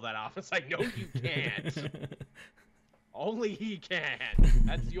could pull that off. It's like, no, you can't. Only he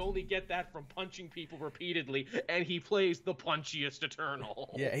can. You only get that from punching people repeatedly, and he plays the punchiest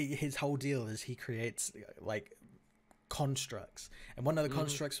Eternal. Yeah, his whole deal is he creates like constructs, and one of the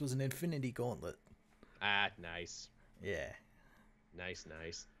constructs was an Infinity Gauntlet. Ah, nice. Yeah, Nice.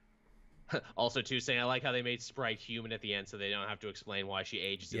 Also, too, saying I like how they made Sprite human at the end so they don't have to explain why she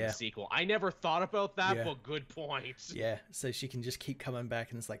ages in the sequel. I never thought about that, Yeah. but good point. yeah. So she can just keep coming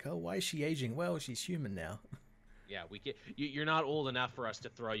back, and it's like, oh, why is she aging? Well, she's human now. Yeah, you're not old enough for us to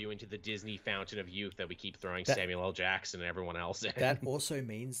throw you into the Disney fountain of youth that we keep throwing That- Samuel L. Jackson and everyone else in. That also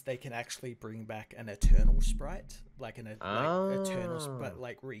means they can actually bring back an Eternal sprite, like Eternal, but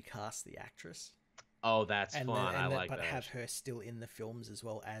like recast the actress. Oh, that's fun. I like but that. have her still in the films as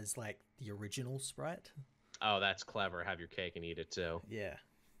well as like the original sprite. Oh, that's clever. Have your cake and eat it too. Yeah.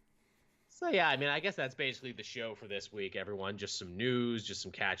 So yeah, I mean, I guess that's basically the show for this week, everyone. Just some news, just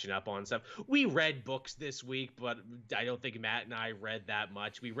some catching up on stuff. We read books this week, but I don't think Matt and I read that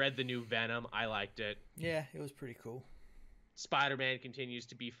much. We read the new Venom. I liked it. Yeah, it was pretty cool. Spider-Man continues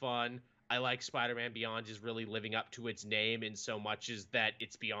to be fun. I like Spider-Man Beyond is really living up to its name in so much as that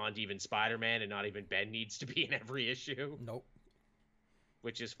it's beyond even Spider-Man and not even Ben needs to be in every issue. Nope.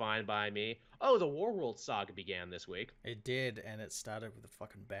 Which is fine by me. Oh, the Warworld saga began this week. It did, and it started with a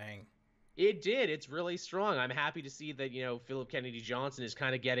fucking bang. It did. It's really strong. I'm happy to see that, Philip Kennedy Johnson is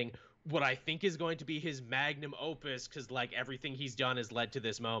kind of getting what I think is going to be his magnum opus because, like, everything he's done has led to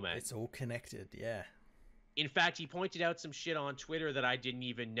this moment. It's all connected, yeah. In fact, he pointed out some shit on Twitter that I didn't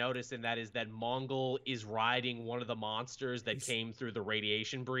even notice, and that is that Mongol is riding one of the monsters that came through the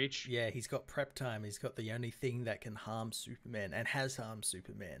radiation breach. Yeah, he's got prep time. He's got the only thing that can harm Superman and has harmed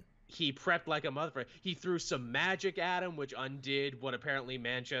Superman. He prepped like a motherfucker. He threw some magic at him, which undid what apparently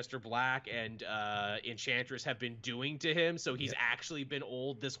Manchester Black and Enchantress have been doing to him. So he's actually been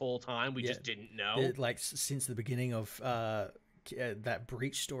old this whole time. We just didn't know. Like, since the beginning of that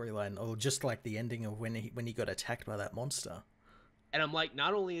Breach storyline, or just like the ending of when he got attacked by that monster. And I'm like,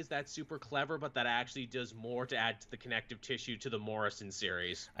 not only is that super clever, but that actually does more to add to the connective tissue to the Morrison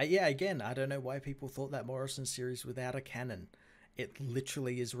series. Yeah, again, I don't know why people thought that Morrison series without a canon. It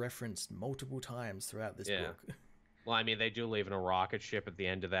literally is referenced multiple times throughout this book. Well, I mean, they do leave in a rocket ship at the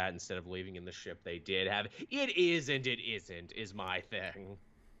end of that instead of leaving in the ship they did have. It is and it isn't, is my thing.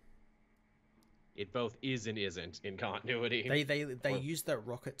 It both is and isn't in continuity. They used that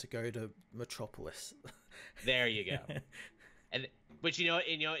rocket to go to Metropolis. There you go. But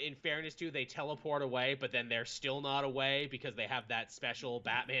in fairness too, they teleport away, but then they're still not away because they have that special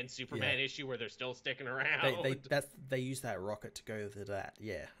Batman Superman issue where they're still sticking around. They use that rocket to go to that.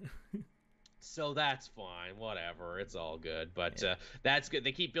 Yeah. So that's fine, whatever, it's all good. But that's good.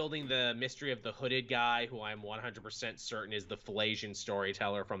 They keep building the mystery of the hooded guy, who I'm 100% certain is the Falasian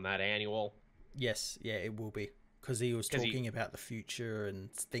storyteller from that annual. Yes, yeah, it will be. Because he was talking about the future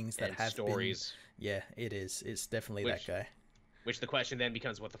and things that have stories. Yeah, it is. It's definitely that guy. Which the question then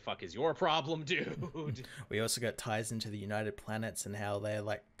becomes, what the fuck is your problem, dude? We also got ties into the United Planets and how they're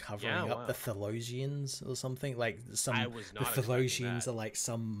like covering up the Thelosians or something. Like the Thelosians are like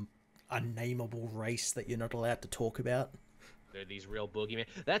some unnameable race that you're not allowed to talk about. They're these real boogeymen.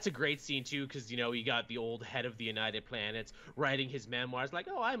 That's a great scene too, because you got the old head of the United Planets writing his memoirs, like,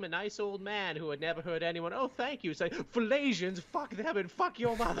 "Oh, I'm a nice old man who had never hurt anyone. Oh, thank you." It's like, "Falasians, fuck them and fuck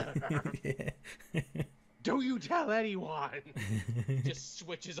your mother." Don't you tell anyone. Just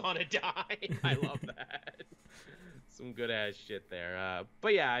switches on a dime. I love that. Some good ass shit there.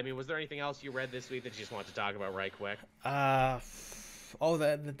 But yeah, I mean, was there anything else you read this week that you just want to talk about right quick? That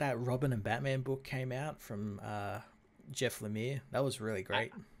Robin and Batman book came out from Jeff Lemire. That was really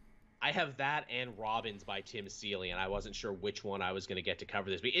great. I have that and Robins by Tim Seeley, and I wasn't sure which one I was going to get to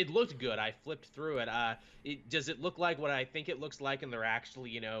cover this week. It looked good. I flipped through it. Does it look like what I think it looks like, and they're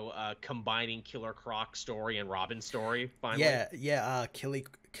actually, combining Killer Croc story and Robin story, finally? Yeah.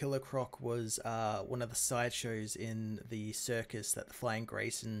 Killer Croc was one of the sideshows in the circus that the Flying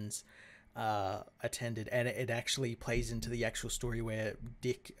Graysons attended, and it actually plays into the actual story where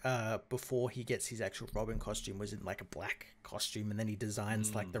Dick, before he gets his actual Robin costume, was in like a black costume, and then he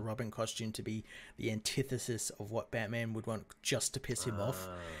designs like the Robin costume to be the antithesis of what Batman would want, just to piss him off.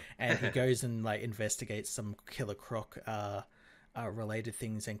 And he goes and like investigates some Killer Croc related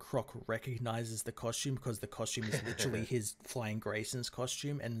things, and Croc recognizes the costume because the costume is literally his Flying Grayson's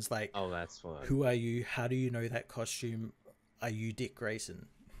costume, and is like, "Oh, that's fun. Who are you? How do you know that costume? Are you Dick Grayson?"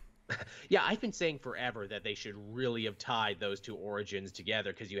 Yeah, I've been saying forever that they should really have tied those two origins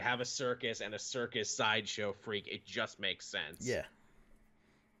together, because you have a circus and a circus sideshow freak. It just makes sense. Yeah.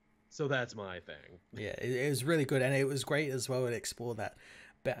 So that's my thing. Yeah, it was really good, and it was great as well to explore that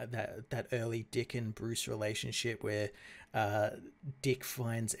early Dick and Bruce relationship where Dick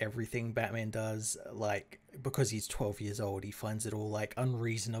finds everything Batman does, like, because he's 12 years old, he finds it all like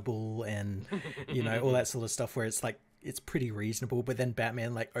unreasonable and all that sort of stuff, where it's like, it's pretty reasonable, but then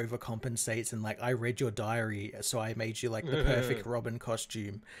Batman like overcompensates and like, I read your diary, so I made you like the perfect Robin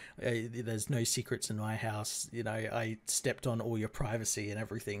costume. There's no secrets in my house. I stepped on all your privacy and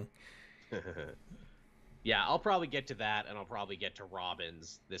everything. Yeah, I'll probably get to that, and I'll probably get to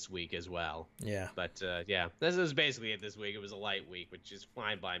Robins this week as well. Yeah. But yeah, this is basically it this week. It was a light week, which is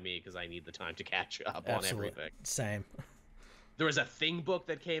fine by me because I need the time to catch up on everything. Same. There was a Thing book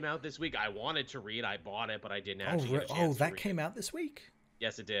that came out this week. I wanted to read. I bought it, but I didn't actually get a chance to read that came out this week?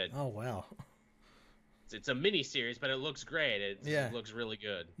 Yes, it did. Oh, wow. It's a mini series, but it looks great. It looks really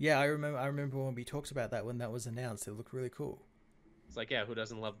good. Yeah, I remember when we talked about that when that was announced. It looked really cool. It's like, yeah, who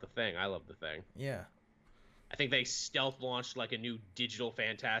doesn't love the Thing? I love the Thing. Yeah. I think they stealth launched like a new digital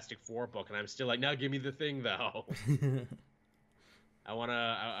Fantastic Four book, and I'm still like, now give me the Thing though. I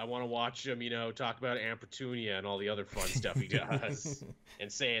wanna watch him, talk about Aunt Petunia and all the other fun stuff he does,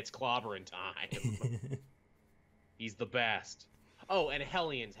 and say it's clobbering time. He's the best. Oh, and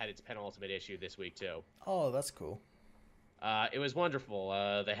Hellions had its penultimate issue this week too. Oh, that's cool. It was wonderful.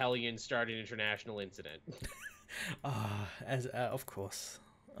 The Hellions started an international incident. Of course.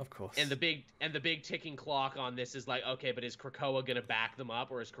 And the big ticking clock on this is like, okay, but is Krakoa gonna back them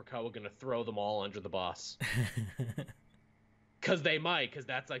up, or is Krakoa gonna throw them all under the bus? Because they might, because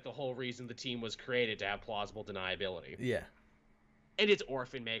that's like the whole reason the team was created, to have plausible deniability. Yeah. And it's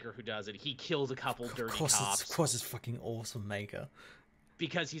Orphan Maker who does it. He kills a couple dirty cops. Of course it's fucking Awesome Maker.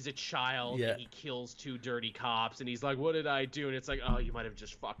 Because he's a child, and he kills two dirty cops, and he's like, what did I do? And it's like, oh, you might have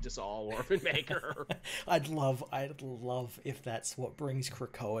just fucked us all, Orphan Maker. I'd love if that's what brings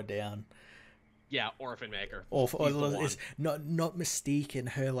Krakoa down. Yeah, Orphan Maker. It's not Mystique in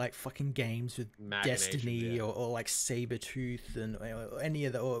her like fucking games with Destiny or like Sabretooth and any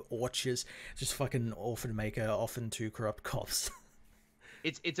of the Orchards. Just fucking Orphan Maker, often two corrupt cops.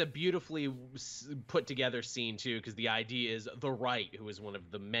 It's a beautifully put together scene too, because the idea is the Right, who is one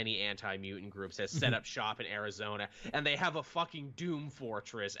of the many anti-mutant groups, has set up shop in Arizona, and they have a fucking Doom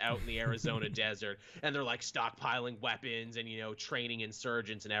fortress out in the Arizona desert, and they're like stockpiling weapons and training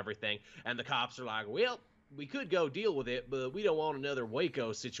insurgents and everything, and the cops are like, well, we could go deal with it, but we don't want another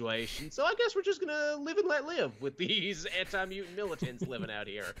Waco situation, so I guess we're just gonna live and let live with these anti-mutant militants living out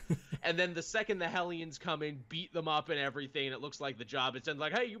here. And then the second the Hellions come in, beat them up and everything, and it looks like the job is done.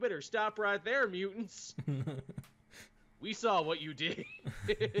 Like, hey, you better stop right there, mutants. We saw what you did.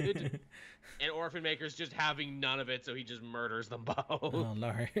 And Orphan Maker's just having none of it, so he just murders them both. Oh,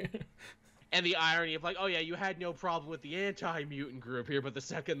 no. And the irony of like, oh yeah, you had no problem with the anti-mutant group here, but the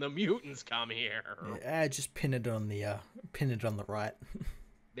second the mutants come here. Yeah, just pin it on the right.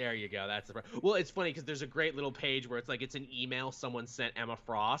 There you go. That's the. Well, it's funny because there's a great little page where it's like it's an email someone sent Emma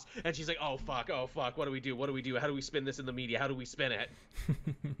Frost, and she's like, "Oh fuck, what do we do? What do we do? How do we spin this in the media? How do we spin it?"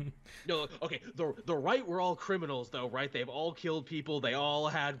 No, okay. The Right were all criminals, though, right? They've all killed people. They all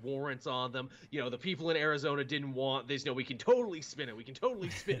had warrants on them. The people in Arizona didn't want this. No, we can totally spin it. We can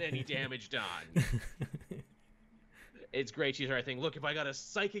totally spin any damage done. It's great. She's right. Look, if I gotta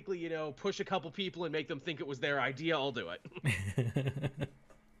psychically, push a couple people and make them think it was their idea, I'll do it.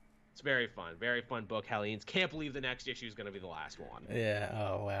 It's very fun. Very fun book, Hellenes. Can't believe the next issue is going to be the last one. Yeah.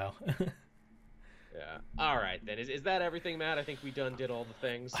 Oh, wow. Yeah. All right, then. Is that everything, Matt? I think we did all the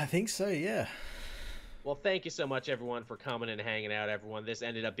things. I think so, yeah. Well, thank you so much, everyone, for coming and hanging out, everyone. This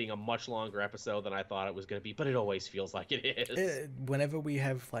ended up being a much longer episode than I thought it was going to be, but it always feels like it is. Whenever we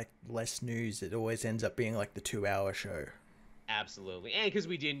have, like, less news, it always ends up being, like, the 2-hour show. Absolutely. And because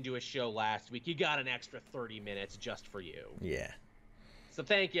we didn't do a show last week, you got an extra 30 minutes just for you. Yeah. So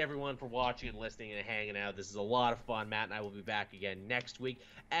thank you, everyone, for watching and listening and hanging out. This is a lot of fun. Matt and I will be back again next week.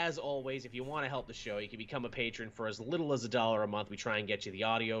 As always, if you want to help the show, you can become a patron for as little as $1 a month. We try and get you the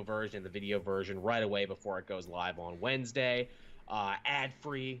audio version and the video version right away before it goes live on Wednesday.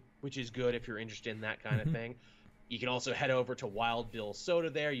 Ad-free, which is good if you're interested in that kind of thing. You can also head over to Wild Bill Soda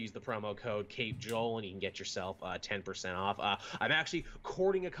there. Use the promo code CapeJoel, and you can get yourself 10% off. I'm actually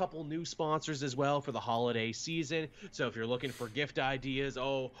courting a couple new sponsors as well for the holiday season. So if you're looking for gift ideas,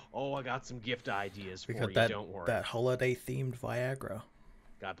 I got some gift ideas for you. Don't worry. That holiday-themed Viagra.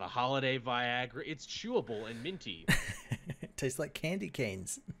 Got the holiday Viagra. It's chewable and minty. It tastes like candy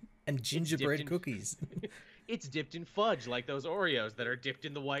canes and gingerbread cookies. It's dipped in fudge, like those Oreos that are dipped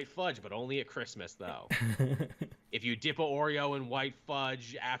in the white fudge, but only at Christmas, though. If you dip an Oreo in white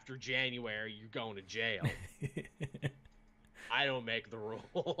fudge after January, you're going to jail. I don't make the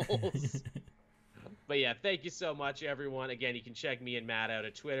rules. But yeah, thank you so much, everyone. Again, you can check me and Matt out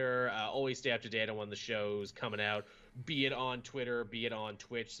at Twitter. Always stay up to date on when the show's coming out, be it on Twitter, be it on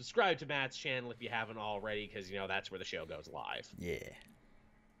Twitch. Subscribe to Matt's channel if you haven't already, because, that's where the show goes live. Yeah.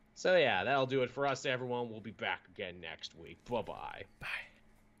 So yeah, that'll do it for us, everyone. We'll be back again next week. Bye-bye. Bye.